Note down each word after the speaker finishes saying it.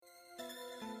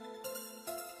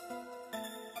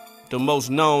The most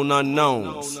known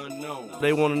unknowns.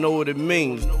 They want to know what it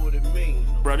means.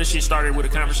 Bro, this shit started with a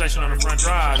conversation on the front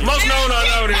drive. Most known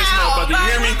unknown in this motherfucker, you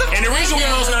hear me? And the reason we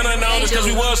most known unknown is because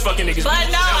we was fucking niggas.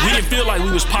 We didn't feel like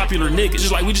we was popular niggas.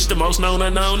 Just like we just the most known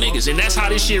unknown niggas. And that's how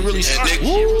this shit really started.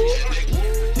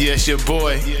 Yes, your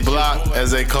boy, Block, as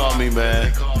they call me,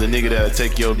 man. The nigga that'll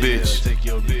take your bitch.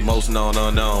 Most known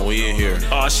unknown, we in here.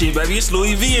 Oh shit, baby, it's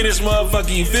Louis V in this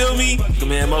motherfucker, you feel me?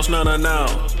 Man, most known unknown.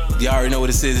 Y'all already know what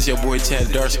it is. It's your boy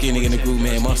Chad, dark skin nigga in the group,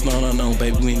 man. Most known unknown,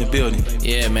 baby. We in the building.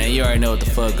 Yeah, man, you already know what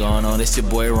the fuck going on. It's your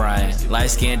boy Ryan,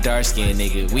 light skin, dark skin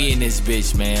nigga. We in this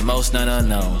bitch, man. Most known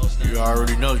unknown. You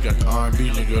already know, you got the R&B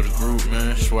nigga of the group,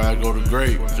 man. Swag go to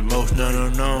great. The most known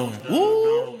unknown.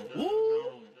 Woo!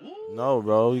 No,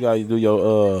 bro, you gotta do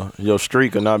your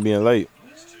streak of not being late.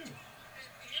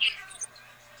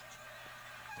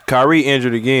 Kyrie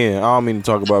injured again. I don't mean to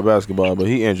talk about basketball, but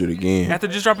he injured again. After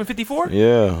just dropping 54?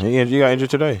 Yeah, he got injured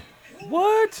today.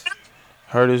 What?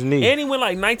 Hurt his knee. And he went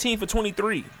like 19 for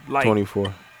 23. Like 24.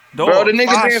 Dog, bro, the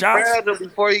nigga been shots. fragile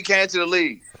before he came to the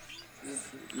league.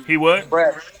 He what?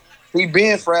 He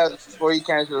been fragile before he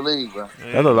came to the league, bro.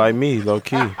 Yeah. That look like me, low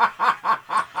key.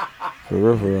 For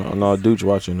real, for real. I know Dooch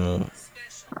watching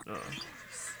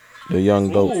the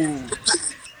young goat. Ooh.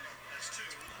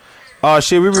 Oh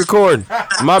shit, we recording.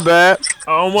 My bad.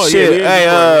 Oh, what? Shit,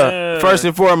 Yeah, hey, first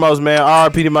and foremost, man,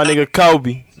 R.I.P. to my nigga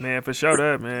Kobe. Man, for sure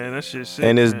that, man. That shit sick.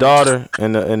 And his man. daughter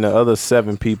and the other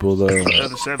 7 people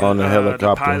on the helicopter.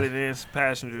 The pilot and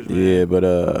passengers, man. Yeah, but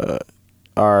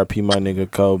R.I.P. my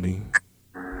nigga Kobe.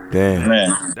 Damn.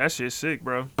 Man. That shit's sick,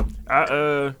 bro.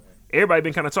 Everybody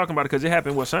been kind of talking about it because it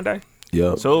happened, Sunday?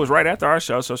 Yep. So it was right after our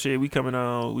show. So shit, we coming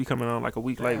on like a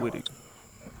week late with it.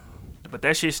 But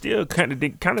that shit still kind of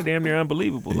damn near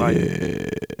unbelievable. Like,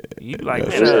 you like,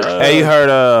 man, hey, you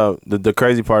heard the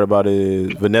crazy part about it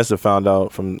is Vanessa found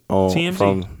out from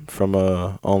online.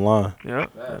 Yeah.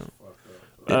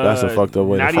 That's a fucked up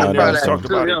way to Nadia find out. talked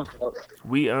about it.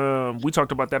 We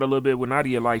talked about that a little bit with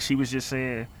Nadia. Like, she was just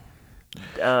saying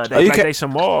they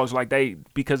some morals, like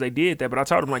because they did that. But I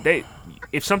told them like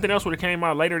if something else would have came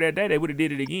out later that day, they would have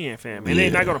did it again, fam. And they're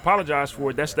not gonna apologize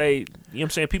for it. That's you know what I'm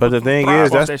saying? People. But the thing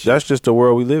is, that's just the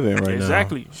world we live in right now.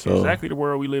 Exactly the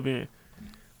world we live in.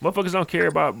 Motherfuckers don't care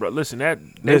about, bro. Listen, they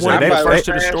want to be first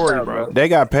to the story, bro. They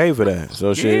got paid for that,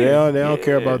 so shit. They don't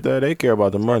care about that. They care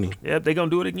about the money. Yeah, they gonna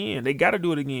do it again. They gotta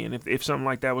do it again if something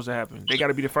like that was to happen. They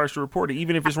gotta be the first to report it,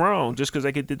 even if it's wrong, just because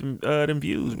they get them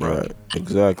views, bro. Right,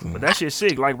 exactly. But that shit's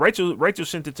sick. Like Rachel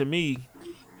sent it to me.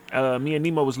 Me and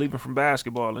Nemo was leaving from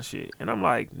basketball and shit, and I'm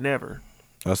like, never.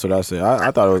 That's what I said.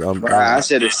 I thought it was. Bro, I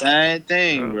said the same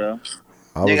thing, bro.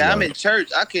 Nigga, like, I'm in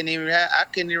church. I couldn't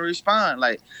even respond.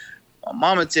 Like, my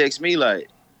mama texts me like,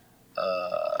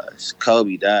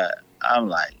 Kobe died. I'm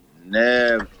like,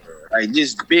 never. Like,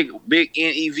 just big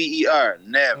NEVER,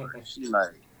 never. She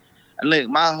like, and look,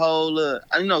 my whole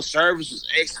service was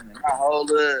excellent.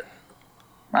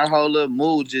 My whole little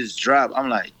mood just dropped. I'm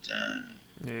like, damn.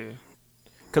 Yeah.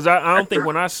 Cause I don't think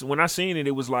when I seen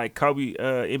it was like Kobe,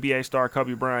 NBA star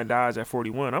Kobe Bryant dies at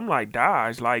 41. I'm like,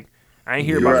 dies, like I ain't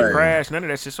hear about the crash, none of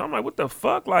that shit. So I'm like, what the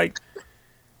fuck, like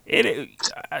I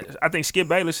think Skip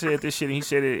Bayless said this shit, and he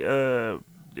said it.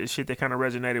 This shit that kind of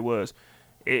resonated was,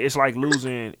 it's like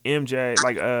losing MJ,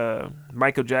 like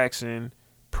Michael Jackson,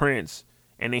 Prince,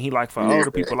 and then he like for older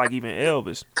people like even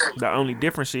Elvis. The only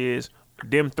difference is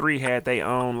them three had their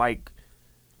own like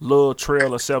little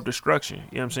trail of self-destruction. You know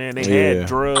what I'm saying? They had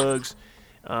drugs,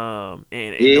 and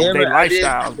their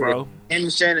lifestyles, bro. Him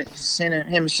and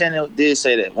Shannon did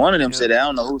say that. One of them said that. I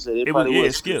don't know who said it. It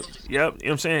was Skip. Yep. You know what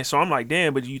I'm saying? So I'm like,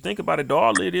 damn, but you think about it,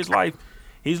 dog, live his life.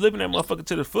 He's living that motherfucker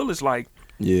to the fullest. Like,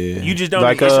 you just don't,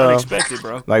 it's unexpected,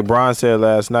 bro. Like Brian said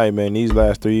last night, man, these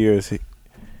last 3 years,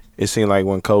 it seemed like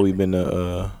when Kobe been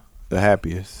the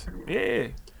happiest. Yeah.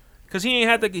 Because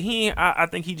I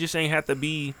think he just ain't have to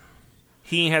be,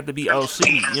 he ain't have to be OC.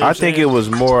 You know I think it was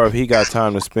more of he got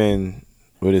time to spend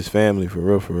with his family for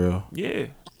real. Yeah.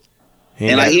 He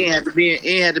ain't had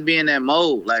to be in that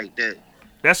mode like that.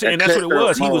 That's what it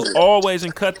was. He was always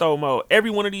in cutthroat mode. Every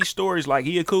one of these stories, like,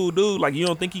 he a cool dude. Like, you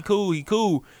don't think he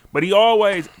cool. But he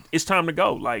always, it's time to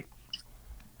go. Like,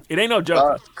 it ain't no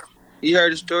joke. You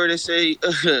heard the story that say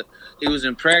he was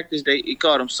in practice. He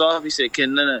called him soft. He said,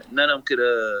 "Can none of them could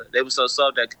they were so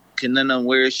soft that can none of them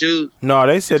wear his shoes?" No,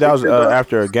 they said that was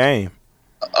after a game.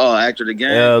 Oh, after the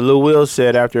game. Lou Will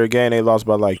said after a game they lost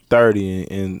by like 30,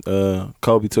 and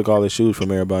Kobe took all his shoes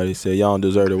from everybody. He said, "Y'all don't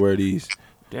deserve to wear these."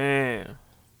 Damn,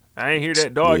 I ain't hear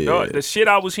that, dog. Yeah. Dog. The shit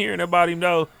I was hearing about him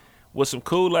though was some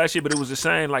cool ass shit, but it was the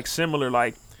same, like similar,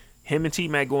 like him and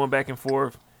T-Mac going back and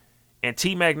forth. and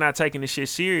T-Mac not taking this shit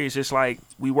serious, it's like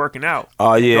we working out.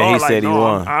 Oh yeah, Dog he said he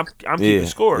won. I'm keeping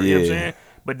score. You know what I'm Yeah. saying?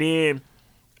 But then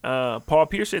Paul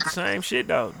Pierce said the same shit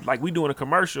though. Like we doing a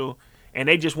commercial. And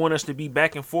they just want us to be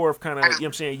back and forth, kind of, you know what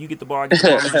I'm saying? You get the ball, I get the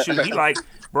ball, you shoot. He like,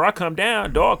 bro, I come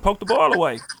down, dog, poke the ball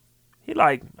away. He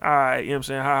like, all right, you know what I'm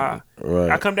saying? Ha. Right.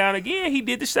 I come down again, he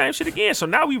did the same shit again. So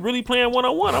now we really playing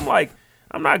one-on-one. I'm like,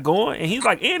 I'm not going. And he's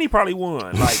like, and he probably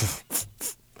won. Like,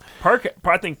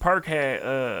 I think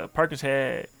Perkins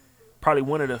had probably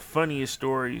one of the funniest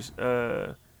stories.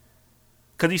 Because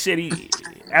he said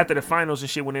after the finals and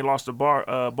shit, when they lost to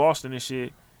Boston and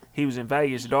shit, he was in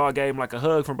Vegas. Dog gave him like a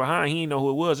hug from behind. He didn't know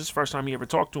who it was. This is the first time he ever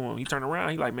talked to him. He turned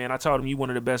around. He like, man, I told him you one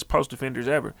of the best post defenders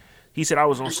ever. He said I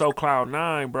was on so cloud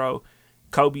 9, bro.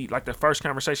 Kobe, like the first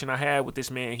conversation I had with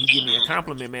this man, he gave me a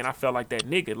compliment, man. I felt like that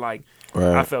nigga. Like,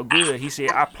 I felt good. He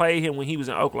said I played him when he was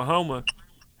in Oklahoma.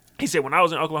 He said when I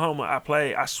was in Oklahoma,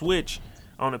 I switched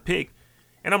on a pick.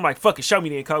 And I'm like, fuck it, show me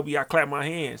then, Kobe. I clapped my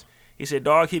hands. He said,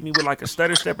 dog hit me with like a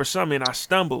stutter step or something, and I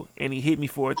stumbled, and he hit me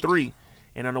for a 3.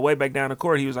 And on the way back down the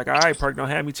court, he was like, all right, Perk, don't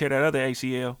have me tear that other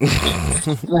ACL.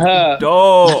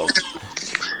 Dog.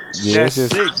 Yeah, That's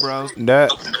sick, bro.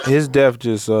 That his death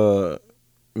just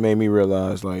made me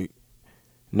realize, like,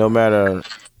 no matter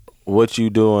what you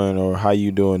doing or how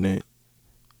you doing it,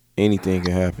 anything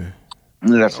can happen.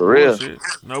 Yeah, for real.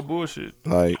 No bullshit.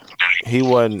 Like, he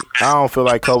wasn't, I don't feel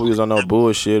like Kobe was on no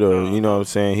bullshit or, you know what I'm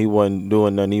saying, he wasn't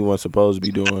doing nothing he wasn't supposed to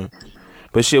be doing.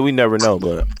 But shit, we never know,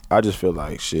 but I just feel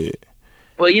like shit.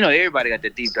 Well, you know, everybody got their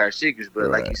deep dark secrets,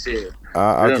 but like you said,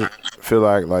 I just feel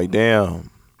like damn.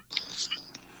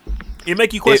 It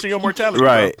make you question your mortality,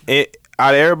 right? Bro.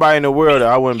 Out of everybody in the world,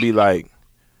 I wouldn't be like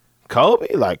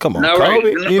Kobe. Like, come on, no,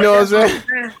 Kobe. Right. You know what I'm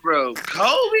saying, bro?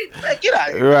 Kobe, man, get out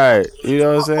of here. Right? You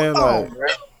know what I'm saying? Like,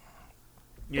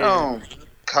 Yeah.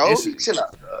 Kobe, chill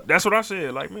out. That's what I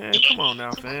said. Like, man, come on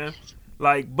now, fam.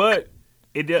 Like, but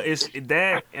it's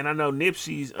that, and I know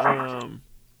Nipsey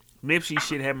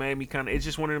shit had made me kind of. It's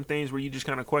just one of them things where you just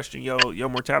kind of question your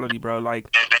mortality, bro. Like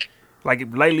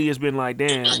lately, it's been like,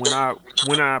 damn,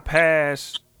 when I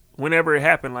pass, whenever it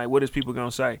happened, like, what is people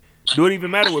gonna say? Do it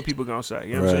even matter what people gonna say?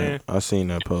 You know what I'm saying? I seen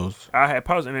that post. I had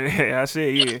posted and I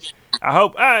said, yeah. I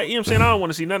hope. You know what I'm saying? I don't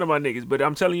want to see none of my niggas, but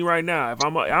I'm telling you right now, I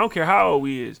don't care how old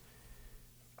we is.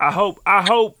 I hope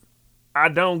I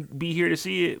don't be here to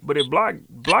see it, but if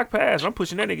block pass, I'm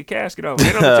pushing that nigga casket over.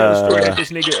 Then I'm gonna tell the story that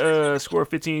this nigga scored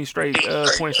 15 straight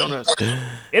points on us.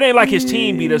 It ain't like his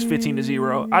team beat us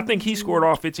 15-0. I think he scored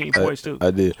all 15 points too. I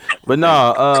did, but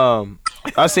no.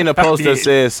 I seen a post that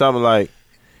said something like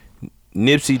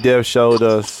Nipsey death showed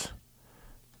us.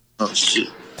 Oh shit!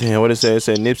 Damn, what it said? It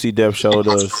said Nipsey death showed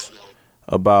us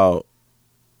about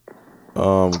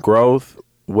growth,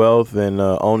 wealth, and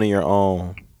owning your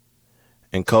own.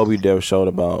 And Kobe death showed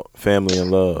about family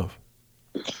and love.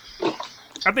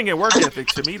 I think it work ethic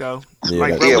to me though. Yeah,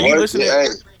 like, bro, when you listen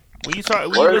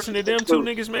to them two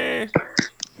niggas, man.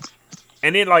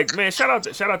 And then, like, man, shout out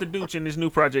to Dooch in this new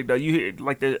project though. You hear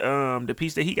like the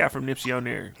piece that he got from Nipsey on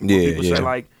there. People say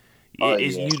like,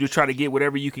 it's you to try to get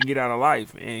whatever you can get out of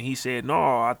life. And he said,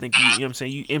 no, I think you know what I'm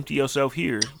saying, you empty yourself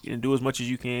here and do as much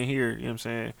as you can here. You know what I'm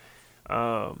saying?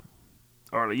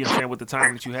 Or you know what I'm saying, with the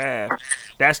time that you have,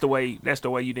 that's the way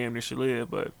you damn near should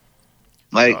live. But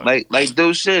like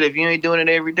dude said, if you ain't doing it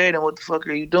every day, then what the fuck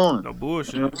are you doing? No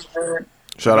bullshit. You know what I'm saying?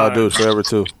 Shout out Dude, Forever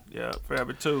Too. Yeah,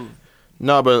 Forever Too.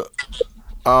 No, but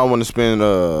I don't want to spend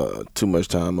too much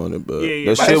time on it. But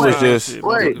the shit was just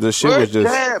the shit was just.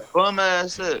 That bum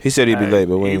ass up. He said he'd be late,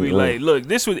 but we he'd ain't be late. Look,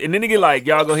 this was, and then they get like,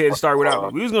 y'all go ahead and start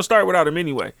without me. We was gonna start without him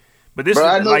anyway. But this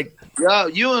is like, y'all,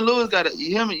 you and Lewis gotta,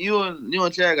 you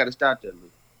and Chad gotta stop that.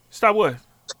 Lewis. Stop what?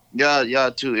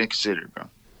 Y'all too inconsiderate, bro.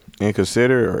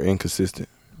 Inconsiderate or inconsistent?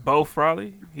 Both,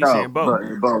 probably. He's saying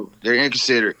both. Both. They're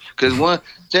inconsiderate. Cause one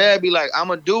Chad be like, I'm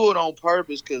gonna do it on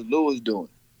purpose cause Lewis doing it.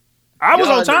 I was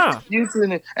on time.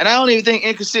 And I don't even think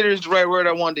inconsiderate is the right word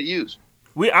I wanted to use.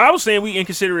 I was saying we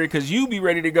inconsiderate because you be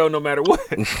ready to go no matter what.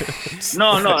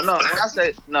 No. I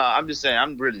say no. I'm just saying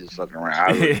I'm really just fucking around.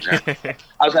 I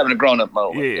was having a grown up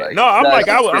moment. Yeah. Like, no, I'm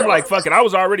like fuck it. I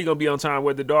was already gonna be on time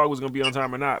whether the dog was gonna be on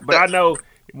time or not. But I know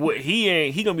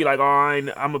he gonna be like, I'm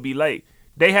gonna be late.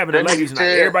 They having a ladies' night.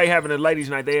 Everybody having a ladies'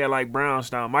 night. They at like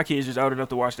Brownstown. My kids just old enough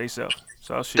to watch themselves.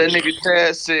 So shit. That nigga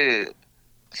Chad said,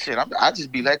 "Shit, I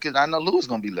just be late because I know Louis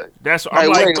gonna be late." I'm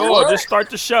like, just start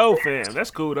the show, fam.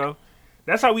 That's cool though.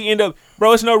 That's how we end up,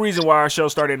 bro. It's no reason why our show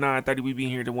started at 9:30. We be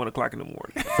here till 1 o'clock in the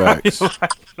morning. Facts.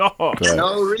 No. Facts.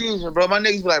 No reason, bro. My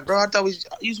niggas be like, bro, I thought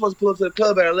you supposed to pull up to the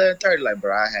club at 11:30. Like,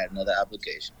 bro, I had another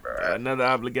obligation, bro. Another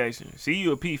obligation. See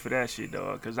you a P for that shit,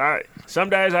 dog. Cause some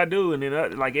days I do, and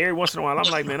then like every once in a while I'm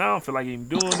like, man, I don't feel like even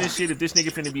doing this shit. If this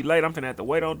nigga finna be late, I'm finna have to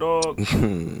wait on dog.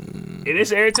 And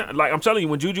it's every time. Like I'm telling you,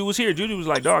 when Juju was here, Juju was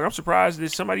like, dog, I'm surprised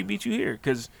that somebody beat you here,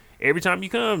 cause every time you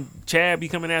come, Chad be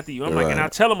coming after you. I'm like, and I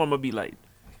tell him I'm gonna be late.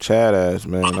 Chad ass,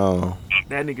 man. No.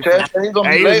 That nigga. Chad, he gonna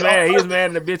be He was late. mad. He was mad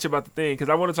in the bitch about the thing, cause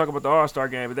I want to talk about the All-Star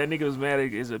game, but that nigga was mad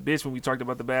as a bitch when we talked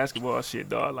about the basketball shit,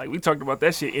 dog. Like we talked about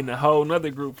that shit in a whole nother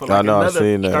group for like I know, I another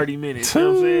seen that. 30 minutes. You know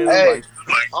what I'm saying? Hey,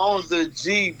 Like, on the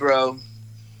G, bro.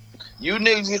 You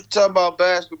niggas get to talk about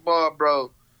basketball,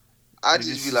 bro. I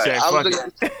just be like, say, I was fuck looking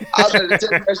at the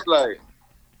text message like,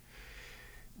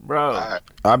 bro.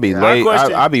 I be My late.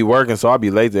 question- I be working, so I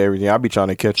be late to everything. I be trying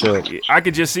to catch up. I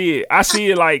could just see it. I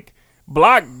see it like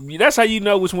Block. That's how you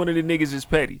know which one of the niggas is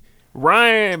petty.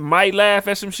 Ryan might laugh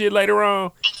at some shit later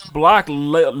on. Block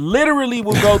literally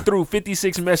will go through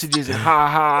 56 messages and ha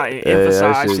ha and that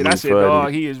emphasize shit shit. be I said, funny.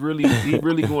 dog, he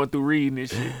really going through reading this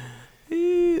shit.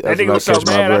 That That's nigga when I was so catch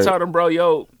my mad. I break. told him, bro,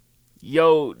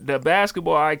 yo, the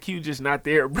basketball IQ just not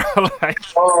there, bro. Like,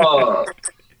 oh.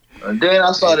 And then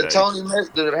I saw the Yeah. Tony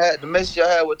message, the message I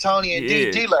had with Tony and Yeah.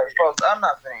 DG. Like, folks, I'm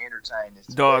not finna entertain this.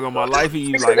 dog, on my life,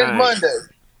 he was It's like, like, all right.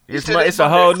 Monday. It's a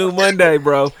whole new Monday,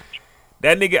 bro.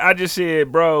 That nigga, I just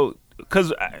said, bro,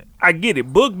 because I get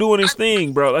it. Book doing his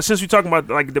thing, bro. Since we talking about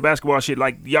like the basketball shit,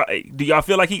 like y'all, do y'all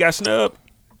feel like he got snubbed?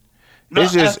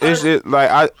 It's just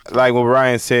like what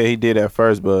Ryan said he did at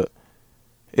first, but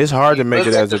it's hard to make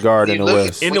it as a guard in the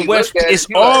West. In the When you West, look at it, it's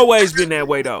you like- always been that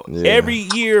way though. Yeah. Every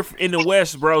year in the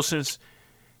West, bro, since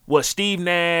Steve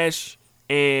Nash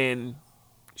and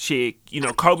shit,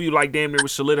 Kobe like damn near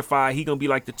was solidified. He gonna be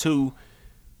like the 2.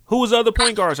 Who was the other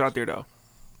point guards out there though?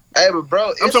 Hey, but bro,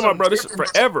 I'm talking about, bro. This is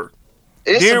forever.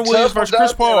 It's Darren some Williams tough versus ones Chris out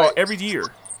there, Paul like, every year.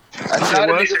 I said try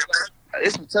to what?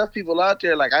 it's some tough people out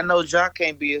there. Like I know John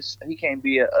can't be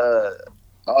a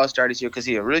All-Star this year because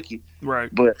he a rookie. Right.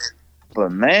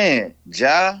 But man,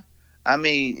 Ja, I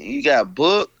mean, you got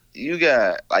Book, you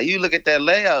got like you look at that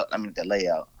layout. I mean the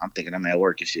layout. I'm thinking I'm at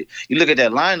work and shit. You look at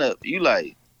that lineup, you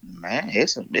like, man,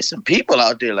 it's some people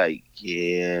out there. Like,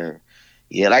 yeah.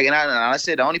 Like and I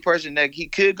said the only person that he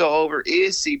could go over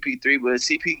is CP3, but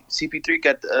CP3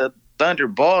 got the Thunder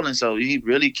balling, so he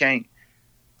really can't.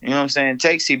 You know what I'm saying?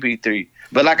 Take CP3.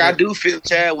 But like I do feel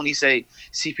Chad when he say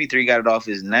CP3 got it off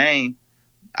his name.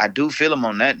 I do feel him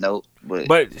on that note.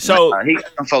 But so he got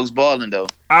some folks balling though.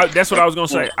 that's what I was gonna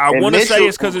say. I And want to say Mitchell-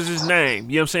 it's because it's his name.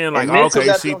 You know what I'm saying? Like, And Mitchell okay,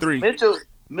 got them- C3.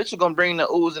 Mitchell gonna bring the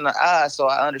oohs and the eyes, so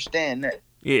I understand that.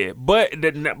 Yeah, but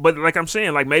like I'm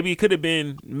saying, like maybe it could have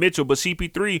been Mitchell, but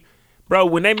CP3, bro.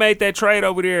 When they made that trade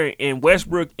over there and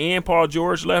Westbrook and Paul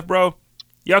George left, bro,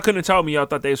 y'all couldn't have told me y'all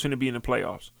thought they was going to be in the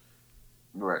playoffs.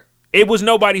 Right. It was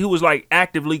nobody who was like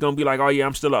actively gonna be like, oh yeah,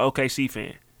 I'm still an OKC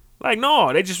fan. Like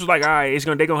no, they just was like, all right,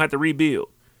 they're gonna have to rebuild.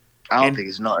 I don't think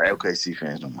it's no OKC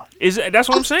fans no more. That's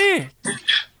what I'm saying.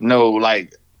 No,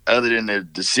 like other than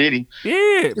the city.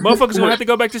 Yeah, motherfuckers gonna have to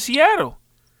go back to Seattle.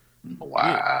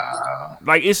 Wow.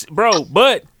 Like it's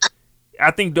but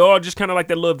I think Dawg just kind of like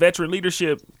that little veteran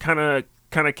leadership kind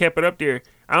of kept it up there.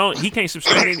 He can't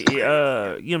sustain it. You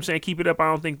know what I'm saying? Keep it up. I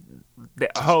don't think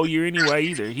that whole year anyway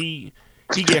either. He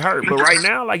get hurt, but right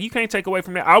now, like you can't take away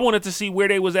from that. I wanted to see where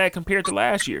they was at compared to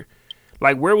last year.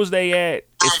 Like where was they at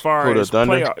as far Who, the as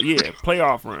Thunder?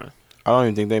 playoff run? I don't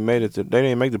even think they made it. They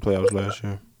didn't make the playoffs last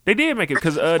year. They did make it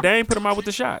because Dame put them out with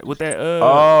the shot with that.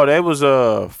 Oh, they was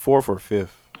 4th or 5th.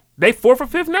 They 4th or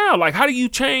 5th now. Like how do you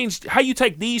change? How you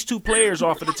take these 2 players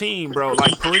off of the team, bro?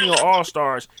 Like perennial all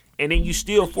stars, and then you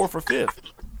still 4th or 5th.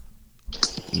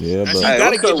 Yeah, You but Hey, gotta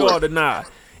what's give up with- Dawg the nod.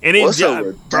 And then What's up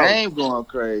with bro, Dame going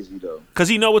crazy though? cause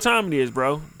he know what time it is,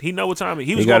 bro. He know what time it is.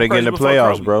 He was gotta going get in crazy the before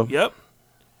playoffs, Kobe. bro. Yep.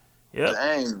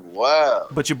 Dang, wow.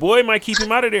 But your boy might keep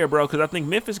him out of there, bro. Cause I think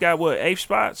Memphis got 8th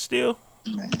spot still.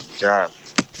 God.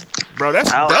 Bro,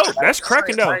 that's I don't- dope. That's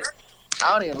cracking though. I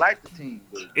don't even like the team.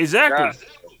 But Exactly. God,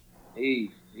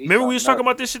 he Remember we was talking something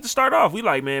about this shit to start off. We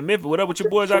like, man, Memphis. What up with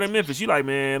your boys out in Memphis? You like,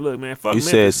 man, look, man, fuck you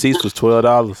Memphis. said seats was $12.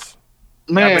 else.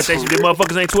 I Man, bet they them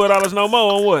motherfuckers ain't $12 no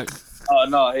more on what? oh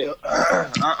no,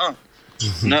 hell,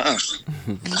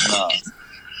 nuh-uh.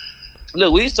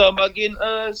 Look, we was talking about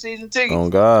getting season tickets. Oh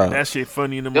God, That shit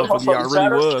funny in the Them motherfucker. Y'all motherfuckers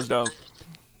shot really up? was though.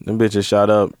 them bitches shot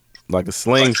up like a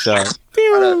slingshot.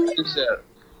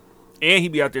 And he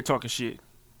be out there talking shit.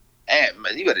 And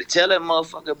man, you better tell that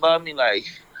motherfucker about me. Like,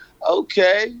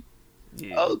 okay,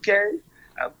 Yeah. okay.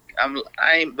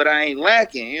 I ain't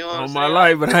lacking. You know what I'm On saying? my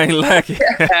life, but I ain't lacking.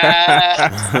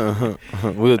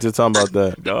 We were just talking about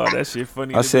that. Dog, that shit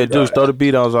funny. I said, Deuce, throw the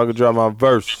beat on so I can drop my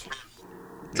verse.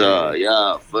 Dog,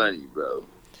 y'all funny, bro.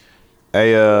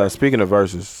 Hey, speaking of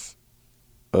verses,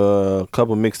 a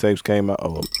couple mixtapes came out,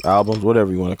 or albums,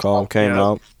 whatever you want to call them, came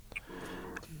out.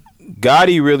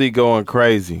 Gotti really going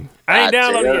crazy. I ain't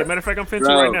downloaded it. Matter of fact, I'm finna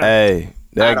right now. Hey,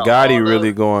 that Gotti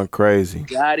really going crazy.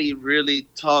 Gotti really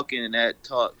talking that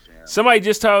talk, fam. Somebody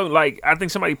just told, like, I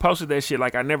think somebody posted that shit.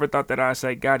 Like, I never thought that I'd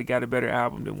say Gotti got a better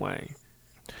album than Wayne.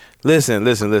 Listen.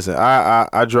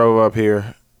 I drove up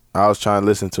here. I was trying to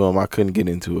listen to him. I couldn't get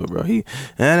into it, bro. I'm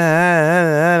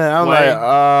like,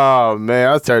 oh man,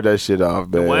 I turned that shit off,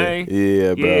 man. Wayne?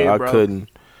 Yeah, bro. Yeah, I bro. couldn't.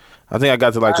 I think I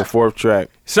got to like the fourth track.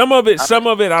 Some of it,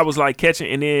 I was like catching,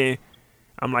 and then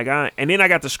I'm like, and then I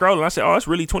got to scrolling. I said, oh, it's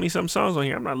really 20-something songs on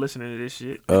here. I'm not listening to this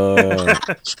shit.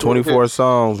 24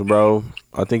 songs, bro.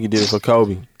 I think he did it for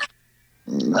Kobe.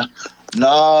 No,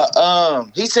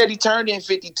 he said he turned in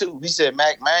 52. He said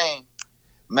Mac Main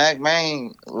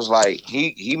was like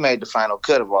he made the final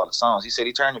cut of all the songs. He said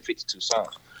he turned in 52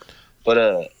 songs.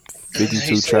 But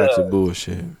 52 tracks of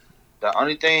bullshit. The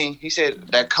only thing he said,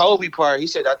 that Kobe part, he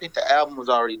said I think the album was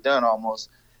already done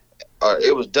almost.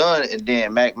 It was done, and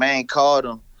then Mac Main called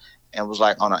him and was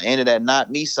like, on the end of that Not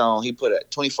Me song, he put a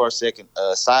 24-second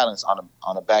silence on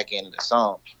the back end of the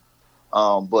song.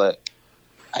 But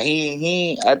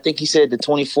I think he said the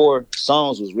 24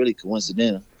 songs was really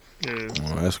coincidental. Oh,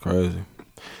 that's crazy.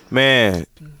 Man,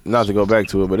 not to go back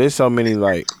to it, but there's so many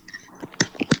like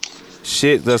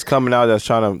shit that's coming out that's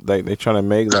trying to like they trying to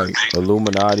make like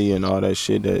Illuminati and all that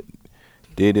shit that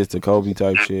did this to Kobe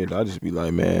type shit. I just be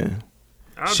like, man,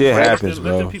 shit happens,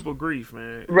 bro. Let the people grief,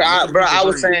 man. Bro, I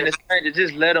was saying the same.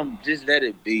 Just let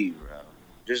it be, bro.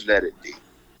 Just let it be.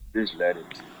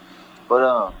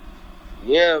 But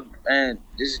yeah, man,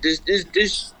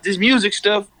 this music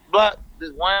stuff, Block,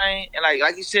 this Wayne, and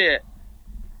like you said,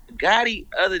 Gotti.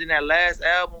 Other than that last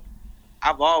album,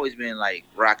 I've always been like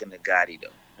rocking the Gotti though.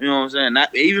 You know what I'm saying?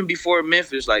 Not even before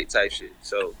Memphis, like type shit.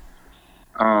 So,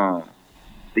 but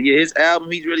yeah, his album,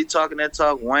 he's really talking that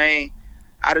talk. Wayne,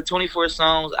 out of 24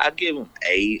 songs, I give him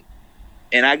 8,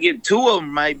 and I give 2 of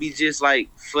them might be just like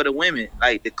for the women,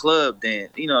 like the club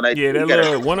dance. You know, like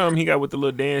one of them he got with the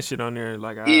little dance shit on there.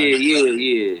 Like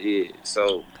yeah.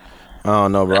 So I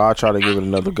don't know, bro. I'll try to give it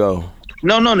another go.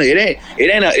 No,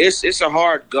 it's a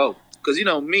hard go. Cause you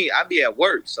know me, I be at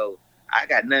work, so I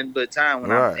got nothing but time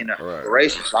when I'm in a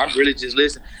operation. So I'm really just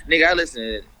listening. Nigga, I listen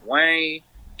to Wayne,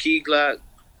 Key Glock,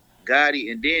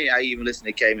 Gotti, and then I even listen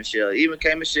to K Michelle. Even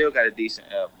K Michelle got a decent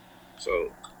album.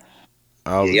 So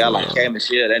I like K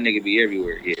Michelle. That nigga be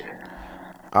everywhere. Yeah.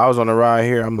 I was on the ride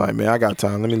here. I'm like, man, I got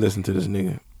time. Let me listen to this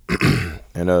nigga.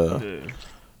 And I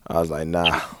was like,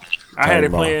 nah. I had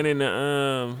it playing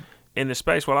in the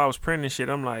space while I was printing shit.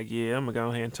 I'm like, yeah, I'm gonna go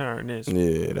ahead and turn this.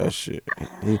 Yeah, that shit.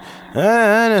 I'm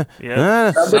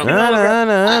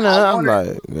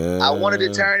like, man. I wanted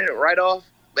to turn it right off,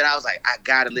 but I was like, I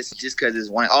gotta listen just because it's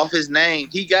one off his name.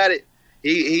 He got it.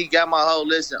 He got my whole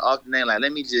listen off the name. Like,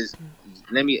 let me listen.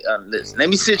 Let me let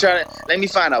me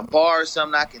find a bar or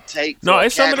something I can take. No,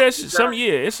 it's some of that. It's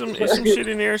some shit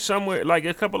in there somewhere. Like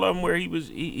a couple of them where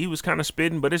he was kind of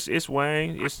spitting, but it's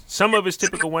Wayne. It's some of it's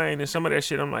typical Wayne, and some of that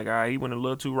shit I'm like, he went a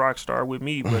little too rock star with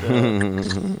me. But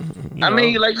I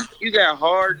mean, like you got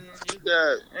Harden, you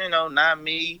got Not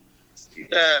Me, you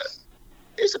got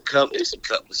it's a couple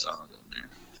songs, man.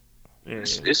 Yeah.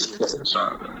 It's a couple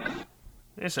songs, man.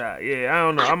 It's I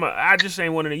don't know. I just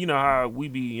ain't one of the, you know how we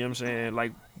be, you know what I'm saying,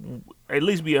 like at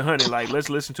least be 100. Like, let's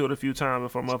listen to it a few times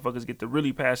before motherfuckers get to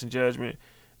really passing judgment.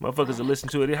 Motherfuckers will listen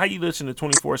to it. How you listen to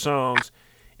 24 songs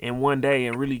in one day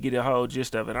and really get a whole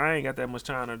gist of it? I ain't got that much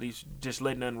time to just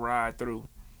let nothing ride through.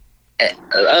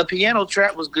 Piano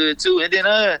Trap was good too. And then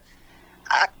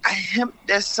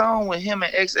that song with him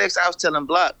and XX, I was telling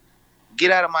Block, Get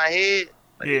Out of My Head.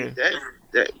 Like, yeah.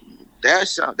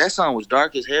 That song was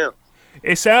dark as hell.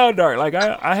 It sounded dark. Like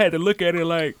I had to look at it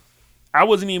like I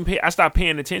wasn't even I stopped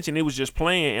paying attention. It was just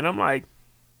playing, and I'm like,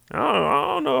 I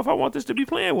don't know if I want this to be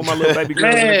playing with my little baby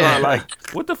girl in the car.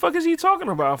 Like, what the fuck is he talking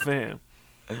about, fam?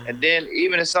 And then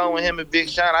even a song with him and Big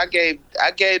Sean, I gave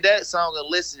that song a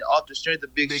listen off the strength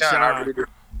of Big Sean. I really did.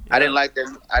 I didn't like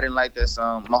that. I didn't like that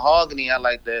song. Mahogany, I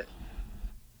like that.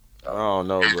 I don't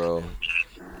know, bro.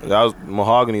 That was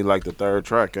Mahogany, like the third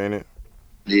track, ain't it?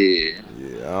 Yeah.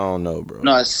 Yeah, I don't know, bro.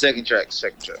 No, it's second track.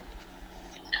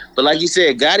 But like you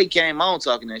said, Gotti came on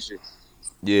talking that shit.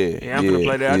 Yeah, I'm gonna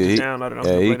play that. I just downloaded it.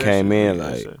 Yeah, he came in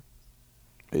like,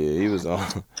 yeah, he was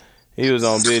on. He was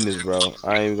on business, bro.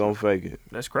 I ain't even gonna fake it.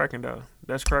 That's cracking though.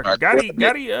 That's cracking.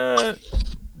 Gotti,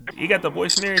 he got the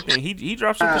voice and everything. He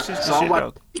dropped some consistent shit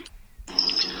though.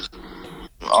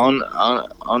 On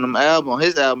them album,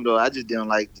 his album though, I just didn't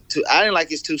like I didn't like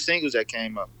his 2 singles that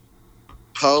came up.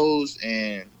 Pose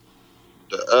and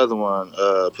the other one,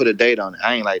 Put a Date on It.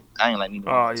 I ain't like neither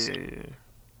one. Yeah.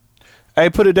 Hey,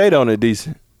 Put a Date on It,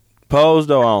 decent. Pose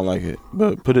though, I don't like it.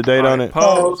 But Put a Date on It.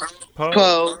 Pose.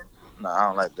 No, I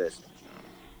don't like that.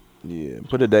 Yeah,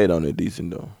 Put a Date on It,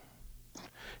 decent though.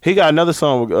 He got another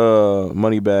song with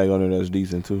Moneybag on it that's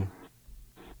decent too.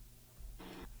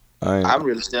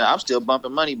 I'm still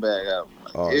bumping Moneybag out.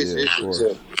 Of course.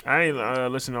 I ain't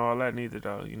listen to all that neither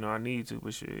though. You know I need to,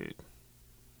 but shit.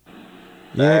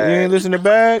 You ain't listen to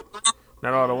Bag?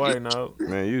 Not all the way, no.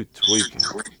 Man, you tweaking.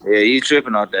 Yeah, you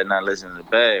tripping off that not listening to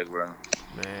Bag, bro.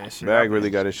 Man, shit. Bag really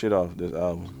got his shit off this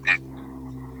album.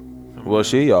 Well,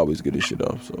 she always get his shit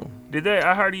off, so. Did they?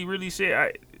 I heard he really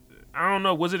said. I don't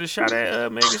know. Was it a shot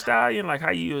at Megan Stallion? Like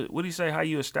how you? What did he say? How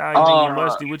you a stallion? You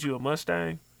musty? What you a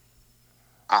Mustang?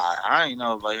 I ain't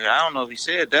know. Like I don't know if he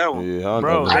said that one. Yeah, I don't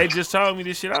Bro, know. they just told me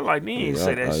this shit. I'm like, he ain't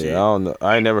say that shit. I don't know.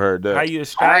 I ain't never heard that. How you a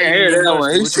stallion? I ain't heard that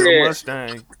one. He What you a said-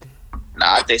 Mustang?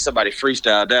 Nah, I think somebody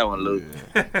freestyled that one, Luke.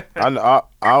 I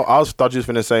thought you was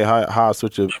finna say how I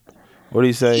switch it. What did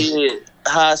he say? Yeah,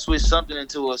 how I switch something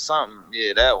into a something.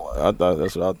 Yeah, that one. I thought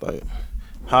that's what I thought.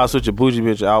 How I switch a bougie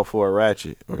bitch out for a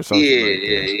ratchet or something.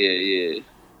 Yeah.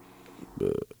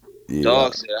 Yeah.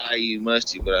 Dog said, "How you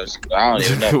musty?" But I don't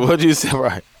even know. What'd you say?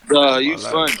 Right. Dog, you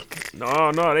funny.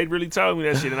 No, they really told me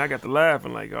that shit, and I got to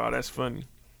laughing like, oh, that's funny.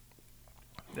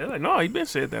 They're like, no, he been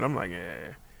said that. I'm like,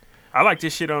 yeah. I like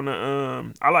this shit on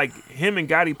the I like him and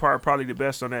Gotti part probably the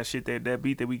best on that shit. That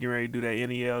beat that we get ready to do that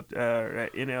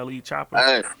that NLE chopper.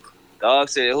 Hey, dog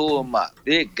said, "Who am I?"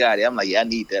 Big Gotti. I'm like, yeah, I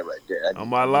need that right there. On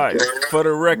my life, for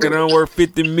the record, I'm worth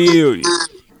 50 million.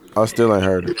 I still ain't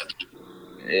heard it.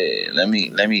 Yeah, let me.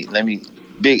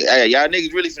 Big. Hey, y'all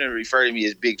niggas really finna refer to me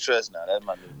as Big Trust now. That's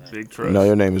my new name. Big trust. No,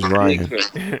 your name is Ryan. Big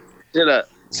Trust. Chill up.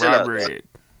 Robert.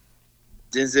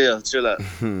 Denzel, chill up.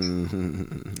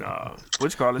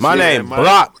 What you call it? My name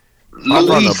Block. I'm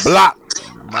from the block.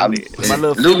 My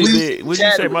little Philly bitch. What'd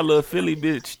you say? My little Philly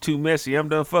bitch too messy. I'm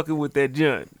done fucking with that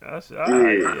junk. I said, all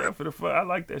right, yeah, for the fuck. I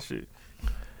like that shit.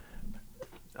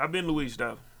 I've been Luis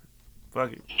though.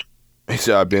 Fuck it. He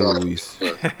said I've been Luis.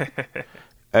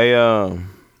 Hey,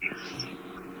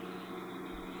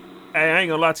 Hey, I ain't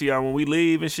gonna lie to y'all. When we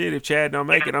leave and shit, if Chad don't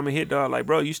make it, I'm gonna hit dog like,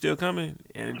 bro, you still coming?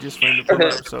 And just for him to pull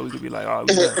up so we could be like, oh,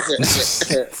 we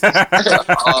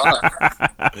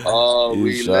love.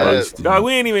 We love. Dog,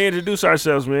 we ain't even introduce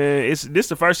ourselves, man. This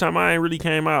the first time I ain't really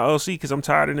came out OC because I'm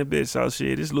tired in the bitch. So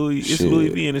shit, it's Louis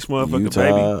V in this motherfucker, you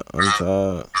tired? baby. I'm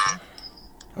tired.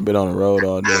 I've been on the road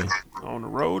all day. On the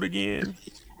road again.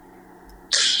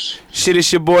 Shit,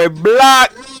 it's your boy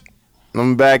Block.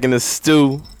 I'm back in the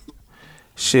stew.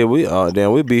 Shit,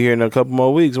 we'll be here in a couple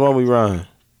more weeks. Won't we, Ryan?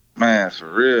 Man,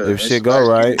 for real. If shit go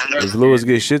right, if Lewis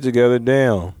get shit together,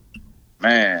 damn.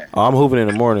 Man. Oh, I'm hooping in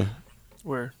the morning.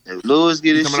 Where? If Lewis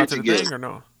get his Coming shit out to the together. thing or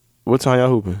no? What time y'all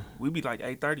hooping? We be like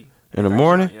 8:30. In the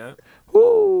morning? Yeah.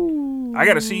 Woo. I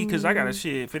gotta see because I gotta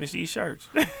finish these shirts.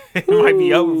 It might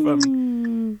be over for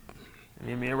me. And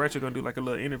then me and Rachel gonna do like a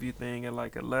little interview thing at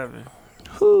like 11.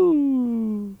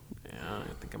 Woo. Yeah,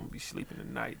 I think I'm gonna be sleeping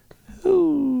tonight.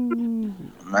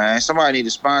 Man, somebody need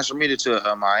to sponsor me to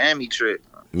a Miami trip.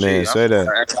 Man, say that.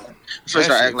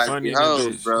 First I act like funny the in the hoes,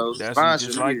 bitch. bro. That's Sponsor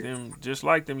just me. like them. Just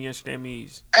like them, yes,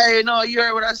 stemmies. Hey, no, you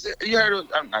heard what I said. You heard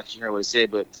what it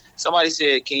said, but somebody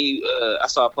said, "Can you?" I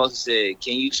saw a post that said,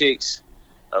 "Can you chicks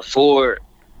afford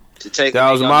to take?" That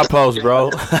was my post,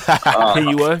 bro. Can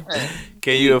you what?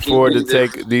 Can you afford to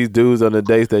take these dudes on the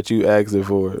dates that you asking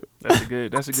for? That's a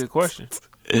good question.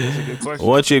 That's a good question.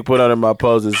 One chick put out in my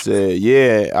post and said,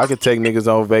 "Yeah, I could take niggas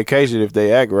on vacation if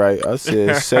they act right." I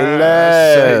said, "Say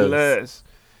less." Say less.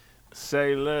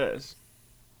 Say less.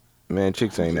 Man,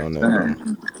 chicks ain't on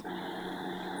that.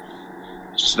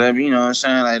 So, you know what I'm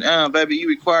saying? Like, damn, baby, you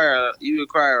require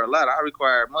a lot. I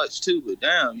require much too, but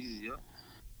damn,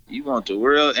 you want the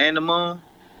world and the moon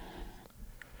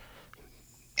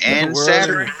and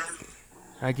Saturn.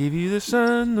 I give you the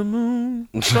sun, the moon,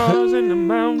 stars, and the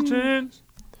mountains.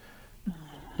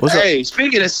 Hey,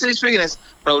 speaking of,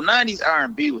 bro, 90s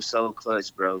R&B was so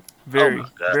clutch, bro.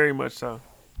 Very much so.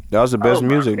 That was the best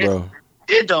music, bro.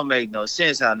 It don't make no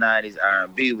sense how 90s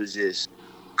R&B was just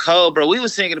cold, bro. We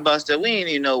was thinking about stuff. We didn't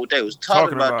even know what they was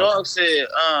talking about. Dog said,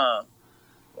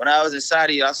 when I was in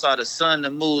Saudi, I saw the sun, the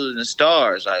moon, and the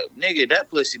stars. Like, nigga, that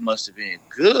pussy must have been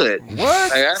good.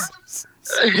 What? Like,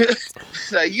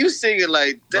 Like you singing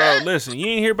like that. Bro, listen, you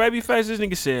ain't hear Babyface? This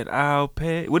nigga said, I'll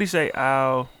pay. What'd he say?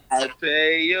 I'll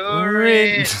pay your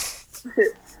rent.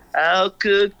 I'll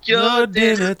cook your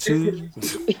dinner too.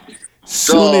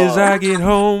 Soon as I get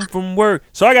home from work.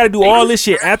 So I got to do all this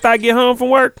shit after I get home from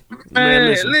work? Man,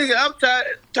 listen. Nigga, I'm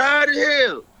tired as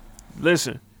hell.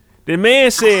 Listen, the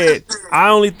man said, I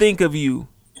only think of you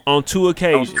on 2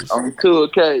 occasions. On 2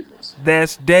 occasions.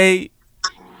 That's day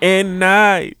and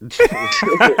night.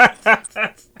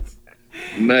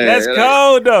 Man, that's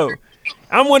cold, though.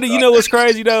 I'm wondering, you know what's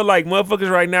crazy, though? Like, motherfuckers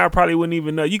right now probably wouldn't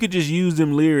even know. You could just use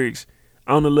them lyrics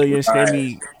on the Lil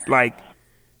Yestemi,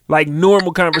 like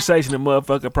normal conversation. A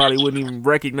motherfucker probably wouldn't even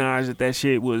recognize that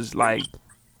shit was, like,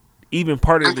 even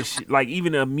part of the shit, like,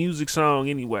 even a music song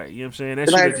anyway. You know what I'm saying? That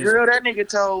like, shit girl, that nigga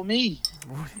told me.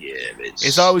 Yeah, bitch.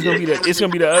 It's always gonna be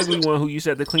the ugly one who used to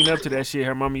have to clean up to that shit.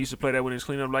 Her mama used to play that when it's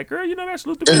clean up. Like, girl, you know that's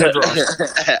Luther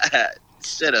Vandross.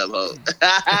 Shut up, ho.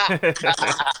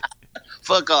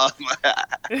 Fuck off.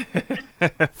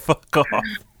 Fuck off.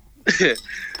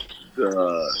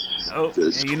 Oh,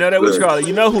 and you know that what you call it.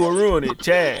 You know who will ruin it?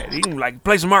 Chad. He can like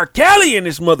play some R. Kelly in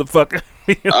this motherfucker.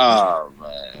 Oh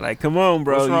man. Like, come on,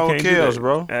 bro. What's wrong you with can't Kels, do that.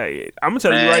 bro? I'm gonna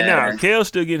tell you right now, Kels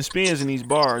still getting spins in these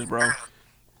bars, bro.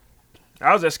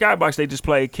 I was at Skybox. They just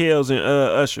played Kels and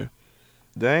Usher.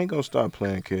 They ain't gonna stop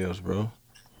playing Kels, bro.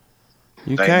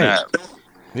 You They can't. not.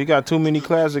 He got too many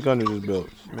classic under his belt.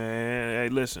 Man, hey,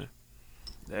 listen.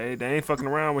 They ain't fucking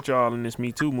around with y'all in this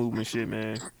Me Too movement shit,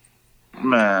 man.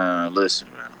 Man, listen,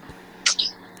 man.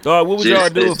 Dog, what would y'all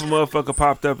do if a motherfucker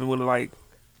popped up and would like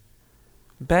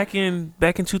back in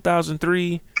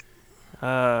 2003,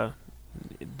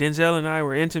 Denzel and I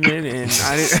were intimate and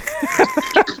I didn't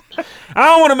I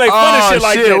don't want to make fun of shit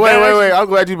like that. Wait. I'm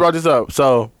glad you brought this up.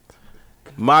 So,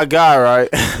 my guy, right?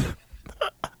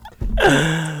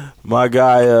 My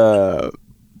guy,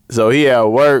 so he at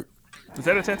work. Is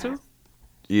that a tattoo?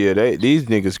 Yeah, these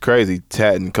niggas crazy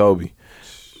tatting Kobe.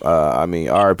 I mean,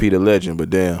 R.I.P. the legend, but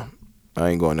damn, I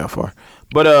ain't going that far.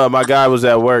 But my guy was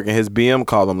at work and his BM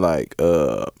called him like,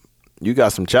 you got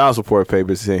some child support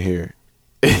papers in here.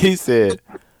 He said,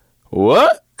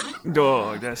 what?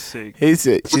 Dog, that's sick. She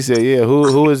said, yeah,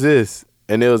 who is this?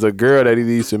 And it was a girl that he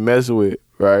used to mess with,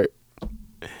 right?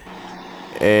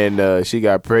 And she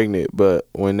got pregnant, but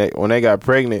when they got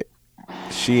pregnant,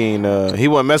 he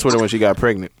wasn't mess with her when she got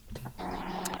pregnant.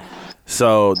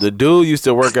 So the dude used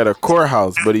to work at a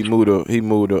courthouse, but he moved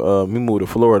to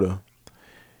Florida.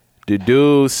 The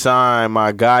dude signed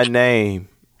my guy name.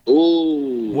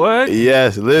 Ooh. What?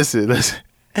 Yes, listen.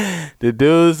 The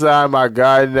dude signed my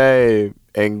guy name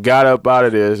and got up out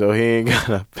of there, so he ain't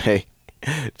gotta pay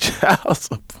child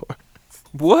support.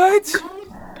 What?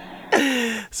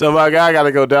 So my guy got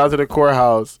to go down to the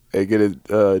courthouse and get a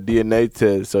DNA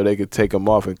test so they could take him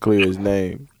off and clear his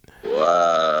name.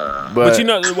 Wow. But you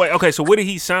know, wait, okay, so what did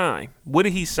he sign? The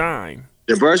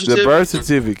birth certificate? The birth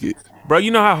certificate. Bro,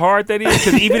 you know how hard that is?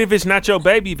 Because even if it's not your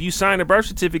baby, if you sign a birth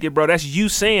certificate, bro, that's you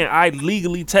saying I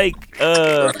legally take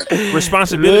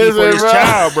responsibility for this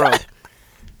child, bro.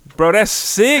 Bro, that's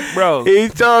sick, bro. He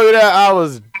told me that I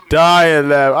was dying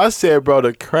laughing. I said, bro,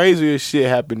 the craziest shit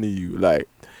happened to you. Like,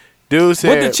 dude said.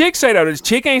 What the chick say, though? The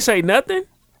chick ain't say nothing?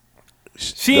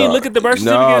 She ain't look at the birth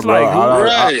certificate? It's bro,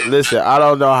 like, listen, I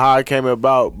don't know how it came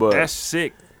about, but. That's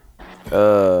sick.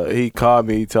 He called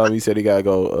me. He told me, he said he got to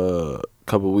go a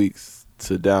couple weeks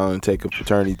to down and take a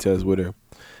paternity test with her.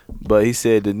 But he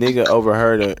said the nigga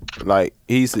overheard her. Like,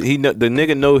 the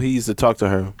nigga know he used to talk to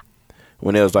her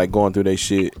when they was like going through their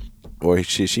shit. Or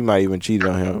shit, she might even cheated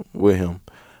on him with him.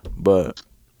 But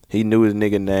he knew his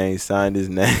nigga name, signed his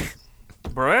name.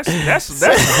 Bro, that's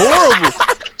horrible.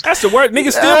 That's the worst.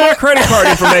 Nigga, steal my credit card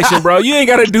information, bro. You ain't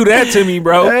got to do that to me,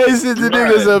 bro. They sent the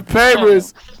niggas some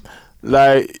papers.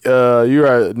 Like, you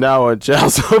are now on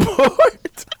child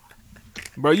support.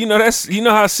 Bro, you know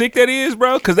how sick that is,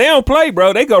 bro? Because they don't play,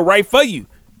 bro. They go right for you.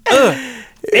 And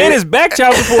it's back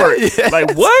child support. Yes.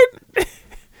 Like, what?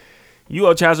 You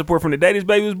owe child support from the day this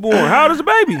baby was born. How old is the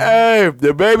baby? Hey,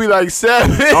 the baby like 7.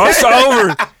 Oh, it's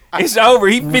over. It's over.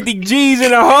 He 50 G's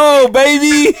in a hole,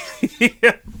 baby.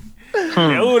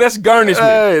 Ooh, that's garnishment.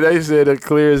 Hey, they said to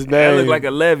clear his name. That look like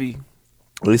a levy.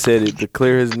 They said to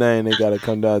clear his name, they got to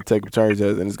come down and take a paternity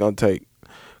test, and it's going to take a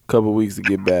couple weeks to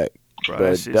get back.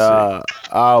 Bro, But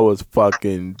I was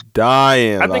fucking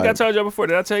dying. I think I told y'all before.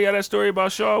 Did I tell y'all that story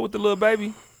about Shaw with the little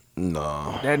baby?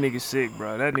 No. That nigga sick,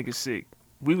 bro. That nigga sick.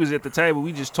 we was at the table,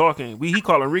 we just talking. He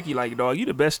calling Ricky like, dog, you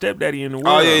the best stepdaddy in the world.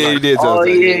 Oh yeah, like, you did. Oh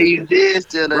yeah, you did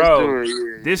tell that bro, story.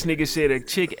 Yeah. this nigga said a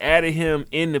chick added him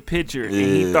in the picture, and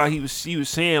he thought he was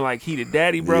saying like he the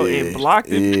daddy, bro, and blocked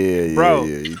him. Yeah, bro.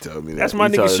 Yeah, he told me that. That's my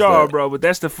He told nigga us Shaw, that. bro. But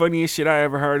that's the funniest shit I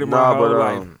ever heard in my whole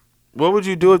life. What would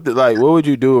you do if what would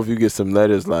you do if you get some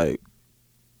letters like,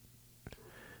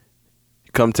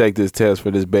 come take this test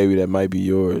for this baby that might be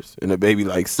yours, and the baby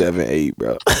like 7, 8,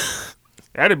 bro.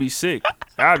 That'd be sick.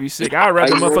 I'd be sick. I'd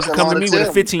rather motherfucker come to me with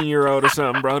a 15-year-old or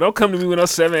something, bro. Don't come to me with no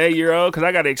 7, 8-year-old because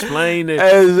I gotta explain it.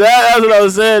 That's what I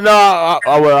was saying. No,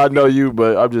 I know you,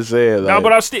 but I'm just saying. Like, No,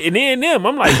 but I'm still, and then them,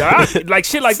 I'm like, like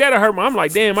shit like that. I hurt my. I'm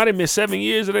like, damn, I didn't miss 7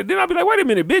 years. And then I'll be like, wait a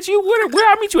minute, bitch, you where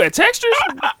I meet you at Textures?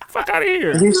 Fuck out of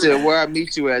here. He said, "Where I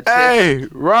meet you at?" hey,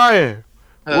 Ryan,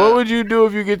 what would you do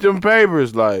if you get them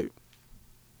papers? Like,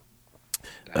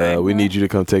 we need you to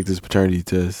come take this paternity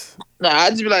test. Nah,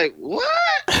 I'd just be like,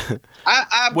 what?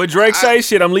 What Drake say?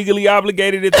 Shit, I'm legally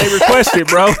obligated if they request it,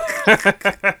 bro.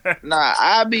 Nah,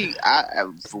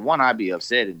 for one, I'd be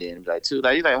upset, and then be like, two,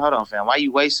 like, you like, hold on, fam, why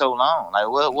you wait so long? Like,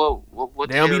 what?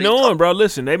 They don't be knowing, bro.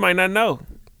 Listen, they might not know.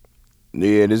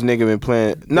 Yeah, this nigga been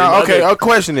playing. No, okay, a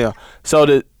question now. So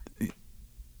the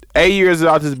 8 years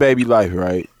out this baby life,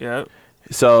 right? Yeah.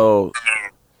 So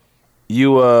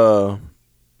you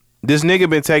this nigga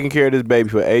been taking care of this baby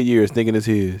for 8 years, thinking it's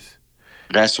his.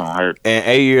 That's on her. And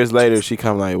 8 years later, she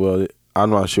come like, well, I'm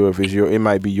not sure if it's it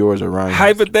might be yours or Ryan's.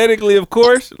 Hypothetically, of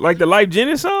course, like the Life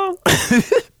Jennings song.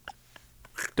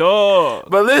 Dog.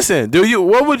 But listen,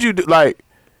 what would you do? Like,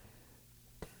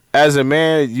 as a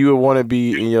man, you would want to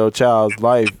be in your child's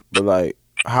life, but like,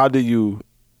 how do you,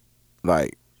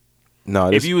 like, no?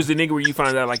 If you was the nigga where you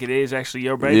find out like it is actually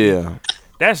your baby, yeah,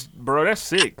 that's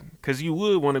sick. Cause you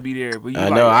would want to be there, but you I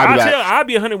like, know, I'd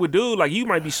be 100 with dude. Like you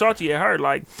might be salty at her,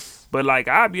 like, but like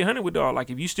I'd be 100 with dog. Like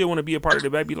if you still want to be a part of the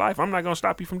baby life, I'm not gonna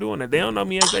stop you from doing that. They don't know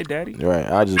me as their daddy. Right.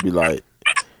 I'd just be like,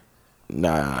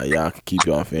 nah, y'all can keep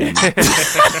y'all family.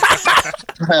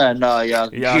 No, y'all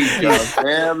can keep y'all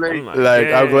family. Like,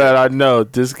 I'm glad I know.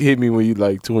 Just hit me when you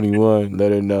like 21.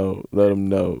 Let her know. Let them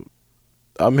know.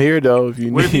 I'm here though. If you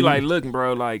need. What if you like, look,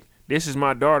 bro, like this is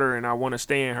my daughter and I want to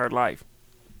stay in her life,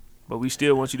 but we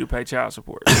still want you to pay child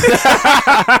support.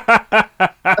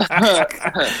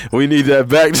 We need that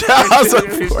back child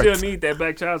support. We still need that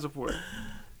back child support.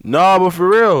 No, but for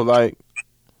real, like,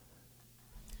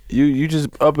 you just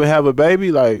up and have a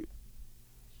baby, like,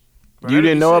 Bro, you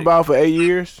didn't know sick. about for 8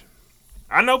 years.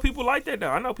 I know people like that though.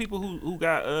 I know people who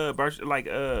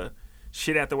got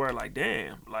shit after word like,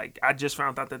 damn, like I just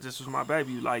found out that this was my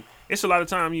baby. Like it's a lot of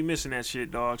time you missing that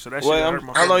shit, dog. So that shit hurt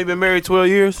my How long you been married? 12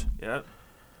 years. Yeah.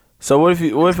 So what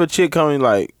if a chick coming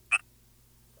like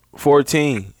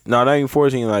 14? No, not even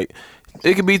 14. Like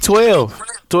it could be 12,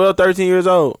 13 years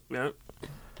old. Yeah.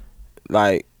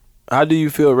 Like, how do you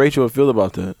feel Rachel would feel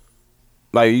about that?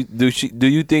 Like, do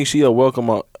you think she'll welcome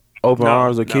open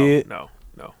arms a kid? No.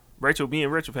 Rachel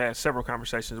have had several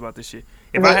conversations about this shit.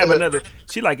 If I have another,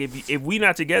 she like if we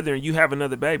not together and you have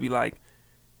another baby, like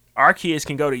our kids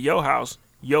can go to your house,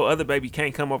 your other baby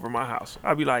can't come over my house.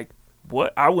 I'd be like,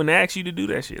 what? I wouldn't ask you to do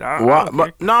that shit.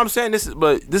 No, I'm saying this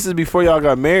is before y'all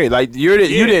got married. Like you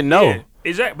didn't know. Yeah,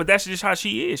 exactly. But that's just how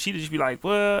she is. She'd just be like,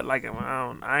 what? Like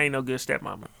I ain't no good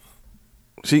stepmama.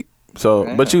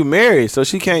 But you married, so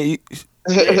she can't.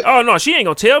 Oh no, she ain't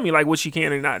gonna tell me like what she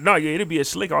can or not. No, yeah, it'll be a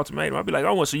slick ultimatum. I'll be like,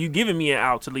 oh, so you giving me an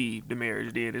out to leave the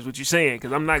marriage? Then is what you saying?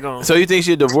 Because I'm not gonna. So you think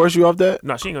she'll divorce you off that?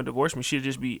 No, she ain't gonna divorce me. She'll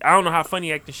just be. I don't know how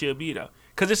funny acting she'll be though.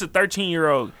 Because it's a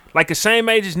 13-year-old, like the same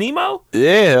age as Nemo.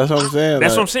 Yeah, that's what I'm saying.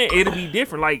 That's what I'm saying. It'll be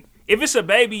different. Like if it's a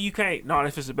baby, you can't. No,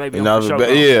 if it's a baby, yeah,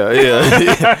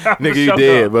 nigga, you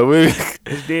dead. But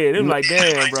it's dead. It's like,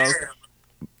 damn, bro.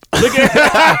 Look at.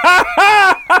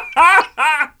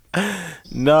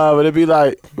 Nah, but it'd be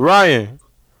like, Ryan,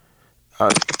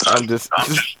 I'm just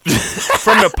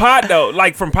from the pot though,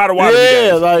 like from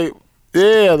Potawatomi.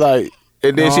 Yeah, like,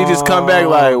 and then she just come back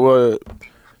like, well,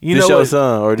 you this know your what?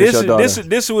 son or this your daughter.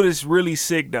 This is what is really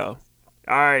sick though.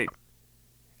 All right,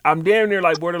 I'm damn near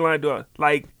like borderline daughter.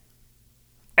 Like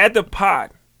at the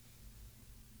pot,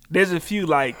 there's a few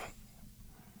like,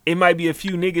 it might be a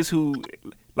few niggas who.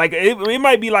 Like it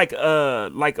might be like a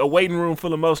waiting room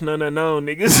full of most none unknown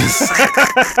niggas.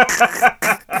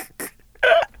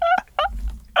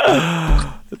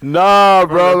 Nah,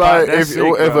 bro. Like That's if sick,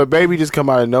 bro. a baby just come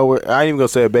out of nowhere, I ain't even gonna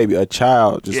say a baby, a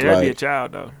child just that'd like be a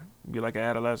child though. Be like an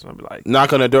adolescent. I'd be like,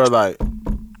 knock on the door like,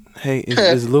 hey,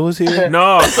 is Lewis here?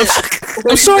 no,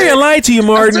 I'm sorry I lied to you,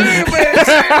 Martin.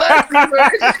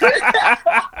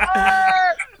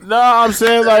 No, I'm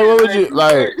saying like, what would you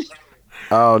like?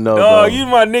 don't know, Oh, bro. you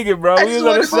my nigga, bro. I We just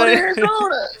was on wanted the to go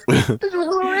to same. Arizona. I just wanted to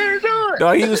go to Arizona.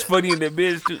 Dog, he was funny in that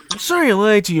bitch too. I'm sorry I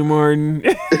lied to you, Martin.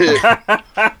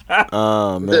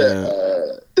 Oh man,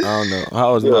 I don't know.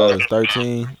 How was I? I was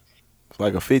 13.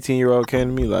 Like a 15-year-old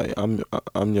came to me like,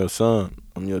 I'm your son.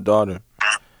 I'm your daughter.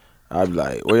 I'd be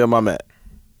like, where your mom at?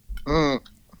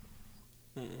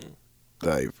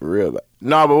 Like for real. Like,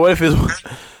 no, but what if it's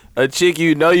a chick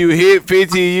you know you hit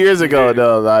 15 years ago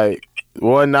though? Like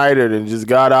one nighter and just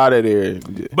got out of there.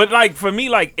 But like for me,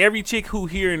 like every chick who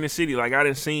here in the city, like I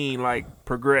done seen like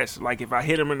progress. Like if I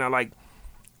hit him and I like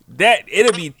that,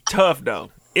 it'll be tough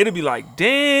though. It'll be like,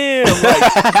 damn,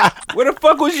 like where the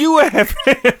fuck was you at?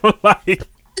 Fam? Like,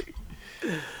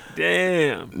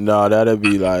 damn. No, that'd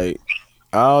be like,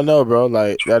 I don't know, bro.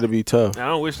 Like that'd be tough. I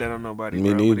don't wish that on nobody.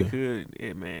 Me bro, neither. But it could,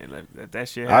 yeah, man. Like, that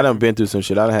shit. I done been through some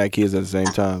shit. I done had kids at the same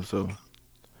time, so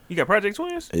You got Project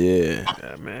Twins? yeah.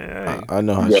 Yeah, man. I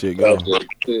know how shit go.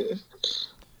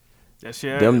 That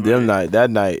shit. Them night, that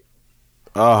night.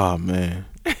 Oh man.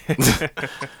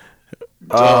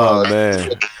 Oh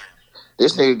man.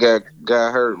 This nigga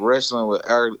got hurt wrestling with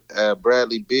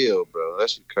Bradley Beal, bro. That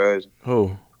shit crazy.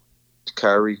 Who?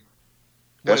 Kyrie.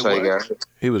 That's Wait, how he got hurt.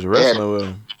 He was wrestling with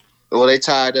him. Well, they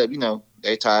tied up.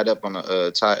 They tied up on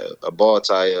a ball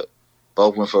tie up.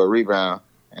 Both went for a rebound,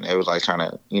 and they was like trying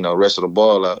to wrestle the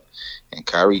ball out. And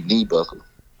Kyrie knee buckled.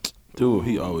 Dude,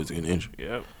 he always getting injured.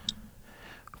 Yep.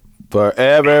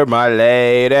 Forever, my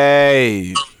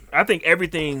lady. I think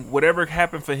everything, whatever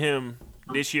happened for him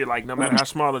this year, like no matter how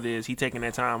small it is, he taking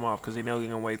that time off because they know he's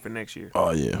gonna wait for next year.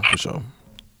 Oh yeah, for sure.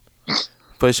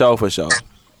 For sure.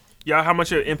 Y'all, how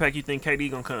much of an impact you think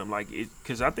KD gonna come? Like,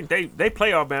 because I think they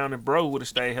playoff bound and bro would have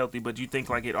stayed healthy, but you think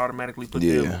like it automatically put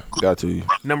Yeah, them got to.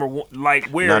 number one? Like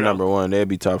where? Not though? number one. They'd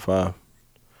be top 5,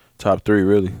 top 3,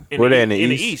 really. In Where the, they in the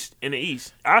in East? the East? In the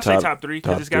East, I'll say top 3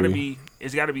 because top it's got to three.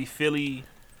 be Philly.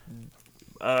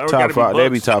 Or Top gotta 5. Be They'd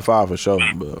be Bucks. top 5 for sure.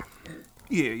 But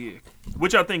Yeah.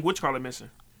 Which I think which call it missing?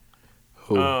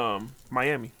 who?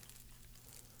 Miami.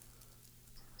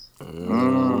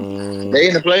 They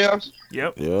in the playoffs?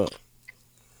 Yep. Yeah.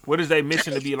 What is they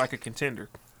missing to be like a contender?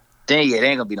 Dang, yeah, they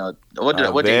ain't gonna be no. What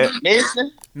I they bet.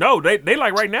 missing? No, they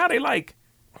like right now. They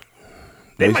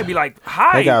might be like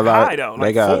high, They got a lot. high though, They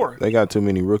like got 4. they got too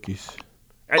many rookies.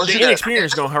 Well, The see,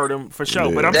 inexperience gonna hurt them for sure.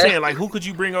 Yeah. But I'm That- saying like, who could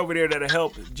you bring over there that'll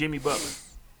help Jimmy Butler?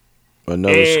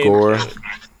 Another And- scorer.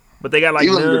 But they got like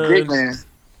You was the big none. man.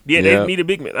 Yeah, they Yeah. need a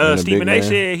big man. And a Stephen big A. man.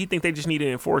 said he think they just need an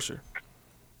enforcer.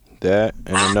 That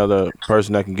and another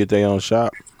person that can get their own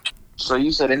shot. So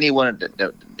you said they need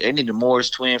they need the Morris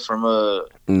twin from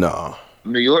No.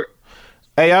 New York?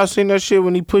 Hey, y'all seen that shit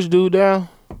when he pushed dude down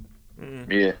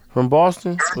Yeah. from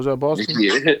Boston? Was that Boston?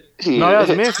 Yeah. No, that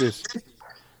was Memphis.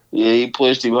 Yeah, he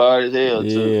pushed him hard as hell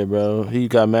too. Yeah, bro. He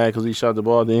got mad because he shot the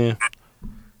ball then.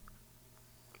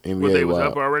 What they was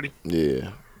up already?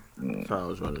 Yeah. Time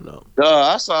was running up.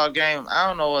 I saw a game. I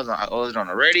don't know, was it on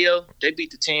the radio? They beat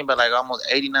the team by like almost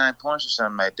 89 points or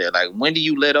something like that. Like, when do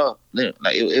you let off? Like,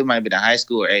 it might be the high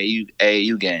school or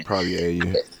AAU game. Probably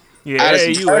AU. Yeah, Out of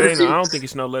AAU. some It ain't, 32. I don't think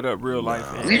it's no let up real life.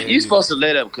 Man. You supposed to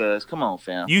let up, cuz. Come on,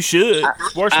 fam. You should.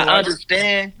 Sports I wise.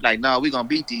 understand. Like, no, we gonna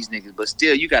beat these niggas, but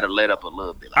still, you gotta let up a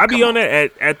little bit. Like, I be come on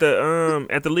that at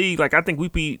the league. Like I think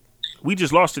we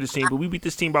just lost to this team, but we beat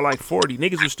this team by like 40.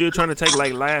 Niggas was still trying to take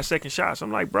like last second shots.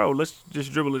 I'm like, bro, let's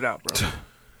just dribble it out, bro.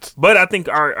 But I think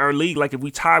our league, like if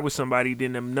we tie with somebody,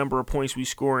 then the number of points we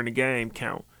score in the game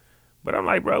count. But I'm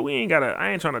like, bro, I ain't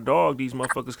trying to dog these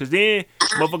motherfuckers, because then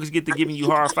motherfuckers get to giving you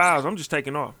hard fouls. I'm just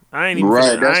taking off. I ain't even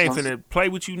finna play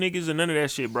with you niggas or none of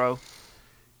that shit, bro.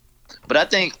 But I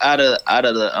think out of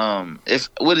the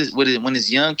when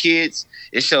it's young kids,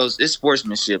 it shows it's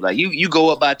sportsmanship. Like you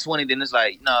go up by 20, then it's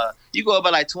like you go up by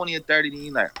like 20 or 30, then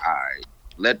you like, all right,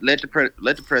 let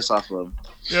the press off of them.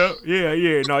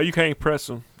 Yeah. No, you can't press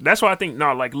them. That's why I think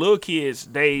like little kids,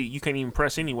 you can't even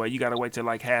press anyway. You gotta wait till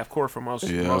like half court for most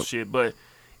shit. But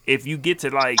if you get to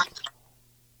like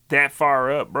that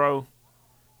far up, bro,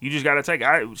 you just gotta take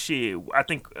it. I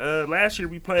think last year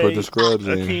we played Put the scrubs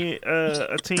a team,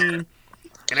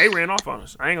 and they ran off on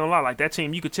us. I ain't gonna lie, like that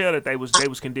team, you could tell that they was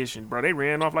conditioned, bro. They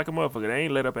ran off like a motherfucker. They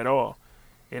ain't let up at all.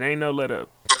 It ain't no let up.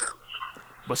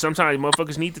 But sometimes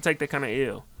motherfuckers need to take that kind of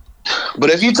L. But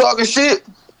if you talking shit,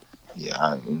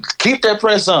 keep that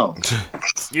press on.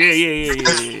 Yeah.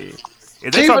 If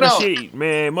they Keep it talking on. shit,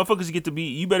 man, motherfuckers get to be.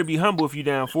 You better be humble if you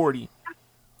down 40,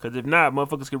 because if not,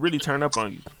 motherfuckers could really turn up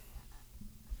on you.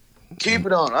 Keep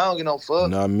it on. I don't get no fuck.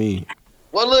 Not me.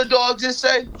 What little dog just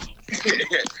say?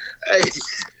 Hey,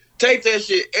 take that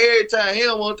shit every time. He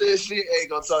don't want that shit. Ain't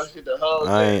gonna talk shit the whole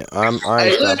time. I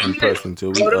ain't stopping pressing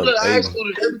till we Bro, look, high up 80.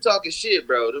 schoolers, they be talking shit,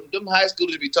 bro. Them high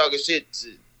schoolers be talking shit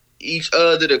to each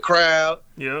other, the crowd.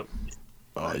 Yep.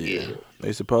 Oh yeah,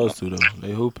 they supposed to though.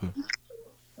 They hooping.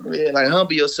 Yeah, like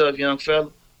humble yourself, young fella.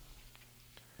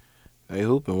 They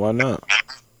hooping. Why not?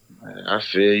 I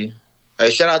feel you. Hey,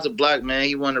 shout out to Block, man.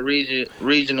 He won the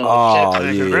regional Oh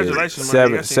championship. yeah, Congratulations, my nigga.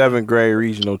 I seen seventh grade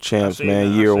regional champs, seen man.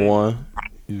 that, I Year seen one.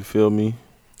 You feel me?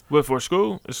 What, for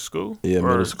school? It's a school? Yeah, Or-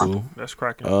 middle school. That's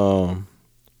cracking.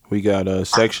 We got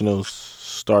sectionals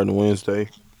starting Wednesday.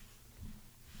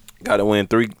 Got to win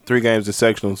three games of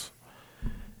sectionals.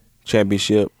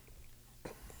 Championship.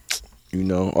 You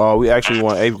know, we actually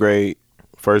won 8th grade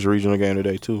first regional game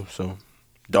today too. So,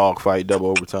 dog fight,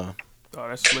 double overtime. Oh,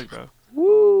 that's slick though.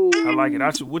 Woo! I like it.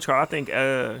 I think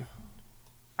I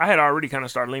had already kind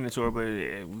of started leaning to it, but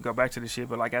we go back to the shit.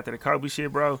 But like after the Kobe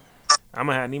shit, bro, I'm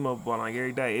gonna have Nemo ball like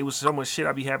every day. It was so much shit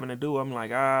I be having to do. I'm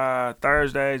like,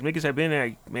 Thursdays. Niggas have been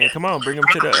there, man. Come on, bring them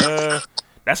to the.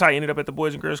 That's how I ended up at the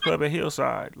Boys and Girls Club at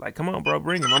Hillside. Like, come on, bro,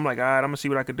 bring them. I'm like, all right, I'm gonna see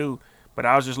what I could do. But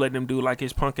I was just letting him do like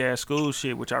his punk ass school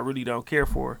shit, which I really don't care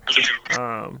for.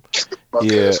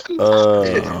 Yeah,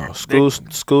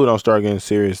 school don't start getting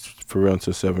serious for real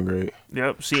until 7th grade.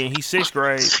 Yep. See, and he's 6th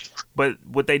grade. But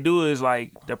what they do is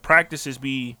like the practices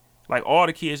be like all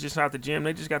the kids just out the gym.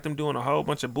 They just got them doing a whole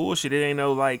bunch of bullshit. It ain't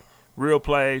no like real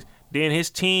plays. Then his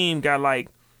team got like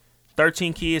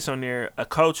 13 kids on there. A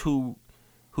coach who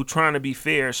trying to be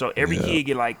fair. So every kid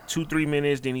get like 2-3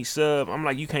 minutes. Then he sub. I'm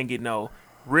like, you can't get no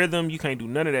rhythm. You can't do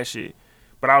none of that shit.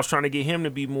 But I was trying to get him to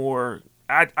be more.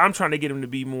 I'm trying to get him to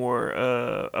be more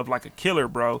of like a killer,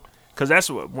 bro. Cause that's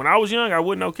what when I was young, I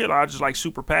wasn't no killer. I was just like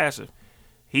super passive.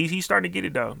 He's starting to get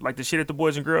it though. Like the shit at the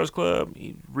Boys and Girls Club,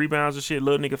 he rebounds and shit.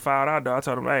 Little nigga fouled out though. I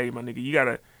told him, hey, my nigga, you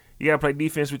gotta play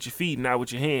defense with your feet, not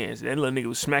with your hands. That little nigga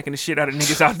was smacking the shit out of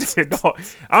niggas out there, dog.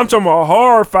 I'm talking about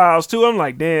hard fouls too. I'm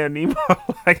like, damn, Nemo,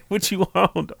 like what you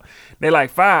want? Dog? They like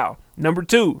foul number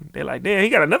 2. They like, damn, he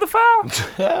got another foul.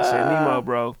 I said, Nemo,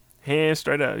 bro, hands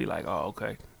straight up. He like, oh,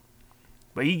 okay.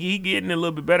 But he getting a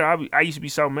little bit better. I used to be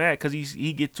so mad because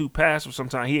he get too passive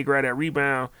sometimes. He'd grab that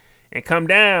rebound and come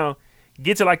down,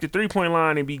 get to like the 3-point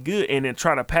line and be good, and then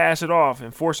try to pass it off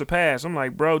and force a pass. I'm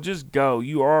like, bro, just go.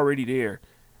 You already there.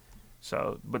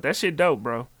 So, but that shit dope,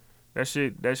 bro. That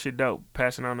shit dope.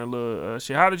 Passing on the little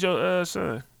shit. How did your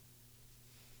son?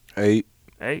 8.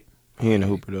 8? He ain't a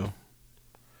hooper though.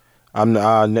 I'll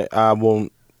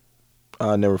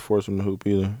never force him to hoop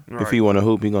either. Right. If he want to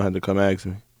hoop, he gonna have to come ask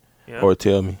me Yeah. or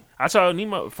tell me. I told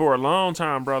Nemo for a long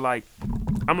time, bro. Like,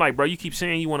 I'm like, bro, you keep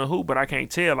saying you want to hoop, but I can't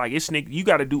tell. Like, it's you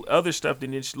got to do other stuff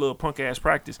than this little punk ass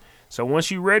practice. So once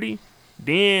you ready,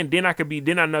 then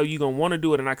I know you gonna want to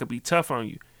do it, and I could be tough on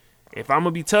you. If I'm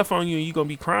gonna be tough on you and you gonna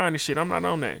be crying and shit, I'm not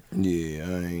on that. Yeah,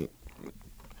 I ain't.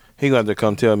 He gonna have to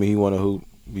come tell me he want to hoop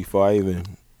before I even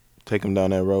take him down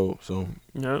that road. So.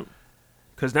 Yep.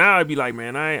 Cause now I'd be like,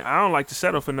 man, I don't like to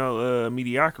settle for no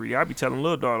mediocrity. I'd be telling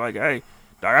little dog like, hey,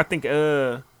 dog, I think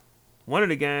one of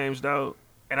the games though,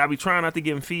 and I be trying not to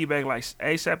give him feedback like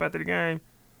ASAP after the game,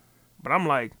 but I'm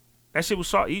like, that shit was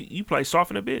soft. You play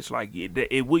soft in a bitch. Like you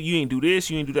ain't do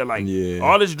this, you ain't do that. Like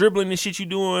all this dribbling and shit you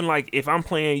doing. Like if I'm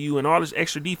playing you and all this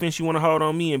extra defense you want to hold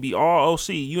on me and be all OC,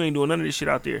 you ain't doing none of this shit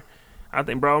out there. I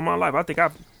think, bro, in my life, I think I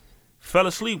fell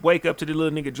asleep, wake up to the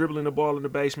little nigga dribbling the ball in the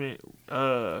basement,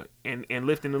 and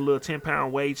lifting the little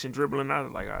 10-pound weights and dribbling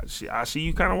out. Like I see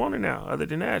you kind of want it now. Other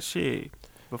than that, shit.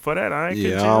 But for that, I ain't.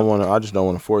 Yeah, I just don't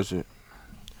want to force it,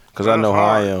 cause I know how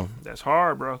I am. That's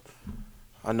hard, bro.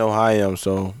 I know how I am,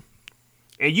 so.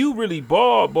 And you really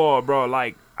ball, bro.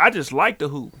 Like, I just like the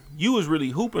hoop. You was really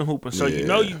hooping. So, you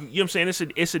know what I'm saying?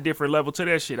 It's a different level to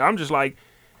that shit. I'm just like,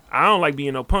 I don't like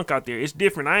being no punk out there. It's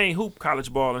different. I ain't hoop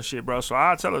college ball and shit, bro. So,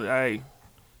 I'll tell her, hey,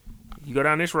 you go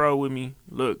down this road with me.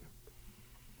 Look,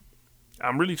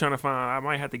 I'm really trying to find, I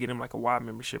might have to get him like a Y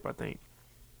membership, I think.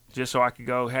 Just so I could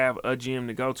go have a gym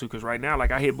to go to. Because right now,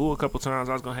 like, I hit Boo a couple times.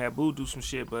 I was going to have Boo do some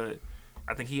shit, but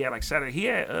I think he had like Saturday. He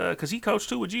had cause he coached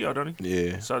too with Gio, don't he?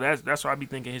 Yeah. So that's why I be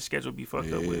thinking his schedule be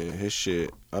fucked up with. Yeah, his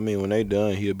shit. I mean, when they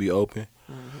done, he'll be open.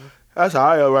 Mm-hmm. That's how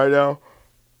I am right now.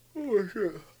 Oh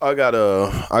shit. I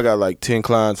got like 10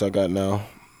 clients I got now.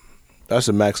 That's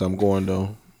the max I'm going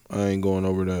though. I ain't going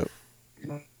over that.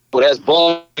 Well, that's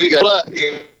ball. You got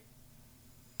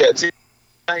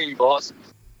boss.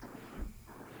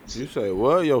 You say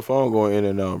what? Your phone going in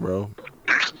and out, bro.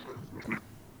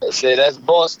 I said that's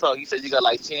boss talk. You said you got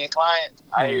like 10 clients.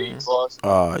 I hear you, boss.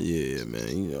 Oh yeah, man.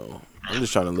 You know, I'm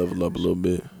just trying to level up a little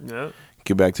bit. Yeah.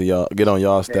 Get back to y'all. Get on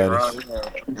y'all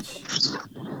status.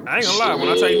 I ain't gonna lie. When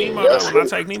I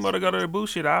take Nemo to go to the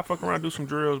booth shit, I fuck around and do some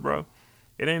drills, bro.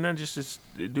 It ain't nothing just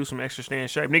to do some extra stay in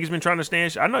shape. Niggas been trying to stay in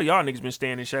shape. I know y'all niggas been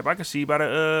staying in shape. I can see by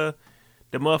the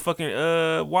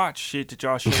motherfucking watch shit that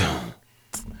y'all shit.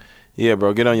 Yeah,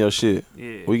 bro, get on your shit.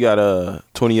 Yeah. We got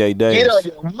 28 days. Get on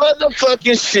your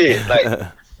motherfucking shit. Like,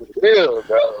 for real,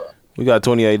 bro. We got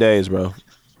 28 days, bro.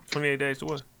 28 days to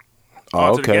what?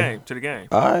 Oh, To okay. the game.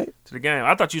 All right. To the game.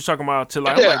 I thought you was talking about till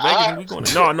like, I'm like, Vegas, we going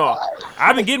to. No.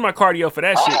 I've been getting my cardio for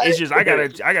that shit. It's just I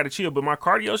gotta chill, but my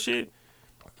cardio shit,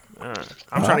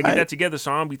 I'm trying to get that together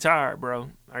so I don't be tired, bro.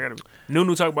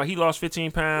 Nunu talk about he lost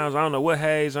 15 pounds. I don't know what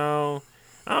Hayes on.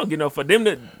 I don't get no for them.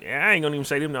 I ain't gonna even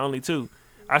say them the only two.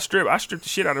 I stripped the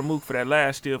shit out of Mook for that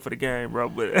last steal for the game, bro.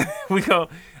 But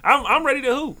I'm ready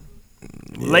to hoop.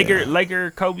 Yeah.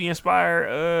 Laker Kobe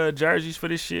inspired jerseys for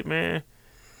this shit, man.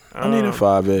 I need a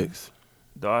 5X.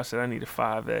 Dawg said I need a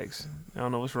 5X. I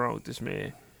don't know what's wrong with this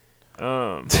man.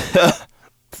 No,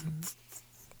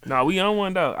 we on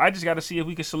one though. I just got to see if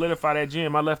we can solidify that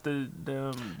gym. I left them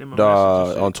a message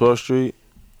on 12th Street.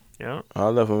 Yeah, I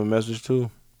left him a message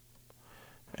too.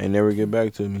 Ain't never get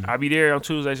back to me. I'll be there on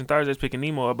Tuesdays and Thursdays picking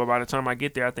Nemo up, but by the time I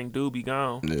get there, I think dude be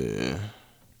gone. Yeah.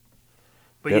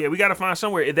 But yeah, we got to find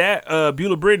somewhere. That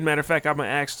Beulah Britton, matter of fact, I've been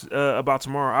asked about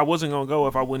tomorrow. I wasn't going to go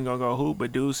if I wasn't going to go hoop,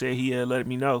 but dude said he let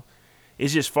me know.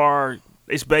 It's just far.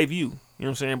 It's Bayview. You know what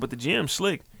I'm saying? But the gym's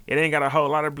slick. It ain't got a whole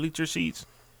lot of bleacher seats,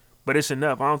 but it's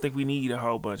enough. I don't think we need a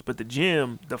whole bunch. But the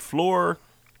gym, the floor,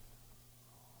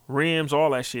 rims, all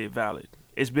that shit valid.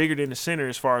 It's bigger than the center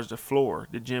as far as the floor,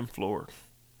 the gym floor.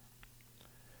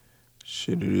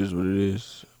 Shit, it is what it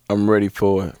is. I'm ready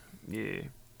for it. Yeah.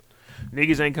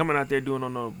 Niggas ain't coming out there doing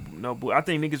no. I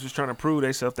think niggas was trying to prove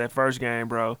themselves that first game,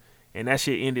 bro. And that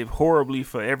shit ended horribly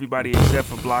for everybody except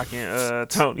for blocking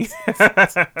Tony.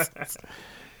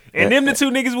 And them the two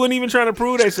niggas wasn't even trying to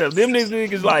prove themselves. Them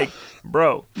niggas like,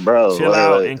 bro, chill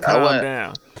out and calm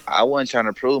down. I wasn't trying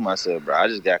to prove myself, bro. I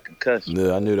just got concussed.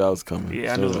 Yeah, I knew that was coming.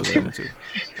 Yeah, I knew it was coming too.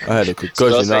 I had a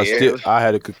concussion. I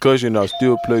had a concussion. I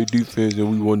still played defense, and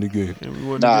we won the game.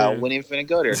 I wasn't even finna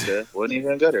go there, sir. Wasn't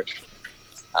even finna go there.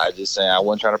 I just saying I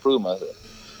wasn't trying to prove myself.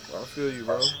 I feel you,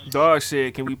 bro. Dog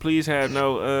said, "Can we please have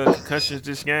no concussions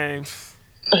this game?"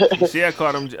 You see, I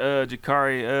called him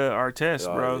Jakari Artest,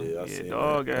 bro. Yeah,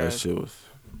 dog, that guys. shit was.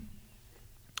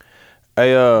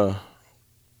 Hey,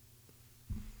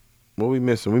 what we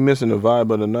missing? We missing the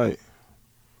vibe of the night.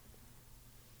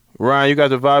 Ryan, you got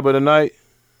the vibe of the night?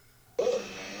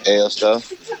 L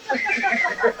stuff.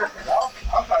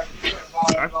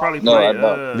 I could probably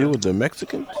play. You with the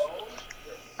Mexicans?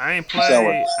 I ain't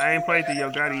played the Yo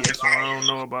Gotti yet, so I don't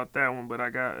know about that one. But I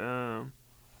got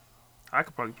I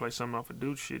could probably play something off of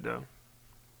Dude shit though.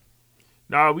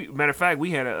 No, matter of fact, we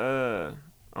had on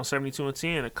 72 and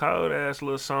 10 a cold ass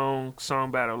little song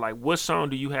battle. Like, what song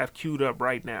do you have queued up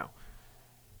right now?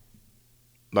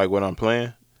 Like when I'm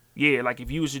playing? Yeah, like if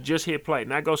you was to just hit play,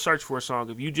 not go search for a song.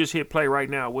 If you just hit play right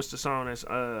now, what's the song that's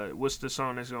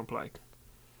gonna play?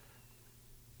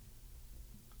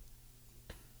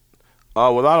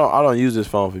 Oh well, I don't use this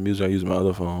phone for music. I use my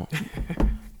other phone.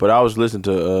 But I was listening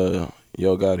to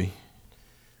Yo Gotti.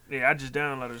 Yeah, I just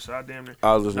downloaded it, so I damn near.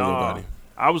 I was listening to Yo Gotti.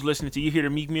 I was listening to, you hear the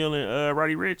Meek Mill and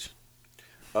Roddy Ricch?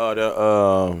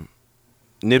 The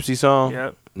Nipsey song?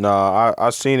 Yep. Nah, I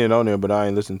seen it on there, but I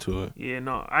ain't listened to it. Yeah,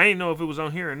 no, I ain't know if it was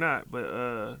on here or not,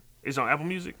 but it's on Apple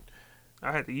Music.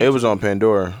 I had to use it. Was on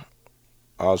Pandora.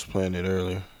 I was playing it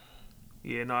earlier.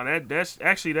 Yeah, no, that's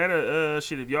actually that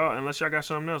shit. If y'all, unless y'all got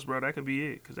something else, bro, that could be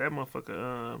it. Cause that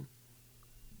motherfucker,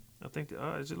 I think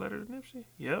is it Letter to Nipsey?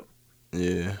 Yep.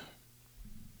 Yeah.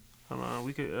 Hold on,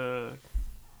 we could let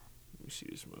me see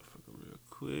this motherfucker real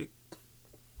quick.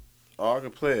 Oh, I can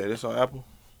play it. It's on Apple.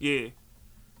 Yeah.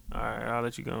 All right, I'll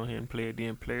let you go ahead and play it.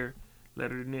 Then player,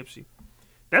 Letter to Nipsey.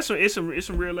 It's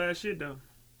some real ass shit though.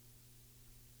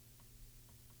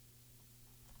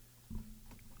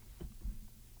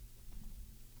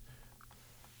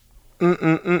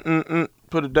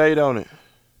 Put a date on it.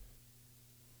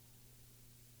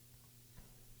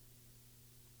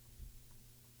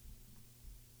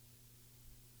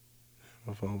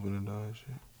 My phone finna die and shit.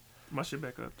 My shit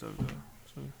back up though.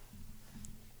 So.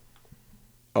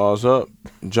 Oh, it's up.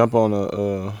 Jump on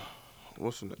the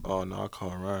what's the? Oh no, I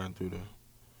call Ryan through there.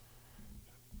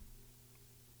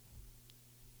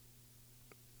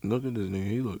 Look at this nigga.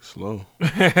 He looks slow.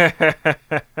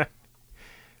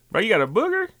 Bro, you got a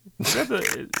booger?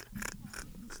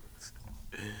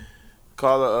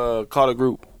 Call the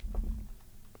group.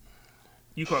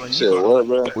 You calling? Shit, what,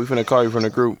 bro? We finna call you from the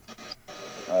group.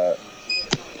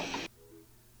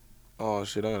 Oh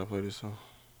shit, I gotta play this song.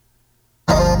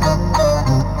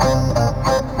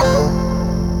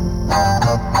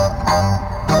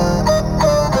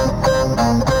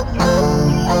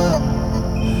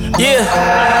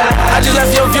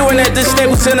 at the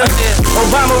Staples Center.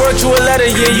 Obama wrote you a letter,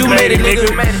 yeah, you made it, nigga.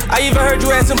 I even heard you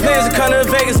had some plans to come to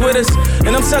Vegas with us.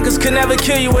 And them suckers could never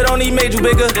kill you, it only made you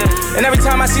bigger. And every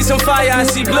time I see some fire, I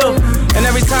see blue. And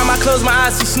every time I close my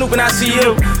eyes, see Snoop and I see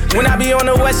you. When I be on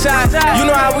the west side, you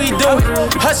know how we do.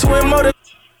 Hustle and motor.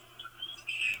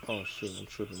 Oh shit, I'm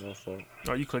tripping, my fault.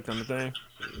 Oh, you clicked on the thing?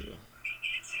 Yeah.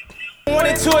 1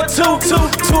 and 2 or 2, 2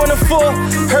 and a 4.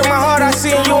 Hurt my heart, I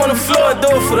seen you on the floor.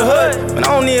 Do it for the hood, but I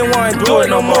don't even want to do it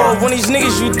no more. When these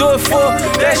niggas you do it for,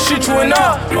 that shoot you in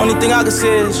all. Only thing I can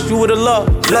say is you would've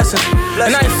loved. Blessing.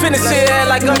 And I ain't finna say that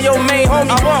like I'm your main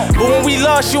homie. But when we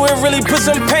lost you, it really put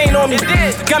some pain on me.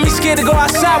 Got me scared to go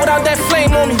outside without that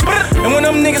flame on me. And when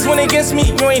them niggas went against me,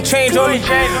 you ain't changed on me.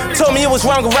 Told me it was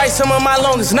wrong to write some of my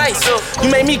longest nights. You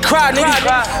made me cry, nigga.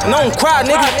 And I don't cry,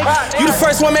 nigga. You the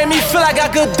first one made me feel like I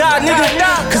could die, nigga.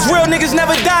 Cause real niggas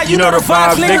never die, you know the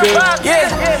vibes, nigga. Yeah,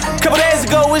 couple days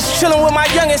ago, was chillin' with my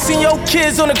youngin'. Seen your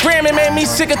kids on the gram, it made me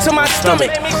sicker to my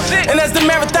stomach. And as the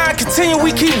marathon continue,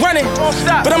 we keep running.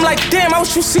 But I'm like, damn, I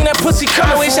wish you seen that pussy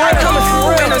coming. Wish I coming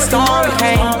for real. When the storm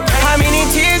came, how many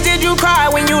tears did you cry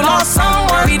when you lost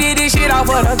someone? We did this shit off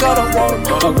of the gutter,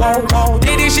 whoa.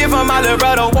 Did this shit for my little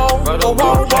brother, whoa.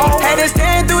 Had to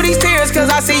stand through these tears, cause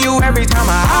I see you every time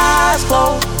my eyes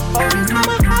close.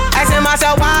 Asking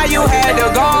myself why you had to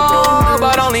go,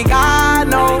 but only God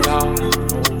knows.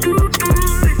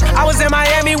 I was in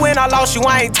Miami when I lost you,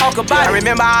 I ain't talk about it. I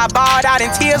remember I bawled out in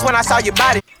tears when I saw your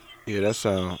body. Yeah, that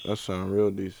sound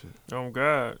real decent. Oh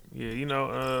God, yeah, you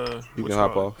know, you can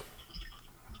hop off.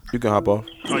 You can hop off.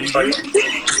 Oh, you did?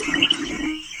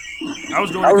 I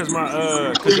was doing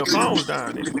it cause your phone was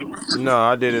dying. No,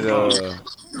 I did it.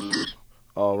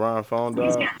 Ryan's phone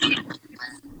died.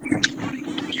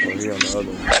 Oh, he on the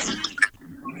other one.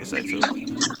 It's that too.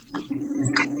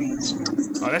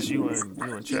 Oh, that's you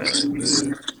and Chad.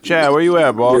 Chad, where you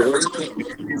at, boss?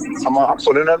 I'm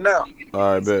putting up now.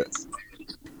 All right, bet.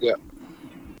 Yeah.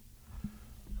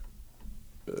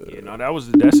 Yeah, no,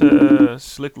 that's a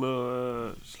slick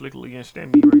little against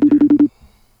Stemmy right there.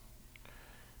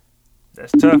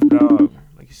 That's tough, dog.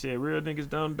 Like you said, real niggas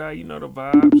don't die. You know the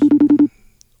vibes.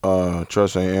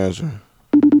 Trust ain't answering.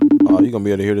 Oh, you gonna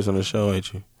be able to hear this on the show,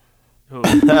 ain't you?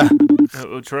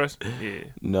 Who Trust? Yeah.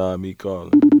 Nah, me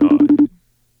calling.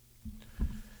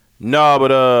 No,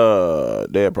 but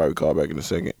they'll probably call back in a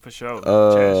second. For sure.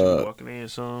 Chad walking in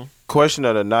some. Question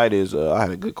of the night is I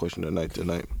had a good question of the night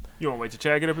tonight. You wanna wait till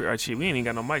Chad get up here? All right, shit, we ain't even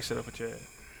got no mic set up for Chad.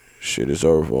 Shit, it's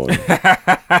over for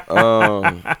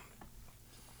him.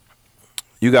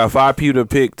 You got 5 people to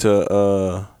pick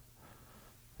to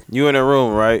you in a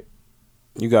room, right?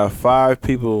 You got 5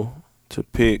 people to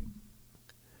pick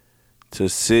to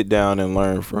sit down and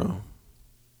learn from.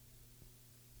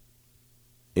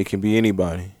 It can be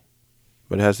anybody,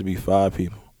 but it has to be 5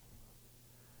 people.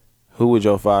 Who would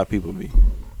your 5 people be?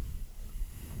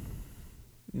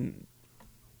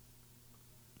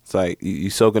 It's like you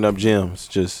soaking up gems,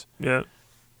 just yeah.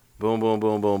 Boom, boom,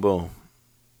 boom, boom, boom.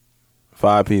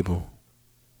 5 people.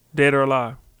 Dead or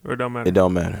alive, or it don't matter. It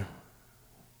don't matter.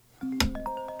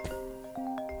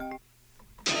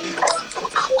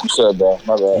 You said that.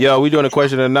 My bad. Yo, we doing a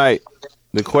question tonight.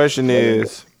 The question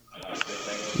is,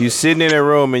 you sitting in a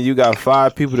room and you got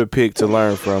 5 people to pick to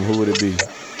learn from. Who would it be?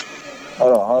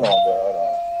 Hold on, bro. Hold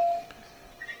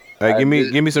on. Hey,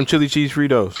 give me some chili cheese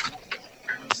Fritos.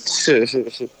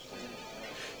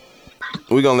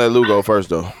 We gonna let Lou go first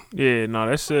though. Yeah, no,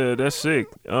 that's sick.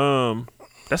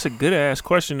 That's a good ass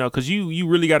question though, cause you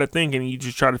really got to think and you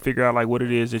just try to figure out like what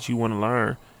it is that you want to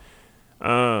learn.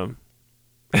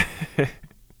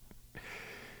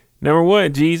 Number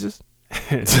 1, Jesus. Yeah,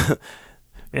 I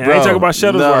ain't talking about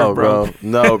Shuttlesworth, bro.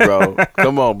 No, bro.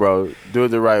 Come on, bro. Do it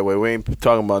the right way. We ain't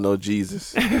talking about no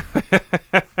Jesus. If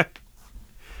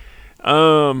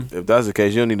that's the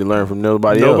case, you don't need to learn from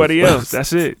nobody else.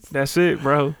 That's it,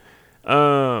 bro.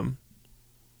 I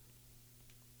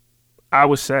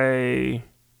would say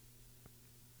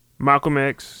Malcolm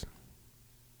X.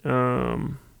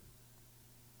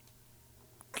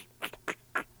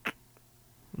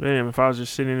 Damn, if I was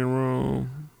just sitting in the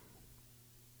room.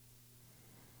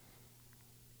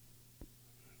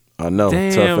 I know.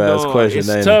 Damn, tough ass question.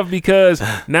 It's tough because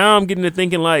now I'm getting to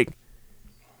thinking like,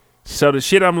 so the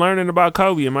shit I'm learning about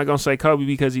Kobe, am I gonna say Kobe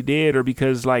because he did, or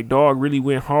because like Dog really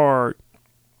went hard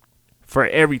for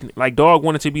everything? Like Dog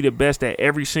wanted to be the best at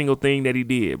every single thing that he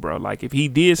did, bro. Like if he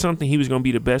did something, he was gonna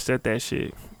be the best at that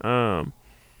shit.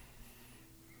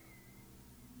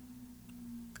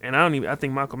 And I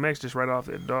think Malcolm X just right off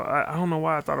that Dog. I don't know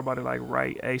why I thought about it like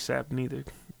right ASAP neither.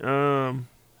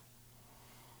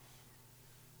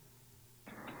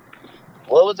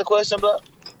 What was the question about?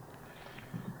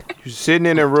 You're sitting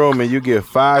in a room and you get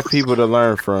 5 people to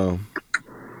learn from.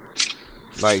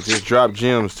 Like, just drop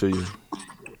gems to you.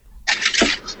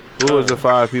 Who is the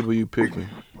 5 people you picking?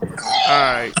 All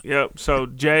right. Yep. So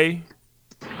Jay,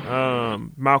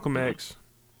 Malcolm X,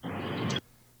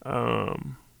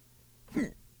 damn,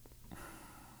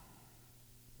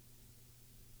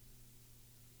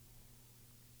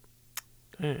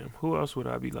 who else would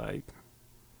I be like?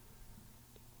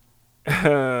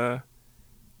 I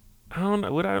don't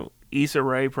know. Would I Issa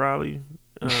Rae probably?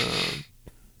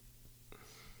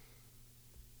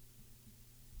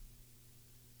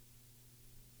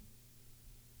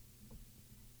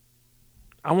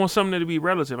 I want something to be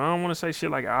relative. I don't want to say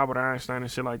shit like Albert Einstein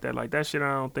and shit like that. Like that shit,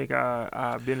 I don't think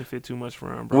I benefit too much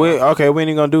from, bro. Okay, we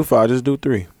ain't gonna do 5. Just do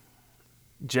 3.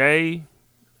 Jay,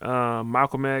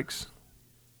 Malcolm X,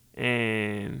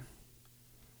 and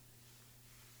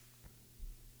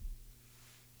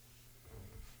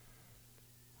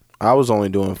I was only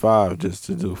doing 5 just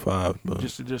to do 5, but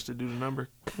just to do the number.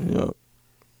 Yep.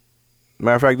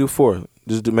 Matter of fact, do 4.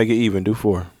 Just to make it even. Do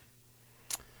 4.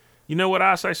 You know what?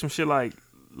 I say some shit like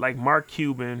Mark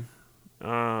Cuban,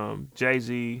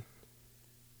 Jay-Z,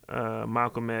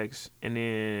 Malcolm X, and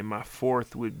then my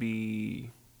 4th would be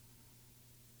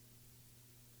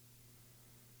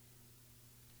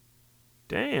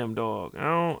damn dog.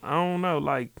 I don't know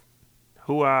like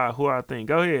who I think.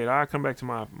 Go ahead. I'll come back to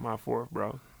my 4th,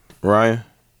 bro. Ryan.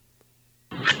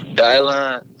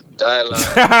 Dylan.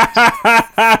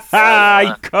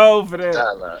 You cold for that.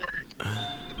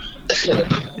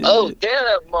 Oh, damn,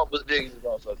 that mom was big as a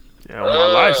motherfucker. Yeah,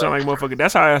 my life sound like a motherfucker.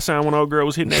 That's how I sound when old girl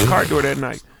was hitting that car door that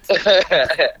night.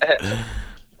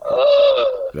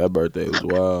 That birthday was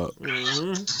wild.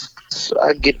 Mm-hmm. So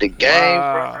I get the game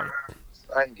from.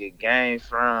 I can get game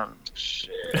from.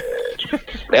 Shit.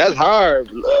 That's hard,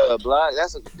 Block.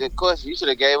 That's a good question. You should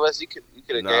have gave us. You could have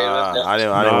gave us. I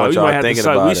didn't want y'all thinking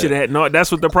about we should have. No,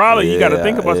 that's what the problem. You got to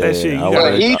think about that shit.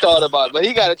 He thought about it, but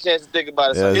he got a chance to think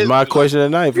about it. Yeah, it's my question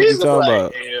tonight. What you talking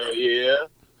about? Hell yeah.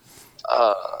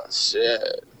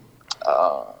 Shit.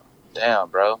 Damn,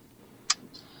 bro.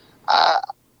 I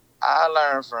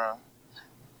learned from,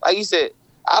 like you said,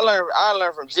 I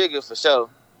learned from Jigga for sure.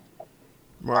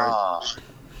 Right.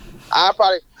 I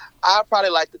probably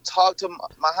like to talk to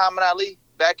Muhammad Ali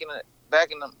back in the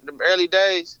early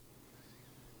days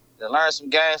to learn some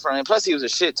game from him. Plus, he was a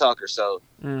shit talker, so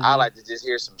I like to just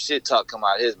hear some shit talk come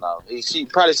out of his mouth. She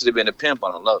probably should have been a pimp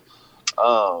on the low.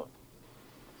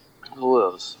 Who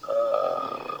else?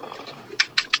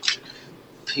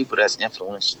 People that's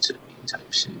influential to me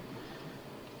type shit.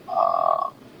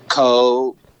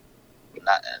 Cole,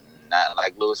 not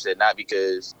like Lewis said, not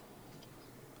because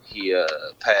he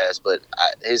passed, but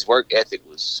his work ethic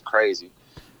was crazy.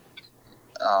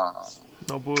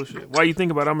 No bullshit. Why you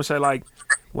think about it? I'm gonna say, like,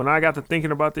 when I got to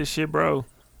thinking about this shit, bro,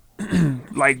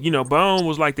 like, you know, Bone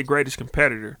was like the greatest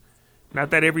competitor. Not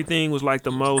that everything was like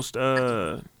the most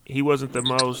he wasn't the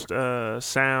most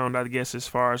sound, I guess, as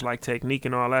far as like technique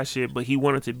and all that shit, but he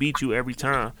wanted to beat you every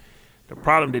time.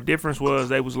 The difference was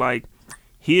they was like,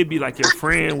 he'd be like your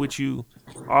friend with you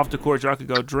off the court. Y'all could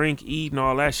go drink, eat, and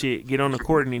all that shit. Get on the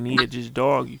court, and then he'd just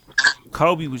dog you.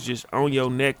 Kobe was just on your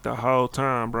neck the whole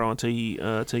time, bro, until you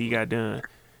got done.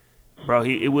 Bro,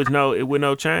 it was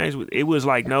no change. It was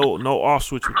like no off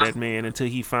switch with that man until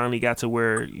he finally got to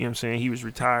where, you know what I'm saying, he was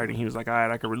retired and he was like, all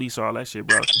right, I can release all that shit,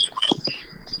 bro.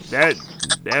 That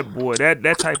boy,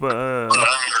 that type of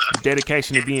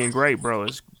dedication to being great, bro,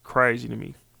 is crazy to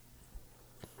me.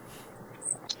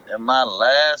 And my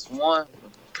last one,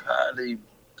 probably,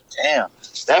 damn,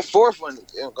 that 4th one,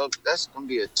 that's gonna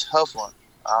be a tough one.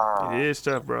 It is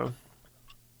tough, bro.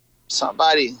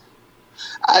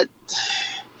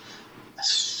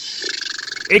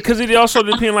 Because it also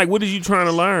depends, like, what is you trying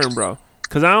to learn, bro?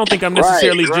 Because I don't think I'm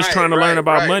necessarily just trying to learn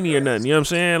about money or nothing. You know what I'm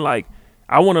saying? Like,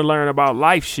 I want to learn about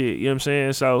life shit. You know what I'm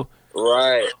saying? So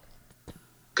right.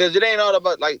 Because it ain't all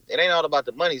about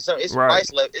the money. It's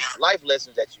life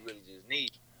lessons that you really just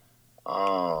need.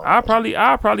 I'll probably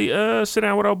sit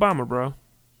down with Obama, bro.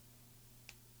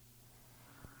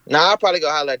 I'll probably go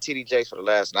holler at TD Jakes for the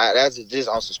last night. That's just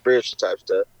on some spiritual type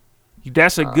stuff.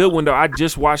 That's a good one though. I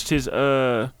just watched his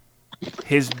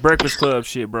Breakfast Club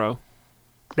shit, bro.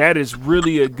 That is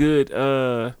really a good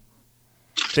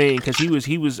thing because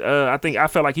he was I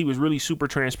felt like he was really super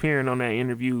transparent on that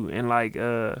interview and like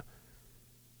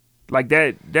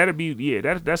that'd be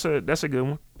that's a good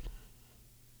one.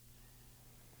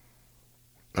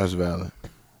 That's valid.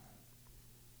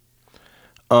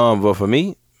 But for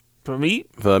me,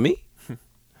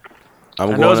 I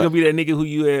know it's gonna be that nigga who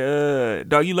you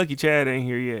dog. You lucky Chad ain't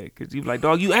here yet, cause you like,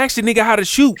 dog. You asked the nigga how to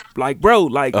shoot, like, bro,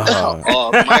 like. Marcus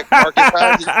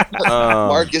Hodges.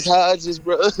 Marcus Hodges,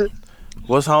 bro.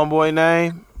 What's homeboy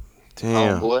name?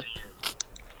 Damn. Homeboy.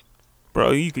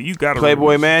 Bro, you gotta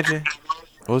Playboy Mansion.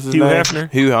 What's his Hugh name?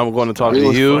 Hefner. Hugh. I'm going to talk to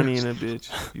You Hugh. funny in a bitch.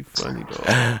 You funny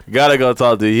dog. Gotta go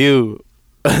talk to Hugh.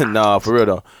 Nah, for real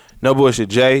though. No bullshit.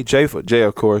 Jay,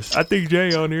 of course. I think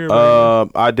Jay on here.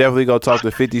 I definitely go talk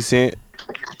to 50 Cent.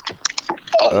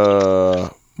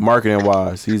 Marketing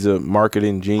wise, he's a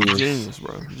marketing genius. Genius,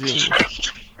 bro.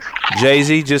 Genius.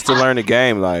 Jay-Z, just to learn the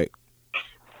game, like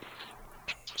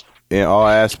in all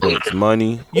aspects,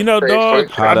 money. You know, dog.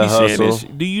 How to I be saying hustle. this.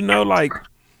 Do you know, like,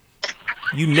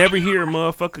 you never hear a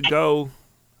motherfucker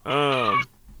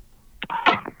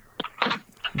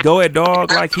go at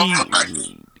dog like he. You know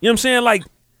what I'm saying? Like.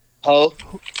 Oh,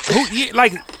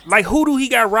 who do he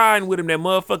got riding with him that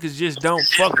motherfuckers just don't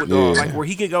fuck with dog? Like where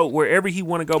he can go wherever he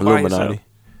want to go by himself.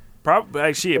 Probably,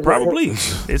 like, shit, probably.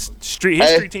 It's street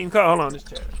team call. Hold on, this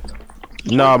chat.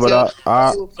 No, but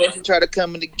I first try to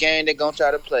come in the game, they're gonna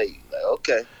try to play you. Like,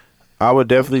 okay. I would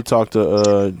definitely talk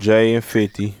to Jay and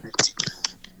 50.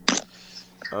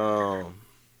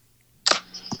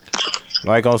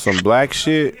 Like on some black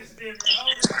shit.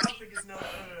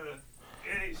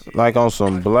 Like on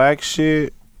some black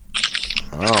shit.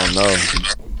 I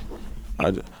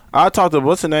don't know. I talked to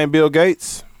what's the name, Bill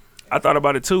Gates. I thought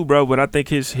about it too, bro, but I think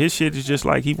his shit is just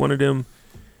like he one of them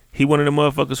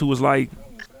motherfuckers who was like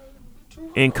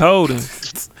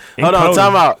encoding. Hold on,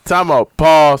 time out,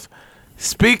 pause.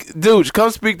 Speak, dude,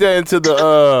 come speak that into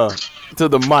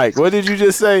the mic. What did you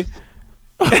just say?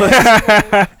 We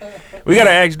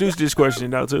gotta ask Deuce this question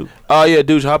now too. Oh yeah,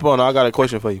 Deuce, hop on. I got a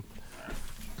question for you.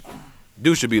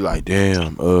 Deuce should be like,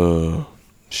 damn,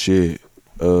 shit,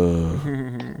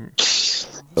 chill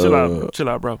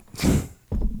out, bro.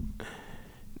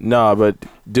 Nah, but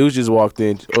Deuce just walked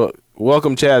in.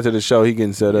 Welcome Chad to the show. He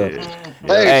getting set up.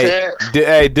 Yeah.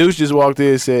 Hey, Deuce just walked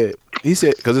in and said,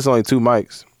 because it's only 2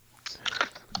 mics.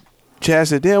 Chad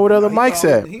said, damn, what other mics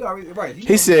at? He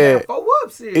said,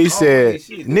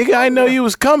 nigga, I know you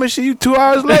was coming. Shit, you 2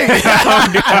 hours late.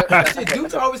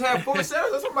 Dude always have 4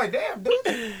 series. I'm like, damn,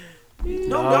 dude.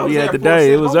 No, we had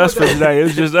today. It was us for today. It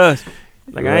was just us.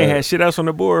 Like, I ain't had shit else on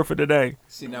the board for today.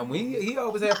 See, now when he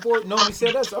always had 4, normally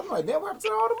said that, so I'm like, damn, what happened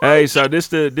to all the Hey, so this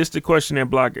the question that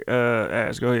Block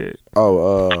asked. Go ahead.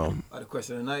 the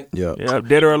question of the night? Yeah,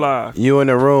 dead or alive. You in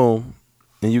the room,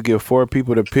 and you get 4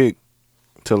 people to pick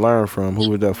to learn from. Who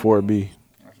would that 4 be?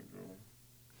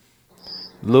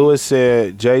 Lewis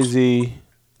said Jay-Z,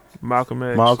 Malcolm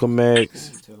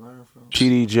X,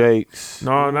 TD Jakes.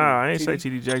 No, I ain't say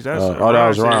TD Jakes. That's that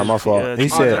was Ryan. My fault. He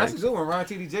said. That's a good one, Ryan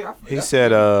TD He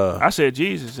said. I said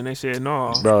Jesus, and they said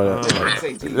no. Bro,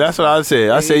 that's what I said.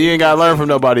 I said you ain't gotta learn from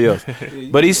nobody else.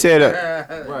 But he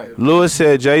said. Lewis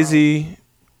said Jay-Z.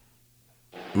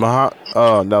 That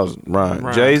was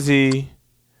Ryan. Jay-Z.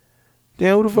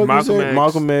 Damn, who the fuck you said?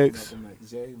 Malcolm X.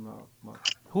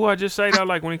 Who I just say though?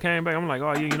 Like when he came back, I'm like,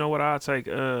 oh yeah, you know what? I'll take.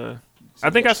 I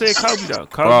think I said Kobe though.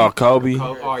 Kobe.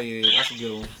 Oh yeah, that's a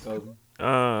good one.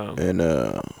 Kobe. And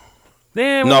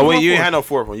damn. No, wait, you ain't had no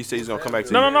 4th one. You said he's gonna come back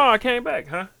to you. No, I came back,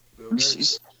 huh?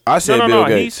 I said Bill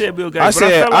Gates. He said Bill Gates.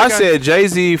 I said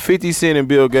Jay-Z, 50 Cent, and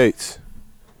Bill Gates.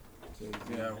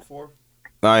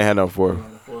 No, I ain't had no 4.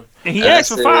 And he asked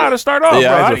for 5 to start off. Yeah,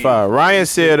 bro. I asked for 5. Ryan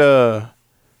said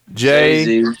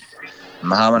Jay,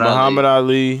 Muhammad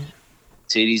Ali,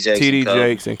 TD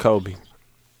Jakes, and Kobe.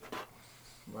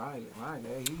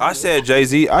 I said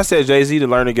Jay-Z. I said Jay-Z to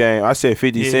learn the game. I said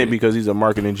 50 Cent because he's a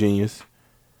marketing genius.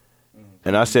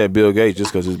 And I said Bill Gates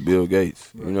just because it's Bill Gates.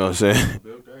 You know what I'm saying?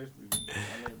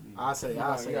 I say.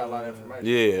 Got a lot of information.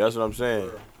 Yeah, that's what I'm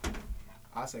saying.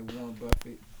 I say Warren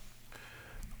Buffett.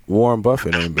 Warren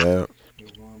Buffett ain't bad.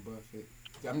 Warren Buffett.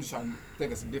 I'm just trying to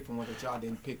think of some different ones that y'all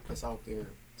didn't pick that's out there.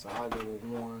 So I'll go with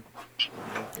Warren.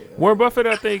 Warren Buffett,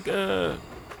 I think,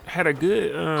 had a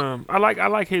good. I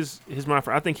like his mind.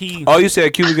 I think he. Oh, you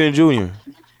said Cuba Gooding Jr.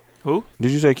 Who? Did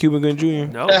you say Cuba Gooding Jr.?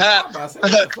 No. Dude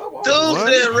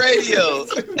said radio.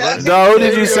 No, who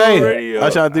did you say?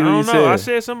 I'm trying to think who you said. I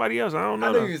said somebody else. I don't know.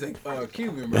 I think you said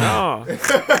Cuban, bro. No.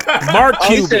 Mark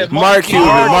Cuban. Mark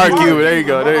Cuban. There you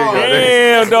go.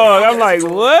 Damn, dog. I'm like,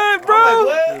 what,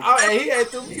 bro? He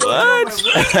had to be what?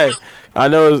 Hey, I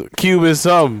know it's Cuban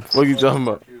something. What you talking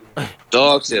about?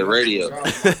 Dog said radio.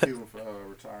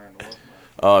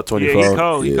 24.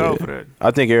 Yeah, he cold for that.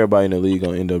 I think everybody in the league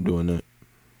gonna end up doing that.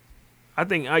 I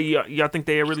think y'all think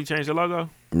they really changed the logo?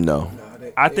 No.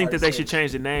 I think that they should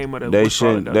change the name of the. They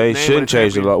shouldn't. They shouldn't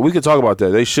change the logo. We could talk about that.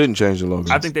 They shouldn't change the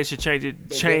logo. I think they should change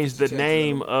the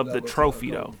name of the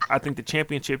trophy though. I think the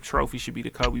championship trophy should be the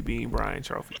Kobe Bean Bryant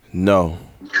trophy. No.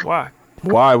 Why?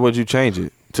 Why would you change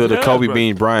it to the Kobe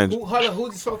Bean Bryant?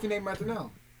 Who's the trophy name after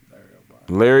now?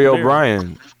 Larry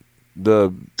O'Brien,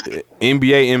 the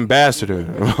NBA ambassador,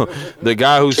 the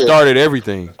guy who started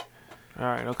everything. All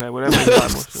right, okay, whatever.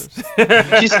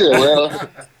 He said,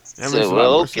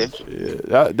 well. Okay.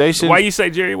 Yeah, they should. Why you say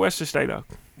Jerry West should stay though?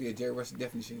 Yeah, Jerry West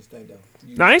definitely shouldn't stay though.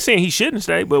 No, I ain't saying he shouldn't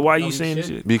stay, but why you saying he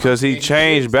should? Because he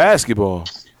changed basketball.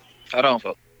 Hold on,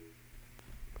 folks.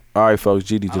 All right, folks.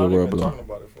 GD to the world below.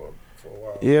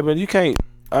 Yeah, but you can't.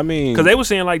 I mean, because they were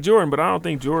saying like Jordan, but I don't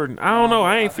think Jordan. I don't know.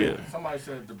 I ain't feel. Somebody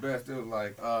said the best. It was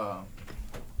like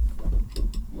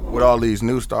with all these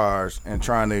new stars and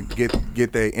trying to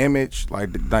get their image,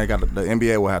 like they got the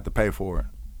NBA will have to pay for it.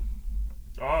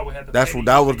 Oh, we had to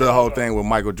that was the whole thing with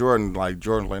Michael Jordan. Like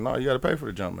Jordan's like, no, you got to pay for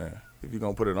the jump man if you're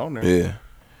gonna put it on there. Yeah,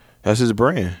 that's his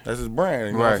brand. That's his brand.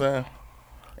 You know what I'm saying?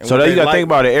 And so you gotta think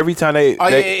about it. Every time they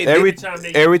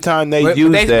every time they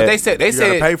use that, they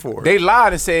said pay for it. They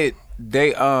lied and said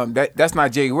that's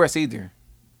not Jerry West either.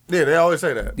 Yeah, they always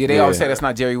say that. Yeah, they always say that's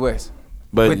not Jerry West.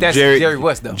 But that's Jerry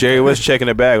West though. Jerry West checking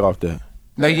the bag off that.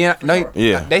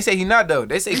 Yeah. They say he not though.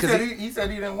 They say because he said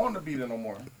he didn't want to be there no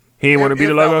more. He didn't want to be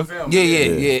the logo. Yeah.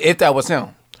 If that was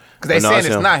him, because they saying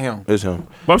it's not him. It's him.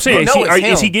 But I'm saying,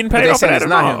 is he getting paid off of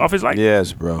that? Off his like?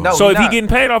 Yes, bro. No, so if he getting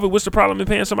paid off it, what's the problem in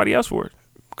paying somebody else for it?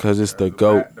 Because it's the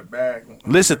GOAT.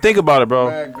 Listen, think about it,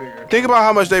 bro. Think about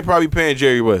how much they probably paying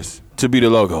Jerry West to be the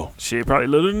logo. Shit, probably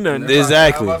little than nothing.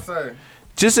 Exactly.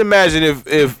 Just imagine if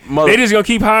they just gonna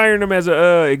keep hiring him as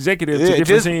a executive to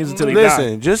different teams until he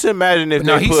die. Just imagine if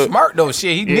he's smart though.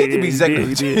 Shit, he need to be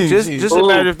executive. Just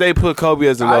imagine if they put Kobe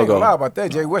as the logo. I ain't gonna lie about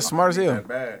that. Jerry West smart as hell.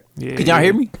 Yeah, can y'all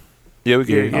hear me? Yeah, we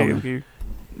can hear you. Okay.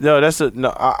 No,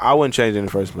 I wouldn't change it in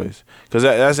the first place because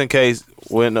that's in case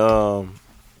when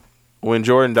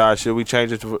Jordan died, should we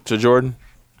change it to Jordan?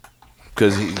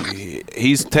 Because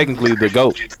he's technically the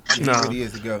GOAT. No, he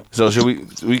is the GOAT. So should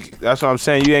we? That's what I'm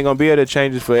saying. You ain't gonna be able to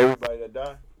change it for everybody that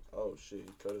died. Oh shit! He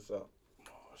cut us out.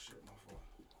 Oh shit! My fault.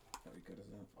 He cut us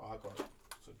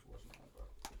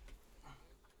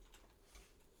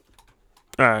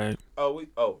out. All right.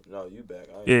 Oh no, you back?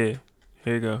 Yeah.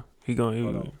 Here you go. He going.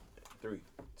 Hold on. 3. 2,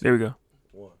 there we go.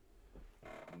 1.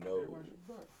 No.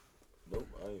 Nope,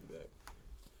 I ain't back.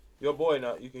 Your boy,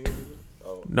 now you can hear me.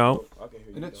 Oh no. I can hear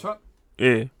you. In the truck.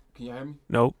 Yeah. Can you hear me?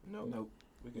 Nope. Nope.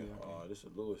 We can. This is a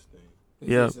Lewis thing.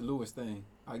 Yeah. It's a Lewis thing.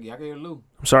 I can hear Lou.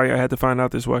 I'm sorry, I had to find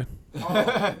out this way.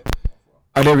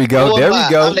 Oh, there we go. There we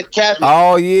go. I'm the captain.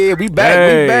 Oh yeah, we back.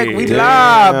 Hey, we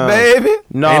live, baby.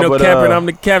 No, ain't no but captain. I'm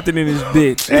the captain in this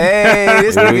bitch. Hey,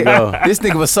 this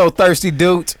nigga was so thirsty,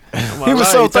 dude. He was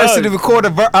so thirsty to record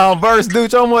a verse,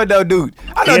 dude. On what though, dude?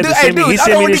 I know, dude. Hey, dude. He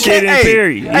sent me this shit in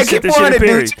Perry. Hey, keep on it,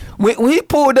 dude. When he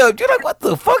pulled up, you're like, what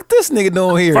the fuck this nigga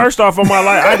doing here? First off, on my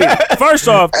life, I did. First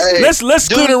off, let's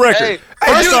clear the record.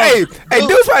 Hey,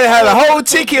 dude, probably had a whole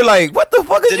chick here. Like, what the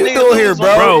fuck is you doing here,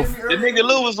 bro? The nigga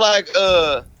Lou was like,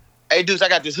 hey, dudes, I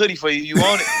got this hoodie for you. You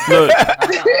want it?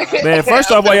 Look, man,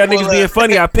 first off, while y'all niggas being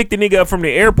funny, I picked the nigga up from the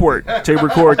airport to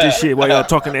record this shit while y'all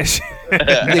talking that shit.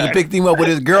 Nigga picked him up with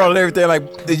his girl and everything.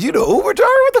 Like, did you the Uber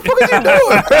driver? What the fuck is you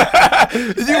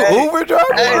doing? Did you Uber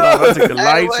driver? I took the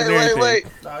lights and everything.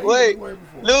 Wait.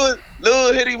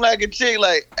 Lou hit him like a chick,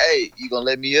 like, hey, you gonna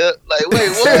let me up? Like, wait,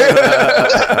 what?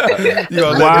 You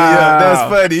gonna let me up? That's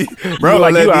funny. Bro,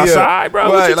 like you outside, bro.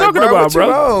 What you talking about,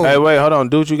 bro? Hey, wait, hold on.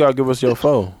 Dude, you gotta give us your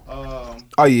phone.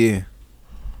 Oh, yeah.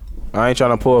 I ain't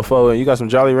trying to pull a phone. You got some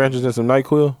Jolly Ranchers and some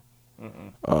NyQuil?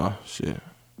 Oh, shit.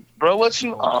 Bro, what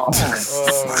you on?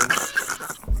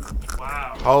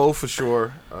 Wow. Hove for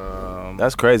sure.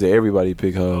 That's crazy. Everybody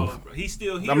pick Hove. He's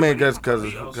still here. I mean, that's because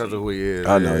of who he is.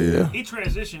 I know, yeah. He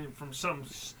transitioned from something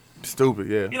stupid,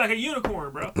 yeah. He like a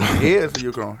unicorn, bro. He is a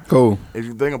unicorn. Cool. If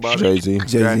you think about Jay-Z. it.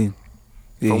 Jay-Z.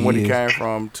 From when he came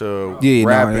from to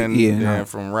rapping, and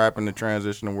from rapping to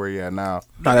transition to where he at now.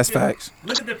 No, that's facts.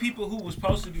 Look at the people who was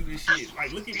supposed to do this shit.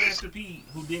 Like, look at Master P,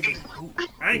 who didn't.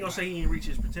 I ain't gonna say he didn't reach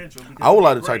his potential. I would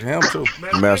like to talk to him too.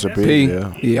 Master P,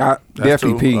 yeah. Yeah,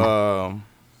 definitely P.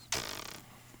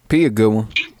 P a good one.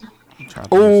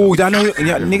 Oh, y'all know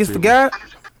y'all niggas forgot?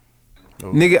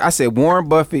 Nigga, I said Warren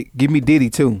Buffett, give me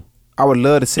Diddy too. I would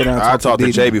love to sit down and I talk talked to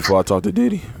to Diddy. Jay before I talked to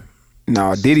Diddy.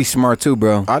 No, Diddy's smart too,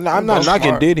 bro. I'm not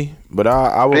knocking Diddy, but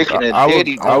I was trying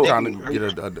to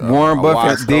get Warren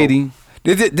Buffett, Diddy.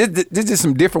 This is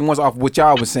some different ones off what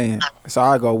y'all was saying. So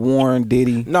I go Warren,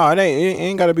 Diddy. No, it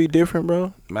ain't gotta be different,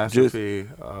 bro. Master Just- P.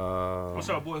 What's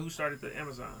up, boy? Who started the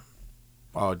Amazon?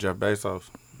 Oh, Jeff Bezos.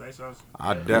 Bezos.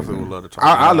 I definitely would love to talk.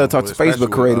 I to love to talk to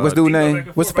Facebook creator. What's the dude name?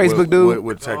 What's the Facebook dude?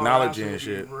 With technology and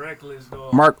shit.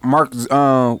 Mark.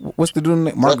 What's the dude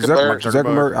name? Mark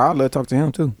Zuckerberg. I love to talk to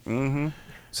him too. Mm-hmm.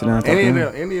 Sit down and talk to him.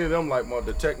 Any of them like more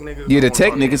the tech niggas. Yeah, the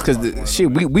tech niggas, cause the shit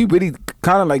we really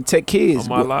kind of like tech kids.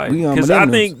 My life. Because I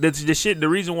think that's the shit. The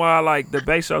reason why I like the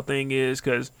Bezos thing is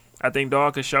because I think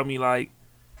dog could show me like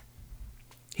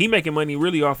he making money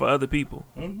really off of other people.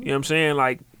 You know what I'm saying?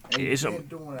 Like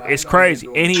it's crazy,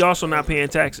 and he also not paying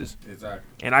taxes. Exactly.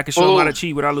 And I can show him how to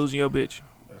cheat without losing your bitch.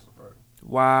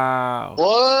 Wow.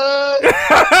 What?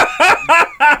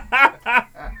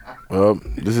 Well,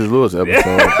 this is Lewis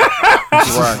episode.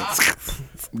 Right.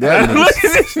 Look at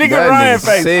this nigga Ryan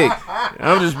face. Sick.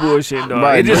 I'm just bullshitting, dog.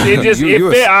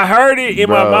 Right. I heard it in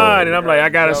my mind, and I'm like, I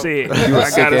gotta say it. You a I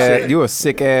gotta say it. You a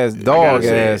sick ass dog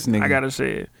ass nigga. I gotta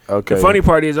say it. Okay. The funny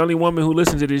part is, only woman who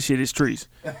listens to this shit is Treese.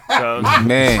 So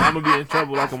Man. I'm gonna be in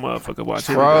trouble like a motherfucker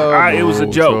watching. Trouble, It was a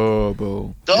joke.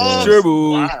 Trouble.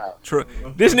 Trouble. Wow.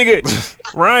 This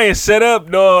nigga Ryan set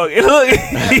up, dog. And look,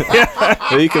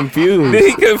 He confused.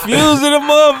 he confused in the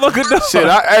motherfucker, dog. Shit,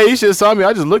 hey, you should have saw me.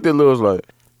 I just looked at Lewis like,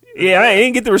 Yeah, I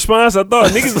ain't get the response I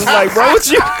thought. Niggas was like, bro,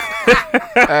 what you?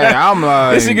 Hey, I'm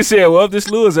like, This nigga said, well, this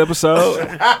Lewis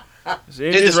episode.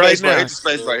 Hit the space bar. Hit the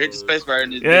space bar. Hit the space bar.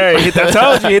 Yeah, I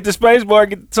told you, hit the space bar,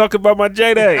 get to talk about my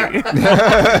J-Day.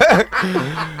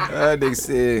 that nigga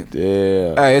said.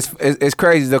 yeah. Hey, it's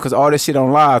crazy though, cause all this shit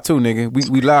on live too, nigga.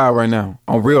 We live right now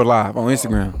on real live on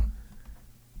Instagram.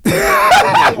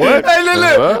 What? Hey,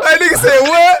 look. Hey, nigga said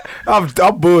what?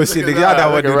 I'm bullshit, nigga. Y'all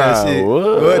not want to do that shit.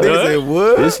 What? Nigga said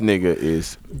what? This nigga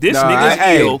is. This Nah, nigga's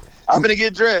hey. ill. I'm gonna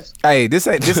get dressed. Hey, this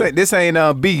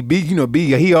ain't B. B, you know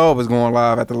B. He always going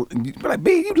live at the. You be like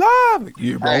B, you live?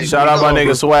 Yeah, bro. Hey, Shout out my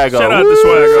nigga Swaggo. Shout out to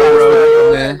Swaggo,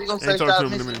 bro. Man. You gonna Ain't say talk to stop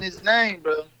him in a mentioning minute. his name,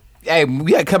 bro? Hey,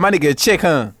 we gotta cut my nigga a check,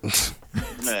 huh?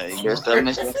 Man, you better stop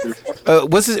mentioning.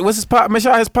 What's his his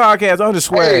podcast on the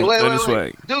Swag? Hey, wait.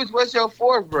 Swag. Dudes, what's your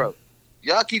fourth, bro?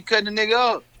 Y'all keep cutting the nigga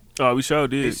off. Oh, we sure He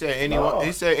did. said anyone.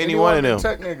 He said any one of them.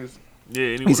 Tech niggas.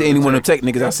 Yeah, He said any one of them tech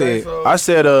niggas. I said. I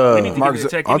said. need to Mark, get a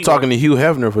tech I'm anyway. talking to Hugh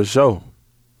Hefner for sure.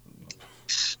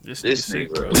 This This nigga sick,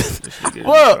 nigga, bro. bro. This nigga-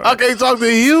 What? I can't talk to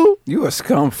Hugh, You a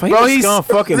scum, bro. He's scum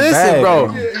fucking listen, bag, bro.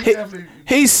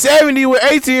 He's 70 with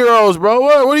 18-year-olds, bro.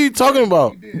 What are you talking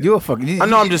about? You a fucking. I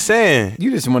know. I'm just saying,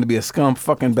 You just want to be a scum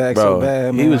fucking bag bro. so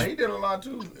bad, man. He was, He did a lot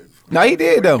too. No, he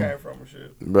did though. Came from and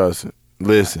shit. bro.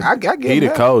 Listen, I get he the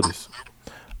that. coldest.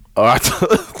 Oh,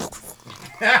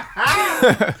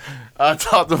 I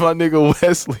talked to my nigga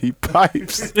Wesley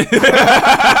Pipes.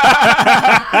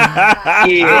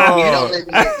 Yeah.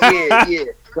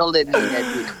 Don't let me in that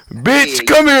bitch. Bitch,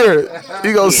 come here.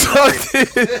 You gonna suck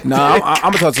this? Nah,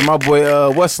 I'm gonna talk to my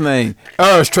boy. What's his name?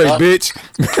 Straight bitch.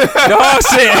 Dog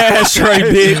said ashtray,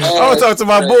 bitch. I'm gonna talk to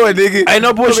my boy, nigga. Ain't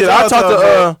no bullshit. I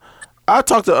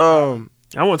talked to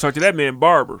I want to talk to that man,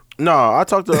 Barber. No, I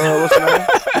talked to what's his name?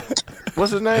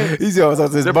 What's his name? He's always talk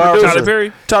to his The barber. producer. Tyler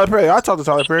Perry? Tyler Perry. I talked to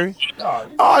Tyler Perry.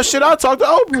 Oh shit, I talked to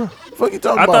Oprah. Fuck you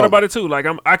talking I about? thought about it too. Like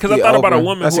because I Yeah, thought about a Oprah.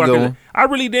 woman That's who a I good could. one. I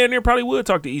really damn near probably would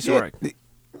talk to Issa Rae.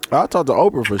 I talked to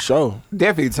Oprah for sure.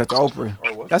 Definitely touch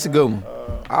Oprah. That's a good one.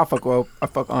 I'll fuck with. I'll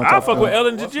fuck with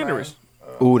Ellen DeGeneres.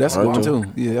 Ooh, that's a good one too.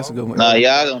 Yeah, that's a good one. Nah,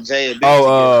 y'all gonna say it.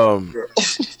 Oh,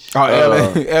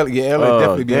 Ellen. Yeah, Ellen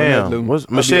definitely be on that, damn. Lou. What's I'll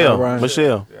be Michelle? alright.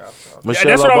 Michelle. Yeah,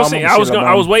 that's what I was saying. I was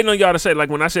Michelle was Obama. waiting on y'all to say, like,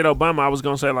 when I said Obama, I was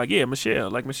gonna say, like, yeah,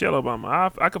 Michelle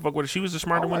Obama. I could fuck with her. She was the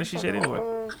smarter one that she said anyway.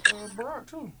 Barack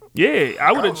too. Yeah,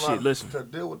 I would have. Got a Shit, lot listen. to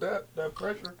deal with that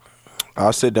pressure.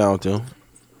 I'll sit down with them.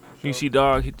 You see,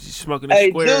 dog, he smoking this Hey,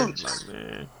 square. dude. Like,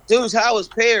 man. Dudes, how was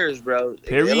Paris, bro?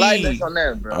 Perry. Enlighten us on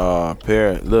that, bro.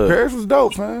 Parrot. Look, Paris was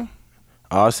dope, man.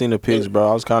 I seen the pics, bro.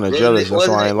 I was kind of jealous. That's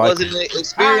why I ain't like Was it. it an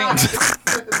experience?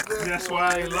 That's why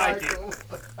I ain't like it.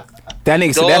 That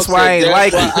nigga said Dog that's why I ain't said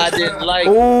like that's why I it. didn't like it.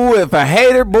 Ooh, if a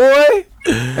hater, boy.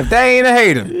 If they ain't a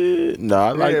hater. Nah,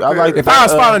 I like. Yeah, I like. If I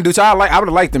was following dudes, I would have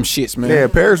liked them shits, man. Yeah,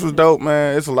 Paris was dope,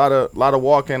 man. It's a lot of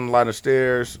walking, a lot of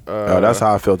stairs. That's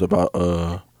how I felt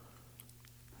about.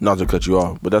 Not to cut you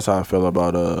off, but that's how I feel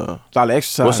about. A lot of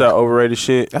exercise. What's that overrated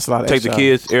shit? That's a lot of Take the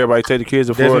exercise. kids. Everybody take the kids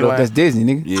to Florida. Disneyland. That's Disney,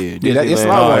 nigga. Yeah, it's Disneyland. a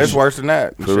lot No, of it's worse than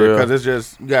that. For real. Because it's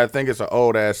just you gotta think it's an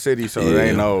old ass city, so there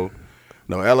ain't no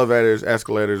elevators,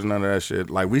 escalators, none of that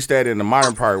shit. Like we stayed in the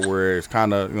modern part where it's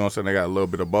kind of, you know what I'm saying, they got a little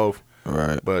bit of both.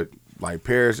 Right. But like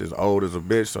Paris is old as a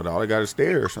bitch, so all they got is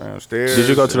stairs, man. Stairs. Did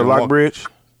you go to the and Lock walk- Bridge?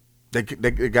 They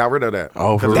got rid of that.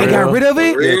 Oh, for They real? got rid of it?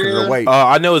 Yeah, because of the weight.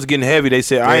 I know it's getting heavy. They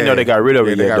said I didn't know they got rid of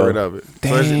it They yet. got though. rid of it.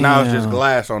 So now it's just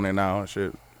glass on it now and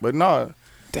shit. But no,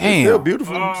 Damn. it's still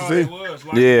beautiful to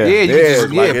see. Yeah. Yeah, you just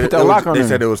like put that lock on They there.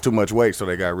 said it was too much weight, so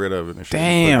they got rid of it. And shit.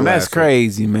 Damn, Put that's glass in it.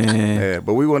 crazy, man. Yeah,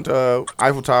 but we went to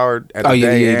Eiffel Tower at the Oh,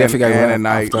 yeah, day yeah, and, definitely got and right at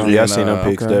night. Eiffel Tower. Yeah, I And, seen them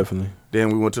pics okay. definitely. Then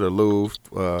we went to the Louvre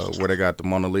where they got the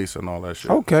Mona Lisa and all that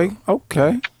shit. Okay.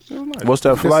 What's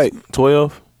that flight?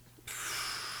 12?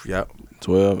 Yep.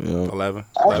 12. Yeah. 11.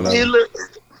 I mean,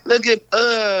 look at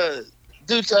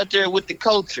dudes out there with the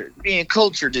culture, being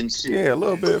cultured and shit. Yeah, a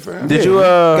little bit, fam. Did you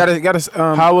gotta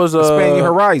how was expand your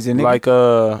horizon, nigga.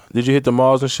 like did you hit the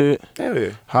malls and shit? Hell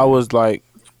yeah. How was like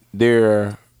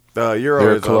their Euro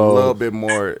their is clothes? a little bit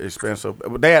more expensive.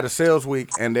 But they had a sales week,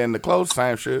 and then the clothes,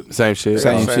 same shit. Same shit.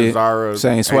 Same shit. Zara,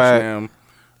 Same swag. H&M.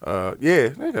 Yeah,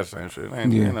 they got the same shit.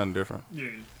 Ain't nothing different.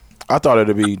 I thought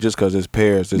it'd be just because it's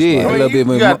Paris. It's Yeah. like- A little bit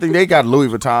more. You gotta think they got Louis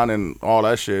Vuitton and all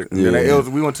that shit. And then Yeah.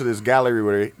 we went to this gallery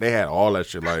where they had all that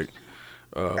shit, like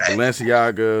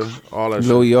Balenciaga, all that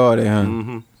Louis shit. all that, huh?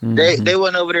 Mm-hmm. They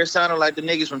went over there sounding like the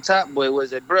niggas from Top Boy.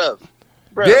 Was it, bruv?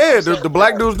 Yeah, what's the up,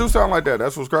 black bruv? dudes do sound like that.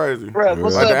 That's what's crazy. Bruh,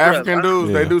 what's Like the up, bruh? African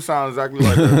dudes, they Yeah. do sound exactly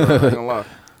like that. Bro. I ain't gonna lie.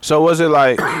 So was it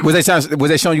like? Was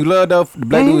they showing you love though? The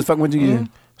black dudes fucking with you? Yeah.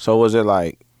 So was it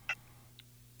like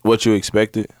what you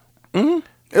expected?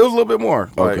 It was a little bit more.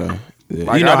 Like, Okay. Yeah.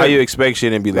 like You know I how didn't- you expect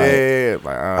shit and be like, yeah,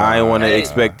 like I ain't want to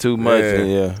expect too much. yeah.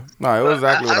 And yeah. No, it was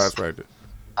exactly what I expected.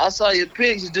 I saw your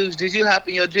pics, dudes. Did you hop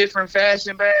in your different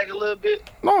fashion bag a little bit?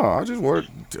 No, I just wore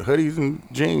hoodies and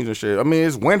jeans and shit. I mean,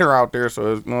 it's winter out there,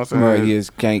 so it's, you know what I'm saying? Right, yes,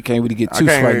 can't really get I too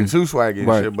can't really swaggy. too swaggy and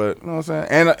Right. shit, but you know what I'm saying?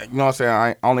 And you know what I'm saying?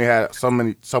 I only had so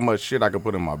much shit I could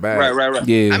put in my bag. Right.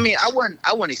 Yeah. I mean, I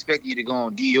wouldn't expect you to go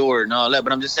on Dior and all that,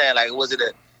 but I'm just saying, like,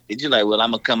 did you like, well,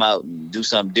 I'm gonna come out and do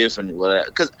something different?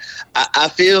 Because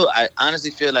I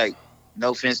honestly feel like,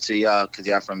 no offense to y'all, because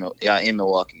y'all in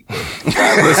Milwaukee. this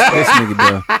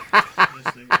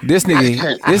nigga,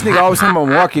 bro. This nigga always talking about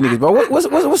Milwaukee niggas, bro. What's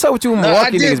up with you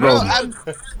Milwaukee niggas,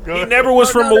 bro? He never was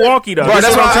from Milwaukee though. Bro,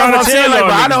 That's what I'm trying to tell like, y'all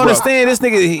bro, I niggas, don't bro. understand this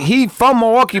nigga. He from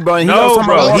Milwaukee, bro. And he No, talking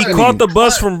bro. about He Milwaukee caught the niggas.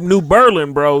 bus from New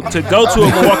Berlin, bro, to go to a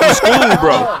Milwaukee school,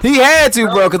 bro. He had to,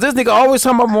 bro, because this nigga always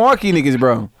talking about Milwaukee niggas,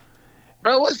 bro.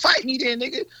 Bro, what's fighting you then,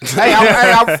 nigga?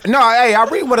 I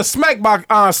really want to slap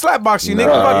box you, nigga.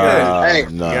 Fuck that. Hey,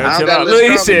 You gotta chill out. Look,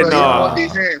 he said no.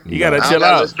 You gotta chill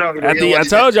out. I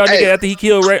told y'all, nigga, after he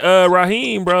killed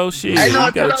Raheem, bro, shit, Hey, you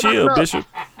no, gotta chill, no. Bishop.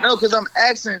 No, because I'm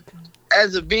asking,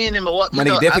 as of being in Milwaukee. My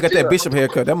nigga definitely got that Bishop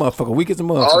haircut. That motherfucker weak as a All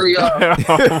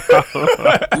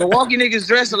motherfucker. y'all Milwaukee niggas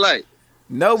dress alike.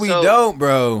 No, we So- don't,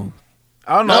 bro.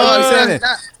 I don't know No, why you saying that's that.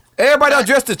 not- Everybody don't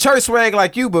dress the church swag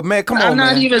like you, but man, come on, I'm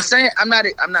not man. even saying. I'm not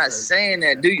saying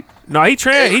that, dude. No, he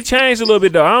changed a little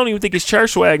bit though. I don't even think it's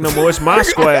church swag no more. It's my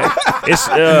swag. It's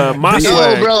my No,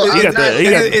 swag. bro, He got the. He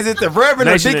got Is it the Reverend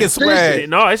or Nation Deacon of- swag?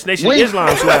 No, it's Nation When-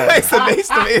 Islam swag. It's the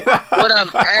Nation of Islam. What I'm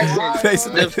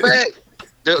asking, the fact.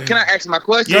 Can I ask my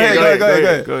question? Go ahead.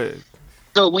 Go ahead.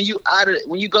 So when you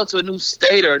go to a new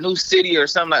state or a new city or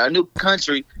something like a new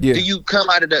country, Yeah. do you come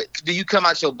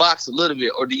out your box a little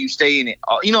bit or do you stay in it?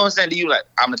 You know what I'm saying? Do you like,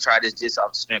 I'm gonna try this just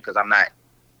off the strength because I'm not,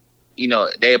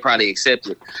 they'll probably accept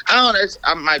it. I don't know.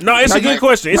 I might. No, it's a good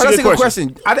question. It's No, a that's good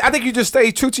question. I think you just stay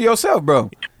true to yourself,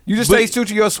 bro. You just But- stay true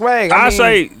to your swag. I mean,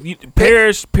 say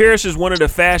Paris is one of the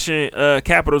fashion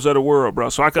capitals of the world, bro.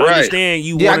 So I can Right. understand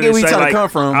you yeah, I wanting get where to you say trying like, to come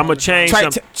from. I'm gonna change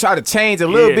try to change a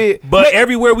little bit, But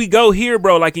everywhere we go here,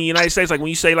 bro, like in the United States, like when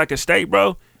you say like a state,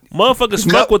 bro, motherfuckers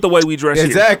fuck with the way we dress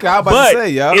Exactly, here. I was about but to say,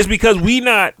 yo. it's because we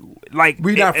not like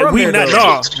We not from here, though.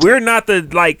 no, we're not the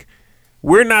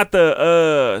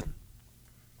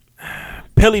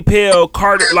Pelly Pale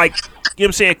Carter, like, you know what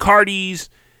I'm saying, Cardi's,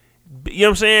 you know what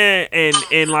I'm saying,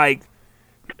 and like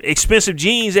expensive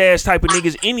jeans ass type of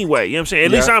niggas anyway, you know what I'm saying?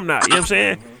 At least I'm not, you know what I'm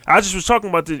saying? I just was talking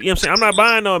about this, you know what I'm saying? I'm not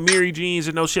buying no Amiri jeans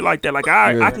and no shit like that. Like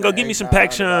I can go get me some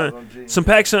PacSun jeans, you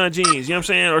know what I'm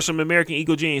saying? Or some American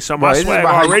Eagle jeans. So my Bro, it's swag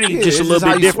about how you- already yeah, just a it's little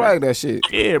how bit you different. swag that shit.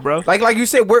 Yeah, bro. Like you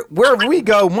said, wherever we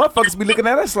go, motherfuckers be looking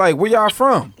at us like, where y'all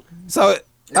from? So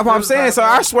that's what I'm saying. So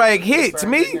our swag hit to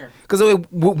me because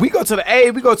we go to the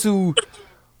A, we go to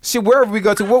shit wherever we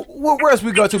go to. Where else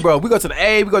we go to, bro? We go to the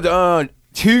A, we go to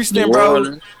Houston,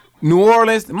 bro. New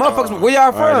Orleans. Motherfuckers, where y'all I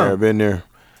ain't never from? been there.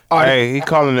 Hey, he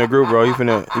calling the group, bro. He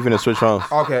finna switch phones.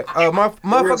 Okay.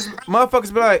 Motherfuckers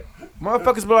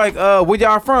be like, where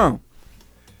y'all from?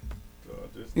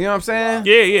 You know what I'm saying?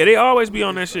 Yeah, they always be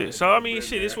on that shit. So I mean,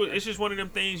 shit, it's just one of them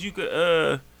things you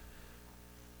could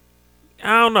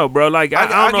I don't know, bro. Like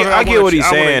I don't know. I get what he's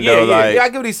saying, though. Like, Yeah, I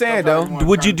get what he's saying, though.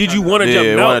 did you want to jump?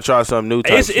 yeah, No. want to try something new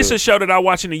type It's a shit. show that I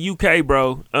watch in the UK,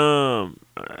 bro.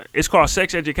 it's called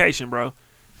sex education, bro.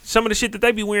 Some of the shit that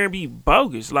they be wearing be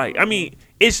bogus. Like, I mean,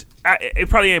 it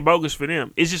probably ain't bogus for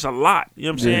them. It's just a lot. You know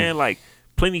what I'm saying? Like,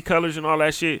 plenty colors and all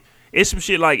that shit. It's some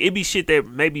shit like, it be shit that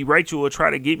maybe Rachel will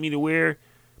try to get me to wear,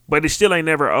 but it still ain't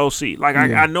never OC. Like,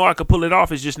 I know I could pull it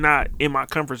off. It's just not in my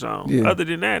comfort zone. Yeah. Other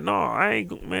than that, no, I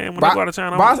ain't, man, when I go out of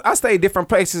town, I stay different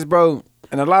places, bro.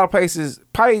 And a lot of places,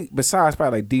 probably besides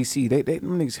like DC, they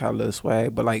them niggas got a little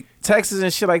swag. But like Texas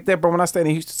and shit like that, bro. When I stayed in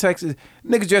Houston, Texas,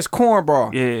 niggas dress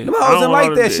cornball. Yeah, them hoes didn't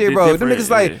like that shit, bro. Them niggas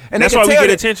like, and that's they why we tell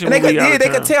get attention. And they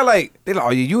could tell like, they like,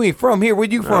 oh, you ain't from here. Where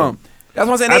you from? That's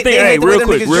what I'm saying. I think, hey, real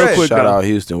quick, shout out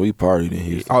Houston. We partied in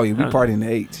Houston. Oh yeah, we partied in the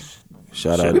 8.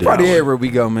 Shout out. We party everywhere we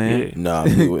go, man. Yeah. Nah,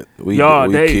 we y'all,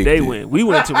 they went. We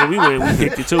went to when we went. We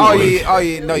kicked it too. We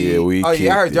I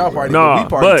heard y'all party. No, we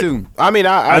party too. I mean,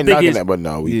 I ain't think knocking that, but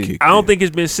no, we kicked. I don't think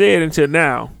it's been said until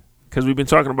now because we've been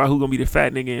talking about who gonna be the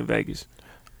fat nigga in Vegas.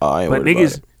 I ain't but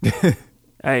niggas,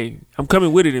 hey, I'm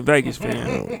coming with it in Vegas,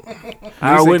 fam.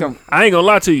 I ain't gonna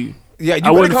lie to you. Yeah,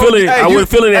 I wasn't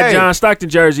feeling that John Stockton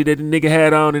jersey that the nigga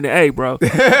had on in the A, bro.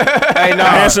 Hey, no,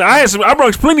 I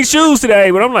brought plenty shoes today,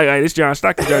 but I'm like, hey, this John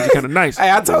Stockton jersey kind of nice.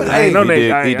 Hey, I told you,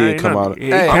 he did come out.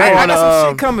 Hey, I got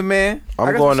some shit coming, man.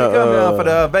 I'm going to for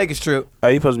the Vegas trip.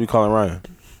 Hey, you supposed to be calling Ryan.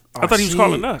 I thought he was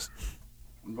calling us.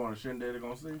 I'm going to Shindig.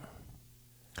 Gonna see.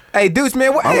 Hey, Deuce,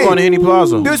 man, I'm going to Henny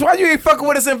Plaza. Deuce, why you ain't fucking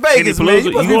with us in Vegas, man? You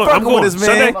supposed to be fucking with us,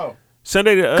 man.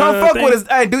 Sunday, come fuck with us.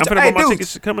 Hey, dude. Hey,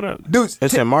 tickets coming up. Dude,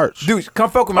 it's in March. Dude,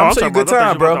 come fuck with me. I'm showing you a good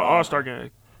time, bro. All-Star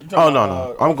game. Oh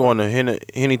no, I'm going to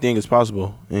anything is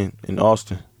possible in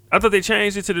Austin. I thought they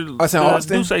changed it to the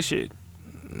Austin? Duce shit.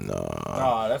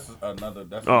 No, that's another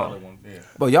one. Yeah.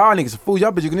 But y'all niggas fools. Y'all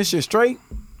been drinking this shit straight?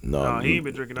 No, he ain't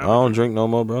been drinking. I don't drink no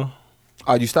more, bro.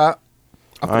 Oh, you stopped?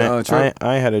 I ain't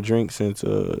had a drink since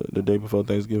the day before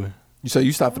Thanksgiving. So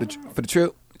you stopped for the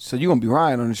trip? So you gonna be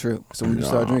Ryan on the trip. So when you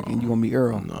start drinking, you gonna be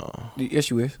Earl. No. The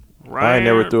issue is I ain't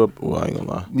never threw up. Well, I ain't gonna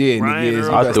lie. Yeah,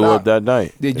 nigga, I threw up that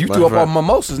night. Yeah, you threw up on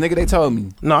mimosas, nigga. They told me.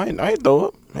 No, I ain't throw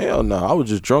up. Hell no, I was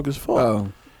just drunk as fuck.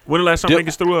 Oh. When the last time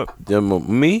niggas threw up?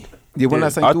 Me? Yeah, when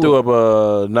last time I threw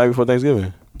up night before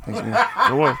Thanksgiving.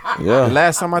 Yeah. The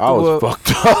last time I threw up, I was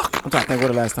fucked up. I'm trying to think what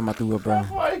the last time I threw up, bro.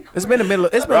 It's been a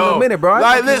minute, bro.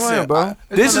 Like, listen,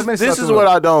 this is what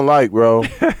I don't like, bro.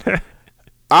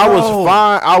 I was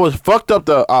fine. I was fucked up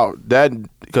that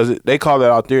because they call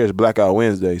that out there as Blackout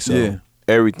Wednesday. So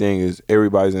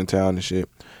everybody's in town and shit.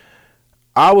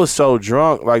 I was so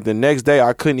drunk, like the next day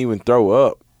I couldn't even throw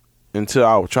up until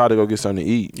I tried to go get something to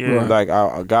eat. Yeah. Like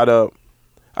I got up,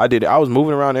 I did it. I was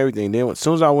moving around and everything. Then as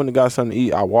soon as I went and got something to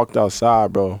eat, I walked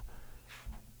outside, bro.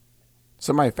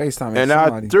 Somebody FaceTime and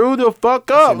I threw the fuck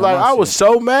up. Like I was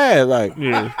so mad. Like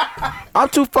I'm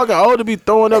too fucking old to be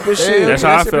throwing up and shit. That's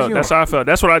how I felt.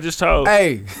 That's what I just told.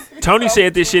 Hey, Tony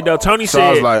said this shit though. Tony said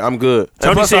I was like, I'm good.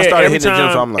 Tony said every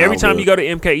like, time you go to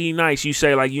MKE nights, you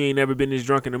say like you ain't never been this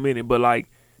drunk in a minute. But like,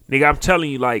 nigga, I'm telling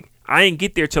you, like I ain't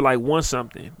get there till like 1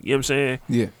 something. You know what I'm saying?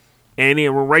 Yeah. And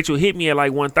then when Rachel hit me at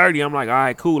like 1:30, I'm like, all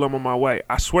right, cool, I'm on my way.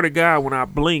 I swear to God, when I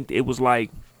blinked, it was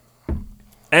like,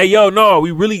 hey, yo, no,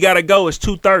 we really gotta go. It's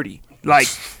 2:30. Like,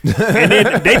 and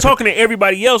then they talking to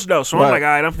everybody else though. So I'm like, all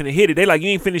right, I'm finna hit it. They like, you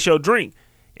ain't finished your drink.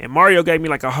 And Mario gave me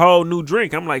like a whole new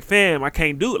drink. I'm like, fam, I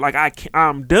can't do it. Like,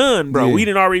 I'm done, bro. Yeah. We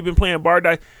done already been playing bar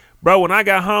dice. Bro, when I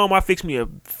got home, I fixed me a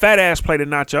fat ass plate of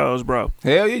nachos, bro.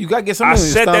 Hell yeah, you gotta get something. I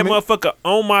set that motherfucker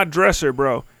on my dresser,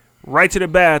 bro, right to the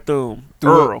bathroom.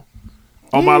 Earl.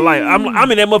 On my life, I'm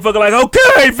in that motherfucker like,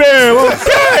 okay, fam,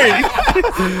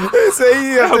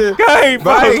 okay,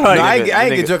 bro. I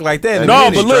ain't get drunk like that.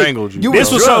 No, but look, this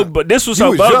was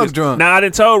so bogus. Drunk. Now I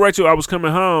done told Rachel I was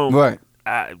coming home, right?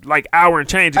 Like hour and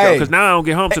change ago, because now I don't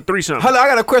get home till 3 something. Hold on, I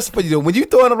got a question for you though. When you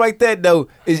throwing up like that though,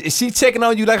 is she checking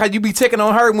on you like how you be checking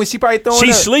on her when she probably throwing up?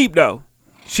 She sleep though.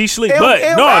 She sleep, but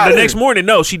no, the next morning,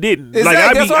 no, she didn't.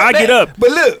 Exactly. Like I get up.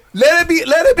 But look, let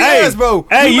it be us, bro.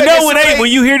 Hey, you know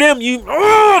when you hear them,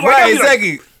 right,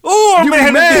 exactly. Oh, you man,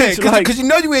 be mad because you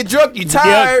know you ain't drunk, you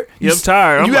tired. I'm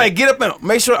tired. You gotta get up and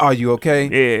make sure. Are you okay?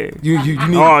 Yeah. You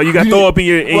need. Oh, you got throw up in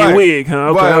your wig,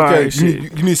 huh? Okay, right, okay.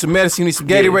 You need some medicine. You need some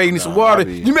Gatorade. You need some water.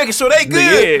 You making sure they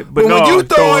good. Yeah, but when you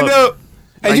throwing up.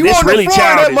 And you on really the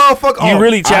floor, that motherfucker. You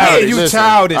really childish. You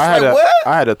childish. I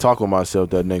had to talk with myself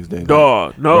that next day.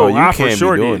 Dog, no, you I can't for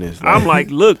sure be doing did. this. I'm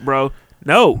like, look, bro,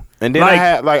 no. And then I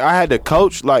had to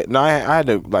coach. Like, no, I had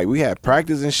to we had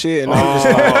practice and shit. And I was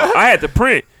just like, I had to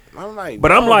print. I'm like,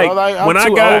 but I'm like, when I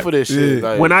got old for this shit.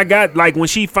 Like, when I got like when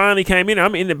she finally came in,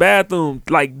 I'm in the bathroom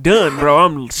like done, bro.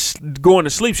 I'm going to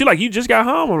sleep. She like, you just got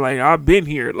home. I'm like, I've been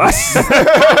here. Like,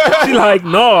 she like,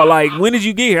 no, like when did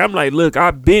you get here? I'm like, look,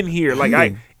 I've been here.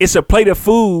 Like it's a plate of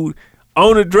food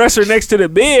on the dresser next to the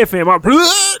bed, fam.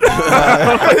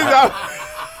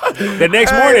 The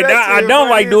next morning, I don't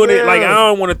like doing it. Like, I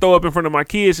don't want to throw up in front of my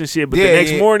kids and shit. But the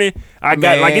next morning, I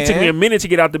got like it took me a minute to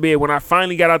get out the bed. When I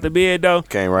finally got out the bed, though, I'm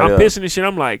pissing and shit.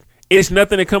 I'm like, it's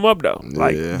nothing to come up though.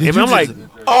 Like, if I'm like,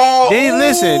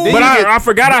 listen. But I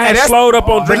forgot I had slowed up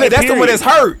on drinking. That's the one that's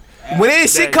hurt. When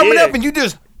there's shit coming up and you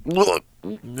just.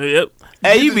 Yep.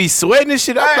 Hey, you be sweating this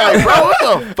shit. I'm like, bro, what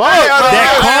the fuck?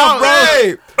 That cough,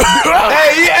 bro.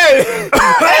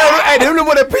 Hey, them the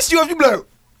one that piss you off. You be like,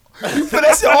 you feel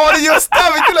that shit all in your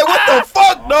stomach. You like, what the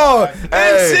fuck, dog?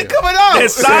 Hey, shit coming out.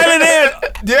 It's silent in.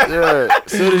 Yeah.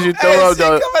 As soon as you throw up,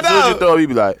 though, you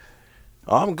be like,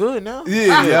 oh, I'm good now.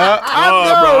 Yeah.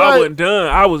 I wasn't done.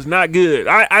 I was not good.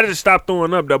 I just stopped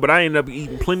throwing up though, but I ended up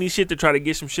eating plenty of shit to try to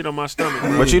get some shit on my stomach.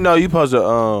 Bro. But you know, you supposed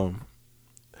to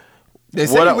They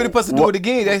say you really supposed to do it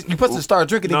again. You supposed to start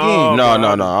drinking again. No. I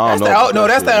don't know.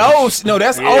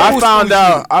 That's old.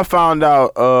 I found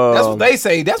out. That's what they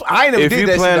say. That's I ain't never did that shit.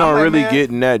 If you plan on really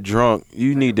getting that drunk,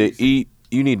 you need to eat.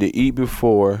 You need to eat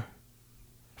before,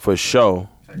 for sure.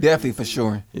 Definitely for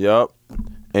sure. Yup.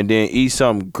 And then eat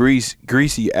something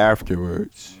greasy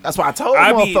afterwards. That's why I told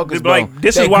motherfuckers, bro. Like,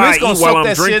 this is why I eat while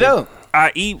I'm drinking.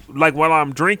 I eat like while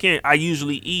I'm drinking. I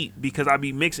usually eat because I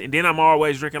be mixing. And then I'm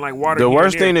always drinking like water. The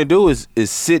worst thing to do is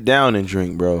sit down and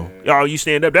drink, bro. Oh, you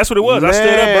stand up. That's what it was. I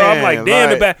stood up, bro. I'm like, damn,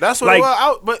 the back. That's what it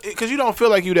was. But because you don't feel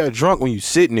like you that drunk when you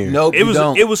sitting there. Nope, it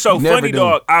was so funny,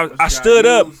 dog. I stood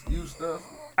up.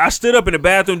 I stood up and the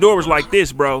bathroom door was like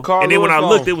this, bro. And then when I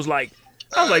looked, it was like,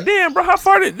 I was like, damn, bro, how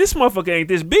far did this motherfucker ain't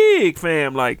this big,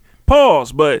 fam? Like,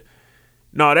 pause. But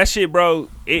no, that shit, bro,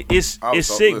 it's sick.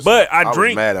 Listen, but I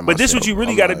drink. But this is what you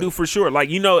really got to do for sure. Like,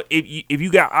 you know, if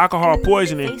you got alcohol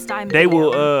poisoning, they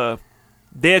will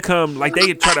they'll come, like,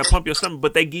 they try to pump your stomach,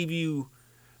 but they give you,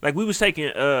 like, we was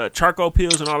taking charcoal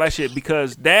pills and all that shit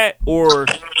because that or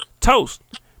toast,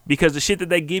 because the shit that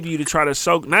they give you to try to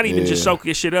soak, not even just soak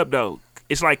your shit up though.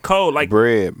 It's like cold, like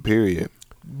bread. Period.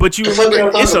 But you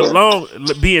remember, it's a long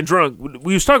being drunk.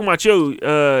 We was talking about you,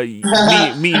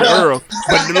 me and Earl.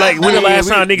 But like, when the last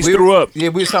time niggas threw up? Yeah,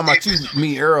 we was talking about you,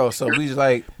 me, and Earl. So we was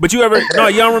like, but you ever? No,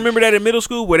 y'all remember that in middle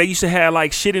school where they used to have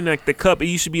like shit in like the cup? It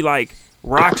used to be like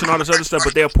rocks and all this other stuff,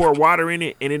 but they'll pour water in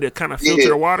it and it'll kind of filter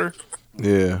the water.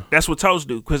 Yeah, that's what toast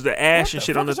do because the ash and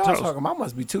shit on the toast. I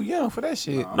must be too young for that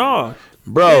shit. No,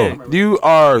 bro, you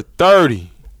are 30.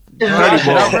 30 boy. I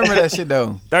don't remember that shit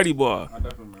though. 30 boy.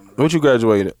 What you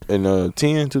graduated in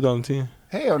 2010?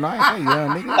 Hell no, I ain't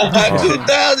young,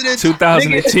 nigga.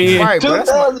 2010. Right, bro.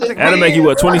 That'll make you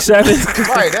what, 27?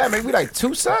 Right, that make me like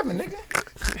 27,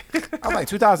 nigga. I'm like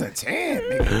 2010,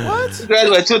 nigga. What? You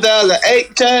graduated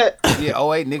 2008, Chad?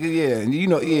 Yeah, 08, nigga. Yeah, you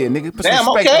know, yeah, nigga. Put damn,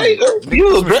 some respect okay.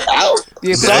 You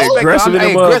aggressive in the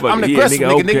motherfucker. I'm the aggressive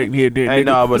nigga. Hey,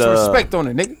 no, but put some respect on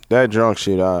it, nigga. That drunk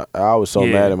shit, I was so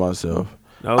mad at myself.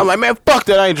 I'm like, man, fuck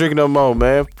that. I ain't drinking no more,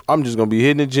 man. I'm just going to be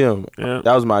hitting the gym. Yeah.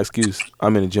 That was my excuse.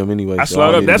 I'm in the gym anyway. I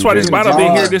slowed up. That's why this bottle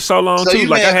been here this so long, too.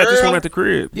 Like, I had this one at the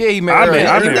crib. Yeah, he met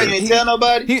Earl. You didn't tell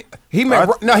nobody? He met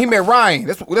Ryan.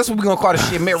 That's what we going to call this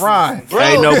shit, met Ryan.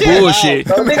 Hey, no bullshit.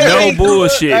 No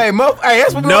bullshit. Hey,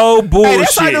 that's what no bullshit. Hey,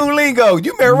 that's our new lingo.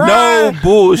 You met Ryan. No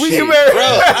bullshit.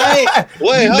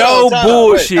 No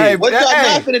bullshit. Hey, what y'all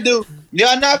not finna do?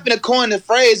 Y'all not finna coin the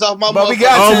phrase off my mouth. We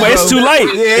got to, it's too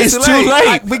late. Yeah, it's too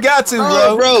late. We got to,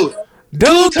 bro.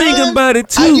 Don't think about it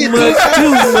too much.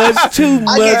 Too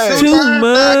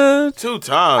much. 2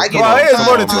 times. Bro, it's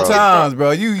more than 2 times,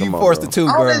 bro. You forced the 2,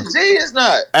 bro. On the G, it's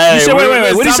not. Hey, you said,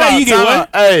 wait. What did you say? You get what?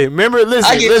 Hey, remember?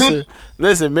 Listen.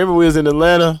 Remember we was in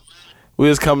Atlanta. We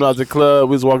was coming out the club.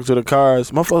 We was walking to the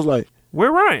cars. My folks like, Where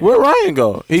Ryan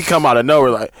go? He come out of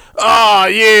nowhere like, oh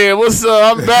yeah, what's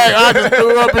up? I'm back. I just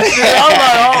threw up and shit. I'm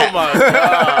like, oh my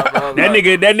god, bro.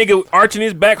 That nigga arching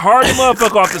his back hard as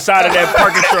motherfucker off the side of that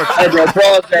parking structure. Hey bro,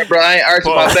 pause that, bro. I ain't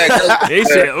arching my back. He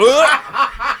said,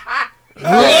 Bro,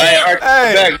 I ain't arching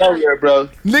my back nowhere, bro.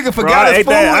 Nigga forgot his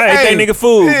food. I ate that nigga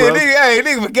food, bro.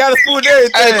 Nigga forgot his food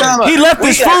and everything. He left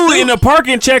his food in the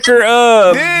parking checker,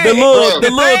 the little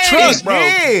truck, bro.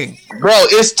 Bro,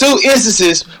 it's 2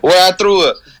 instances where I threw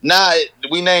up. Nah,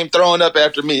 we named throwing up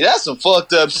after me. That's some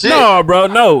fucked up shit. No, bro,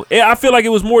 no. I feel like it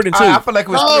was more than 2. I feel like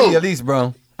it was 3 at least,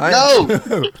 bro. No. I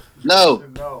feel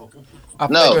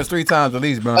like it was 3 times at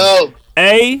least, bro. Oh. The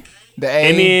A,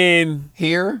 and then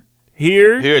here,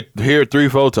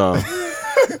 3-4 times.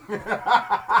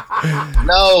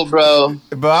 No, bro.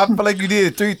 But I feel like you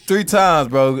did it 3 times,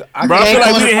 bro. I feel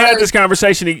like we didn't have this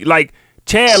conversation. Like,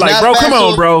 Chad, like, bro, come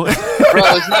on, bro. Bro,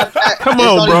 it's not. Come it's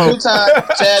on, only bro. 2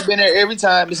 times. Chad been there every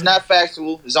time. It's not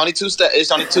factual. It's only 2 steps.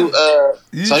 It's only 2. You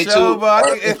It's only sure, 2. bro?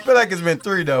 I feel like it's been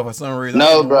 3 though for some reason. No, I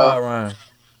don't know bro. why, Ryan.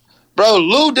 Bro,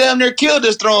 Lou damn near killed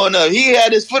us throwing up. He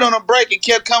had his foot on the brake and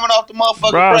kept coming off the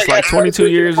motherfucking Bro, I was brake. like 22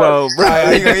 years old,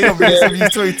 bro. He gonna be some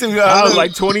 22. I was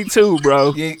like 22,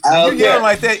 bro. Yeah, when you yelling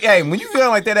like that, hey, when you yelling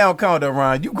like that, don't count though,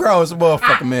 Ryan. You grown as a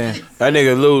motherfucker, man. That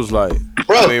nigga Lewis like,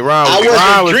 Bro, I mean,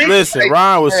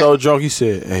 Ryan was so drunk. He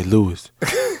said, "Hey, Lewis,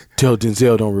 tell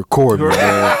Denzel don't record me,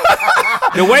 man."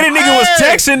 The way the nigga was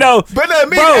texting though, But look,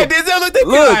 me, Bro, hey, Denzel looked at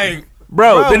me look. like,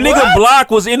 Bro, Bro, the nigga what?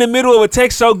 Block was in the middle of a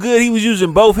text so good he was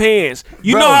using both hands.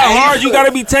 You Bro, know how hey, hard you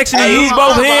gotta be texting and use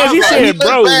both hands? He He said,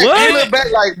 bro, He what? looked back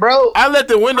like, bro. I let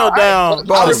the window down.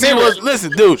 I to see remember. what.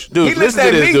 Listen, dude, he listen looked to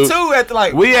at this, me dude. too at the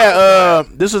like. We had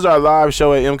this is our live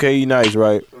show at MKE Nights,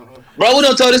 right? Bro, we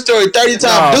done told this story 30 times.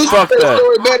 Nah, Deuce fuck tell the that.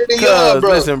 story better than y'all, Cause bro.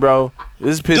 listen, bro,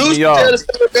 this is pissing Deuce me tell the off.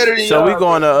 story better than So y'all. we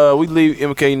going to we leave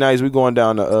MKE Nights. We going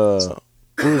down to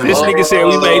This nigga said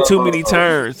we made too many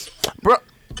turns. bro.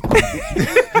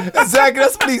 Exactly,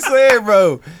 that's what he said,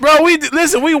 bro. Bro, we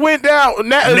went down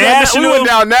National We went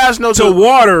down national to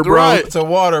water, bro. Right. To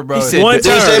water, bro. He said One that-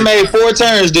 Deuce, they turn. made 4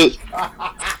 turns, dude.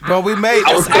 Bro, we made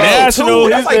I was National.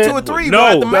 That's like 2 or 3, No, bro.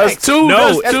 At the max. that's 2.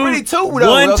 No, That's really 2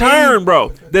 though. One okay? turn, bro.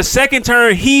 The second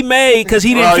turn he made because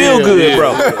he didn't Oh, feel yeah, good, yeah,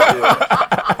 bro.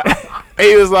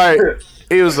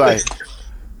 He was like,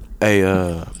 hey,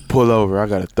 pull over. I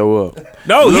gotta throw up.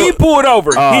 No, he pulled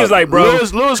over. He was like, bro,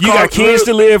 Lewis you got called- kids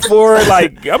to live for.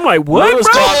 Like, I'm like, what,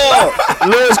 bro?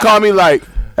 Lewis called me like,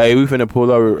 hey, we finna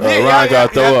pull over. Ryan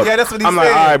gotta throw up. Yeah, that's what he I'm said.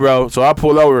 like, all right, bro. So I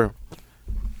pull over.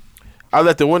 I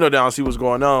let the window down, see what's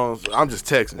going on. So I'm just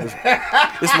texting.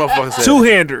 This motherfucker said,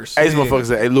 Two-handers. Hey, this motherfucker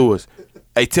said, hey, Lewis,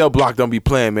 hey, tell Block don't be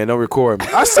playing, man. Don't record me.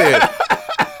 I said,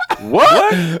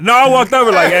 what? No, I walked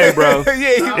over like, hey, bro.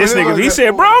 Yeah, This nigga, he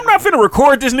said, bro, I'm not finna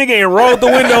record this nigga and roll the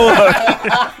window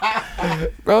up.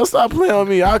 Bro, stop playing on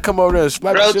me. I'll come over there and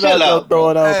slap Bro, the shit out chill of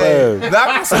throwing out Hey, fast.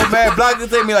 Block was so mad. Block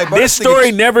just take me like, bro, This nigga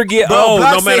story never get Bro, old,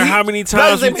 Block no matter said how he- many Block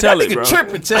times said you me, tell that it, nigga bro.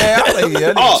 tripping, Chad. I'm like,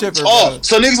 yeah, that nigga tripping, bro.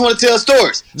 So niggas want to tell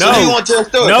stories. No. So you want to tell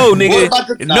stories. No, What nigga. about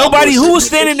the- Nah, Nobody who bullshit. was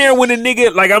standing there when the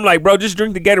nigga, like, I'm like, bro, just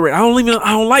drink the Gatorade.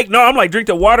 I'm like, drink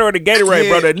the water or the Gatorade,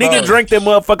 Yeah, bro. The nigga bro. drank that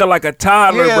motherfucker like a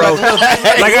toddler, Yeah, bro.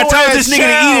 like Like, I told this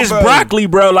nigga to eat his broccoli,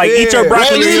 bro. Like, eat your Yeah.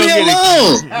 broccoli. Bro, leave or me you'll get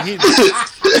it. alone.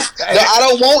 I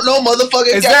don't want no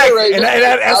motherfucking Exactly,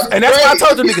 Gatorade. and that's why I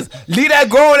told you niggas, leave that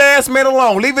grown ass man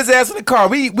alone. Leave his ass in the car.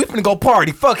 We finna go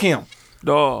party. Fuck him.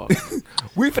 Dog.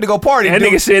 We finna go party. That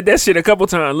dude. nigga said that shit a couple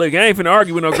times. Look, I ain't finna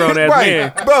argue with no grown ass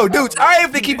man. Right, bro, dude. I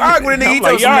ain't finna keep arguing with a nigga. He I'm like,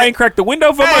 told y'all me, ain't cracked the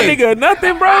window for Hey. my nigga or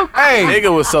nothing, bro. hey,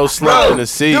 Nigga was so slow in the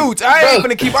seat. dude, I ain't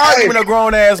Bro. finna keep arguing with no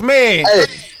grown ass man.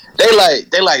 Hey,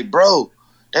 they like, bro.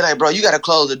 They like, bro, you gotta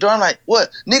close the door. I'm like, what?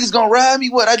 Niggas gonna ride me?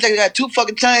 What? I think I got 2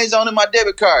 fucking chains on in my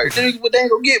debit card. They ain't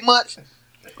gonna get much.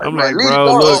 I'm Man, like, leave bro,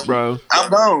 the door look, open. bro. I'm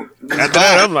gone. After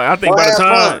that, I'm like, I think by the Have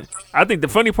time, fun. I think the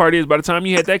funny part is by the time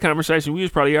you had that conversation, we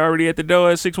was probably already at the door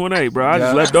at 618, bro. I just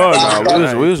Yeah. left dogs Nah,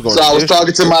 out. We was going So I was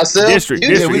talking to myself. District, You-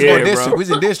 Yeah, district. we was going Yeah, district. bro. We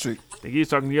was in district. He was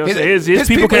talking to you. His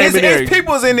people came his, in there. His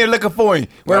people's in there looking for him.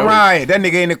 Where Bro. Ryan? That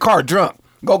nigga in the car drunk.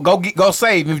 Go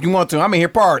save him if you want to. I'm in here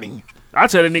partying. I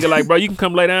tell the nigga like, bro, you can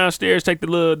come lay downstairs, take the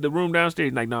room downstairs.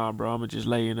 He's like, nah, bro, I'ma just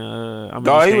lay in I'm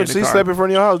Dog, he just slept in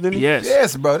front of your house, didn't he? Yes.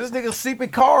 Yes, bro. This nigga sleep in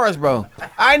cars, bro.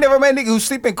 I ain't never met niggas who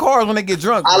sleep in cars when they get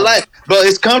drunk. I bro. like, bro.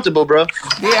 It's comfortable, bro.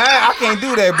 Yeah, I can't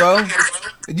do that, bro.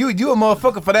 You a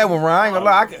motherfucker for that one, Ryan. I ain't gonna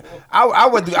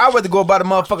lie. I would go about a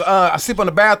motherfucker. I sleep on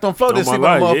the bathroom floor than Oh, my sleep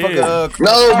on a life, motherfucker. yeah.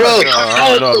 No, bro. I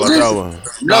don't know about that one.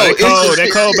 No, that it's cold, just-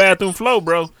 that cold bathroom flow,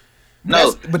 bro.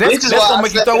 No, but that's this is gonna why I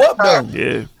make you slept throw in the up car. though.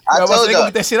 Yeah. I They told gonna you.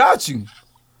 get that shit out you.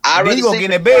 I Then you gonna get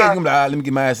in that bed. You gonna be like, let me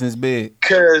get my ass in this bed.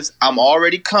 Because I'm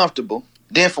already comfortable.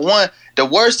 Then for one, the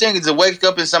worst thing is to wake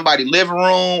up in somebody's living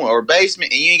room or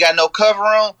basement and you ain't got no cover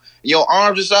on. Your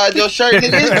arms inside your shirt.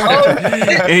 Nigga, it's cold.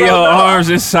 And your arms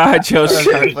inside your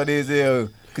shit. For this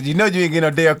cause you know you ain't get no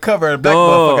damn cover at a black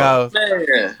Dog. motherfucker house.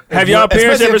 Man. Have y'all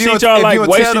parents Especially ever if you seen don't- y'all if like you don't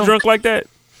wasted tell them- drunk like that?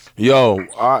 Yo,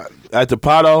 at the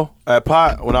Potto,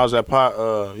 when I was at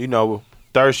Pot, you know,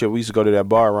 third shift, we used to go to that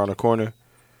bar around the corner.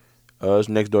 It's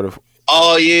next door to.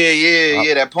 Oh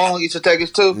yeah. That Pong used to take us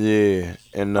too. Yeah,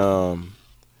 and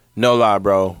no lie,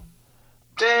 bro.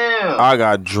 Damn. I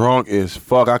got drunk as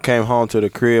fuck. I came home to the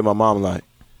crib. My mom like,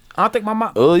 I don't think my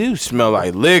mom. oh, you smell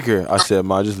like liquor. I said,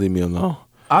 Ma, just leave me alone.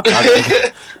 I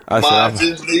think I Ma, said,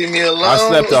 just leave me alone. I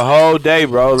slept the whole day,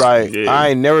 bro. Like Yeah. I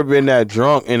ain't never been that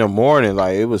drunk in the morning.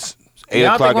 Like it was 8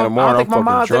 o'clock in the morning. I I'm don't think my fucking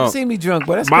mom's ever drunk. seen me drunk,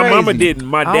 but that's My crazy. mama didn't.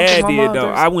 My I don't dad think my did mom's though.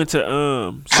 ever I went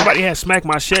to somebody had smacked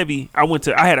my Chevy. I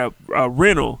had a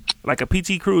rental, like a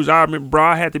PT Cruise. I remember, bro,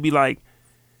 I had to be like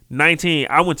 19.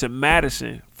 I went to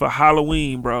Madison for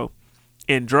Halloween, bro,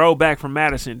 and drove back from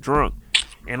Madison drunk.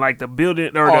 And like the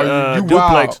building or the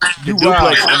duplex,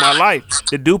 duplex in my life,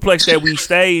 the duplex that we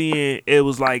stayed in, it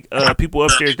was like people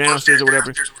upstairs, downstairs, or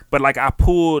whatever. But like I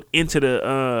pulled into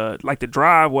the like the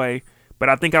driveway, but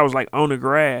I think I was like on the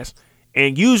grass.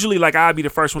 And usually like I'd be the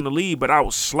first one to leave, but I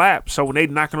was slapped. So when they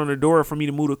knocking on the door for me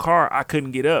to move the car, I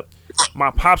couldn't get up.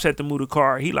 My pops had to move the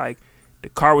car. He like. The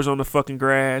car was on the fucking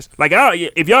grass. Like,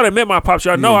 if y'all done met my pops,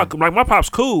 y'all know, like, my pop's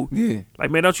cool. Yeah.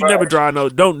 Like, man, don't you never drive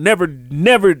don't never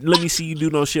let me see you do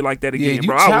no shit like that again, you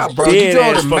bro. I was bro. dead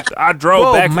ass fucked. I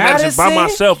drove back from Madison by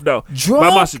myself, though. Drunk? By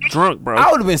myself, drunk, bro. I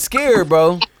would have been scared,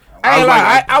 bro. I ain't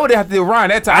like, I would have to run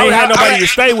that time. I ain't had nobody to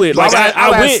stay with. Like,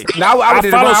 I went. I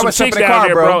followed some chicks down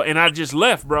there, bro, and I just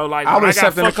left, bro. Like, I when I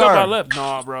got in the fucked car. up, I left.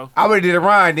 Nah, bro. I would have did a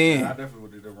ride then. I definitely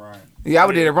would have did a ride. Yeah, I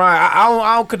would have did a ride.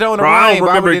 I don't condone the Bro, ride, I don't but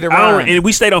I would remember. have did a ride. And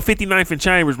we stayed on 59th and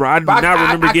Chambers, bro. I do not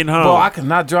remember getting home. Bro, I could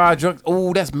not drive drunk.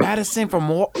 Ooh, that's Madison from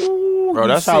more. Ooh, Bro,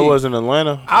 that's how I was in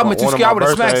Atlanta. I'm too scared. I would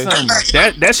have smacked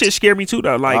something. That shit scared me too,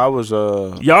 though. Like I was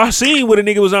y'all seen what a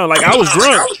nigga was on. Like I was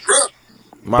drunk.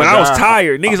 But I was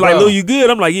tired. Niggas like, Lou, you good?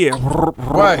 I'm like, yeah.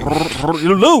 Right.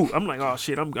 Lou. I'm like, oh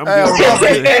shit, I'm good.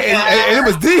 And it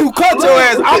was D who caught your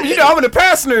ass. I'm in the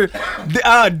passenger.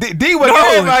 D was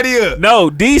everybody up.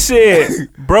 No, D said,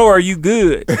 bro, are you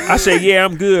good? I said, yeah,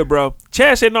 I'm good, bro.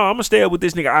 Chad said, no, I'm gonna stay up with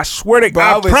this nigga. I swear to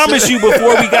God, I promise you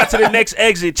before we got to the next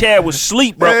exit, Chad was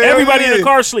asleep, bro. Everybody in the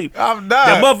car sleep. I'm not.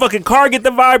 The motherfucking car get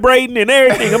the vibrating and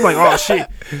everything. I'm like, oh shit.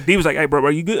 D was like, hey, bro,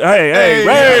 are you good? Hey,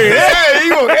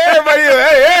 you want everybody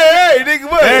up. Hey, nigga,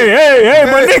 what? Hey,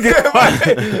 my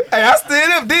nigga. Hey, I stood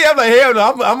up, D. I'm like, hell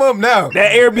no, I'm up now.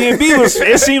 That Airbnb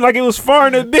it seemed like it was far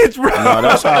in the bitch, bro. No,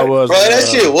 that's how it was. Bro, that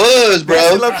shit was, bro.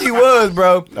 That low-key was,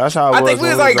 bro. That's how it was. I think we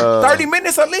was like 30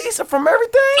 minutes at least from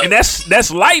everything. And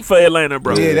that's light for Atlanta,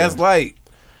 bro. Yeah, that's light.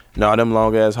 No, them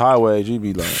long ass highways, you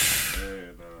be like.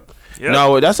 Yep.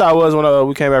 No, that's how it was when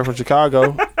we came back from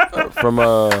Chicago, from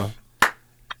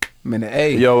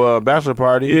bachelor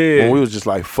party. Yeah. When we was just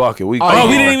like, fuck it, we. We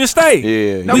didn't even stay.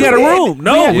 Yeah, no, we had a room.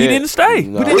 No, we didn't stay.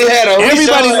 No. We had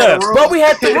Everybody left. But we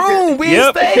had the room. We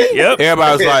didn't stay. Yep.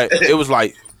 Everybody was like, it was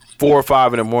like 4 or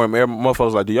 5 in the morning. Motherfuckers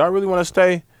was like, do y'all really want to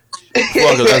stay? Fuck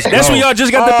it, let's That's go. when y'all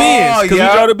just got the bins. Because yeah.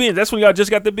 we drove the bins. That's when y'all just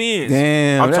got the bins.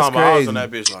 Damn, I'm that's talking about I was crazy. on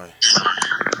that bitch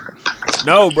like.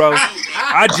 No, bro.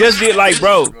 I just did like,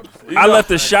 bro. I left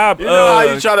the shop. You know how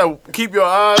you try to keep your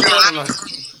eyes on like,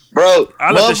 Bro,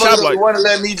 I left the shop like want to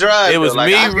let me drive. It was though. Like,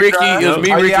 me, I can Ricky. drive. It was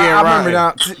me, Oh, Ricky, yeah, and I remember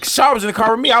Ryan. now. Shaw was in the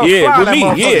car with me. I was Yeah, flying with that me.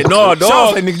 motherfucker. Yeah, no, Shaw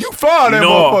dog. was like, nigga, you flying that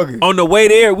motherfucker. On the way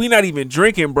there, we not even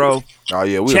drinking, bro. Oh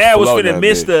yeah, we Chad was floating finna that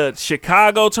miss bitch. the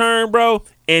Chicago turn, bro,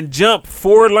 and jump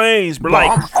 4 lanes, bro.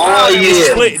 Like, Oh,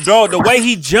 yeah. split, dog. The way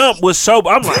he jumped was so.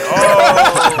 I'm like,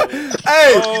 oh.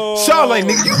 Hey, Shaw like,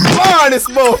 nigga, you flying this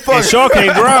motherfucker. And Shaw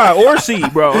can't drive or see,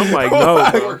 bro. I'm like,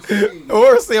 no, bro.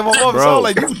 Or see my mother Bro. Shaw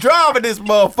like, you driving this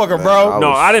motherfucker, bro.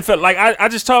 No, I didn't feel like I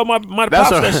just told my pops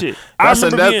that shit. I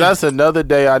remember being, That's another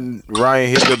day. Ryan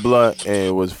hit the blunt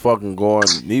and was fucking going.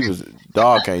 He was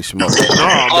dog can't smoke. no,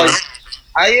 bro.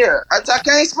 I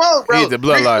can't smoke, bro. He hit the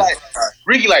blood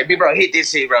Ricky like, big bro, hit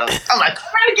this shit, bro. I'm like,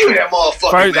 man, give me that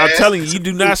motherfucker, First, man. I'm telling you, you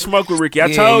do not smoke with Ricky. I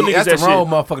Yeah, told niggas that's that the wrong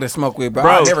shit. motherfucker to smoke with, bro.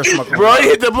 Bro. I never smoke with Bro, Ricky. he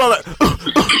hit the blunt.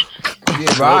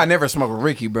 Yeah, bro, I never smoke with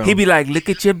Ricky, bro. He be like, look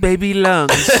at your baby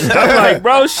lungs. I'm like,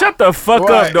 bro, shut the fuck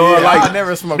Right, up, dog. yeah, like, I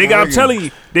never smoke with nigga, I'm Ricky. telling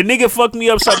you, the nigga fucked me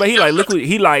up so bad. He like, look what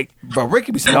he like. But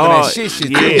Ricky be smoking Dog, that shit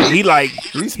yeah, too. he like,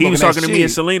 He he smoking was that talking to me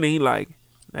and shit. Selena. He like,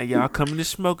 now y'all coming to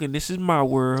smoking. This is my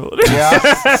world.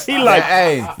 Yeah. he like,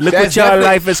 Hey, look that's what y'all definitely-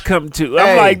 life has come to. I'm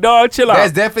Hey, like, dog, chill out.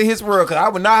 That's definitely his world, because I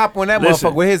would not hop on that Listen,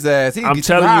 motherfucker with his ass. He I'm get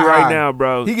telling high, you right high. now,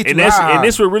 bro. He get and you that's high. and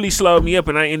this what really slowed me up,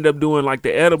 and I end up doing like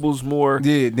the edibles more.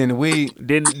 Yeah, then the weed.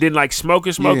 Then like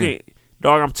smoking.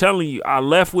 Dog, I'm telling you, I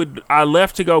left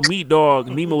to go meet dog.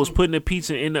 Nemo was putting the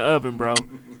pizza in the oven, bro.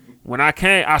 When I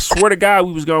came, I swear to God,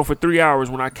 we was gone for 3 hours.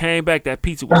 When I came back, that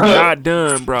pizza was not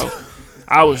done, bro.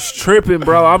 I was tripping,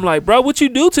 bro. I'm like, bro, what you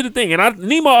do to the thing? And I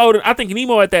think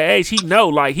Nemo at that age, he know,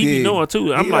 like, he be knowing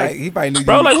too. I'm like, he probably knew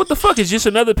bro, you. like, what the fuck is just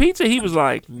another pizza? He was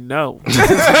like, no. He tell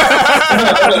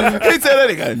that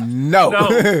nigga, no.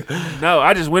 No,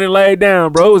 I just went and laid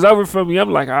down, bro. It was over for me.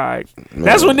 I'm like, all right.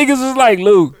 That's when niggas was like,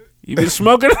 Lou, you been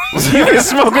smoking? You been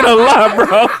smoking a lot,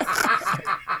 bro.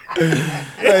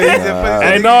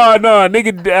 Hey, no,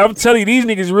 nigga, I'm telling you, these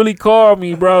niggas really called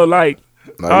me, bro. Like,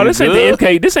 No, oh, you this ain't good? the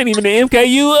MK. This ain't even the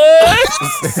MKU.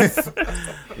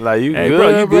 Like you Hey, good,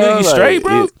 bro, you good? You Like, straight,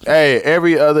 bro? Hey,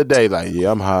 every other day, like,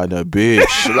 yeah, I'm high in a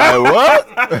bitch. Like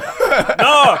what?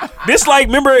 No, this like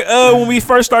remember when we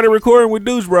first started recording with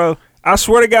dudes, bro. I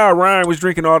swear to God, Ryan was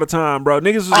drinking all the time, bro.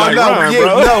 Niggas was like, Ryan,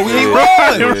 bro. No, he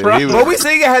was. Bro. he was. But we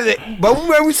say you had it. But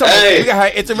when we saw we got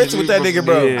had intervention with that nigga,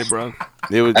 bro. Yeah, bro.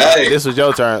 It was. Hey. This was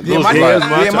your turn. Yeah, Lewis my was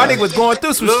like, nigga was going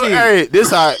through some Look, shit. hey, this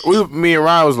how me and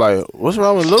Ryan was like, what's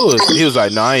wrong with Lewis? He was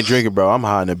like, no, I ain't drinking, bro. I'm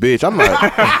high in a bitch. I'm like,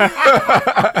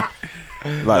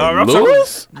 I'm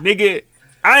Lewis? talking- nigga,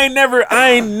 I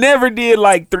ain't never did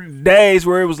like 3 days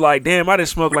where it was like, damn, I didn't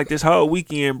smoke like this whole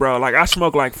weekend, bro. Like I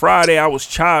smoked like Friday, I was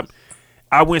chopped.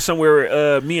 I went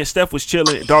somewhere, me and Steph was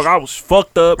chilling. Dog, I was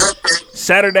fucked up.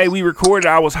 Saturday we recorded,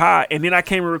 I was high. And then I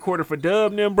came and recorded for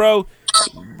Dub and them, bro.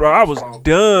 Bro, I was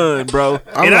done, bro.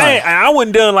 And I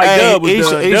wasn't done like Dub was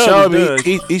done. He Dub showed was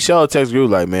me. done. He showed text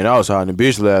group like, man, I was high in the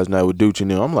bitch last night with Dooch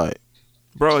and them. I'm like,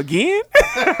 Bro, again?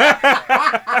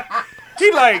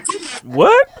 He like,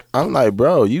 what? I'm like,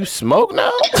 bro, you smoke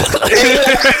now?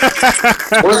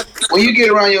 When you get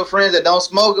around your friends that don't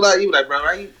smoke a lot, you like, bro,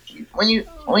 right? When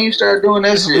you start doing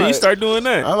that shit, You start doing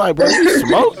that. I'm like, bro, you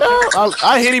smoke now?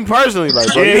 I hit him personally,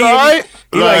 like, bro, Yeah, you he- all right?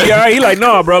 He like, yeah, he like,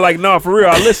 no, bro, like, no, for real.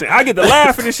 I listen, I get to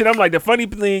laughing and shit. I'm like, the funny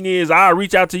thing is, I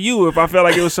reach out to you if I felt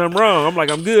like it was something wrong. I'm like,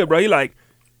 I'm good, bro. He like,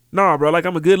 nah, bro, like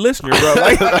I'm a good listener, bro.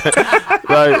 Like,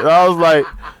 Like, I was like,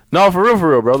 no, for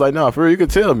real, bro. Like, no, for real, you can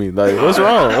tell me. Like, what's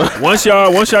wrong? once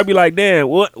y'all be like, damn,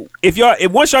 what if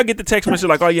once y'all get the text message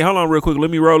like, oh yeah, hold on real quick, let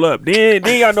me roll up. Then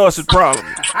y'all know it's a problem.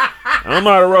 I don't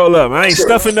know how to roll up. I ain't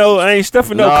stuffing no cones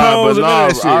and none of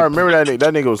that shit. I remember that nigga.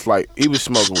 That nigga was like, he was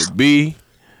smoking with B.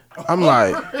 I'm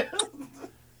like,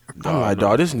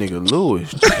 dog, this nigga Lewis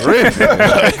tripping.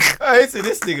 I said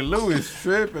this nigga Lewis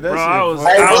tripping. That Bro, shit I was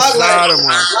funny. outside of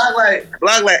my.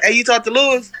 Block like, hey, you talk to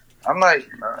Lewis? I'm like,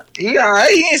 he all right.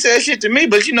 He ain't said shit to me,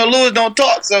 but you know, Lewis don't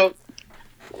talk, so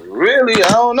really, I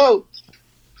don't know.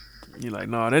 You like,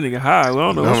 nah, that nigga high. We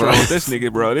don't know what's wrong with this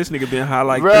nigga, bro. This nigga been high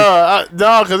like Bro, this.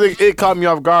 no, because it caught me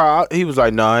off guard. He was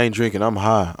like, nah, I ain't drinking. I'm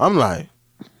high. I'm like,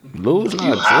 Lewis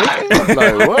not drinking? I'm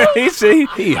like, what?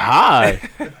 He high.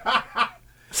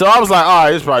 So I was like, all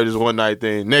right, it's probably just one night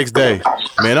thing. Next day,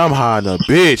 man, I'm high in a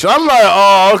bitch. I'm like,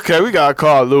 oh, okay, we gotta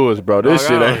call Lewis, bro. This Dog,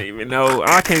 shit I don't ain't. even know.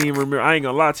 I can't even remember. I ain't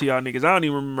gonna lie to y'all niggas. I don't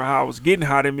even remember how I was getting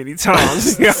high that many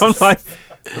times. I'm like,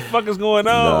 the fuck is going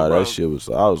on, Nah, bro? that shit was.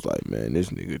 I was like, man,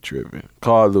 this nigga tripping.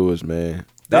 Call Lewis, man. That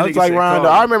That was nigga like said Ryan.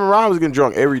 call I him. remember Ryan was getting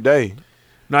drunk every day.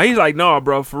 No, he's like, nah,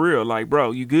 bro, for real. Like,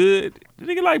 bro, you good? The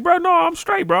nigga like, bro, no, I'm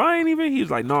straight, bro. I ain't even. He was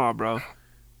like, nah, bro.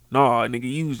 Nah, nigga,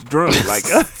 you was drunk. Like,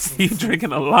 you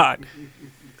drinking a lot.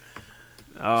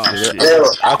 Oh, shit.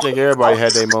 I think everybody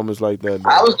had their moments like that.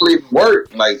 I was leaving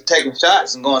work, like taking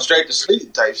shots and going straight to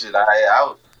sleep type shit.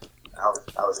 I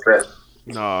was stressed.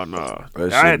 No. That I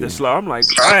shit had to be- slow. I'm like,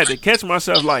 I had to catch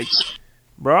myself. Like,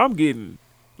 bro, I'm getting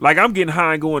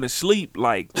high and going to sleep.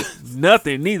 Like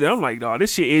nothing neither. I'm like, dog,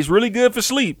 this shit is really good for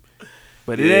sleep,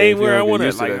 but it Yeah, ain't if you where I don't get want it.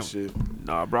 used to Like, that shit.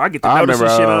 nah, bro, I get to I notice and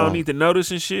remember, shit. I don't need to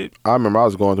notice and shit. I remember I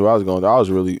was going through.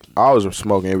 I was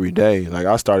smoking every day. Like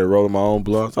I started rolling my own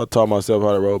blunts. I taught myself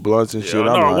how to roll blunts and shit.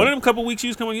 No, I'm one of like, them couple weeks you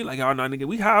was coming, you like, oh no, nigga,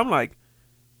 we high. I'm like,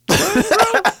 what,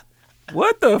 bro?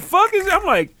 What the fuck is? I'm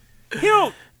like, he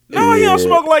don't Yeah.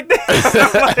 smoke like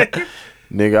that. I'm like,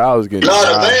 nigga, I was getting. No, the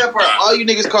high. bad part, all you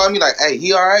niggas call me like, hey,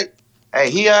 he all right? Hey,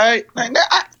 he all right? Like,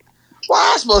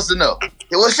 why I supposed to know?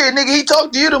 Well, shit, nigga, he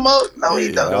talked to you the most. No,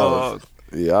 he don't. dog.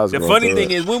 Yeah, I was. The going funny through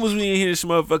thing it. is, when was we in here, this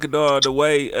motherfucker, dog? The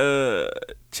way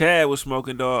Chad was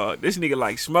smoking, dog. This nigga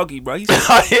like Smokey, bro. He said,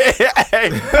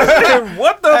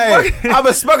 what the fuck? I've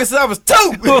been smoking since I was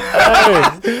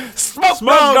 2. Smoke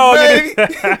Smoke dog, dog, baby.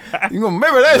 You gonna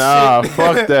remember that Nah, shit?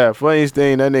 fuck that. Funniest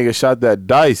thing, that nigga shot that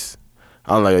dice.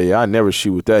 I'm like, yeah, I never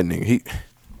shoot with that nigga. He.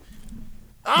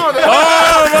 Oh,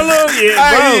 my little,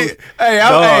 yeah,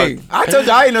 bro. I told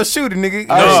you I ain't no shooter, nigga.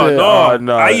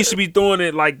 No. I used to be throwing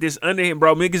it like this under him,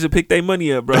 bro. Niggas would pick their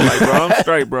money up, bro. Like, bro, I'm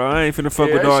straight, bro. I ain't finna fuck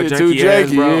with that dog shit too junkie ass,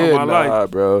 janky, bro, yeah, all my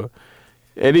life. bro.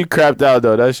 And he crapped out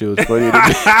though. That shit was funny.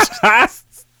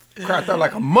 Cracked out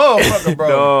like a motherfucker, bro.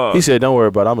 Dog, He said, "Don't worry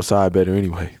about it. I'm a side better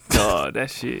anyway." dog, that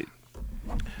shit.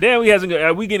 Damn,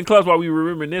 we getting close while we were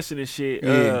reminiscing and shit.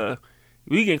 Yeah.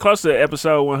 We getting close to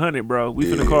episode 100, bro. We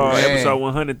finna call man. episode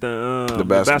 100 the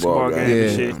basketball game game.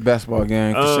 and shit. Yeah, basketball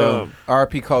game for sure.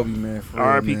 R.P. Kobe, man. for real,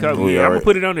 R.I.P. man. Kobe. We Yeah, I'm already- gonna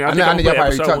put it on there. I think know I'm y'all gonna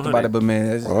probably put talked episode about it, 100. but man,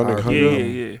 that's Oh, R.P. Yeah,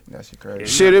 yeah. yeah. That shit crazy.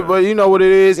 Shit, but you know what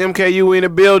it is. MKU in the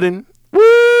building.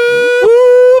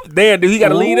 Damn, dude, he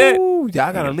gotta leave that? Ooh,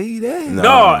 y'all gotta leave that.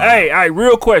 No, hey,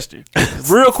 real question.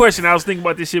 Real question. I was thinking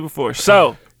about this shit before.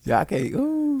 So, Y'all can't.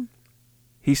 Ooh.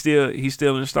 he's still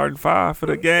in the starting five for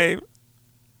the game.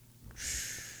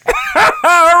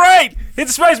 Right? Hit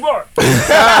the space bar.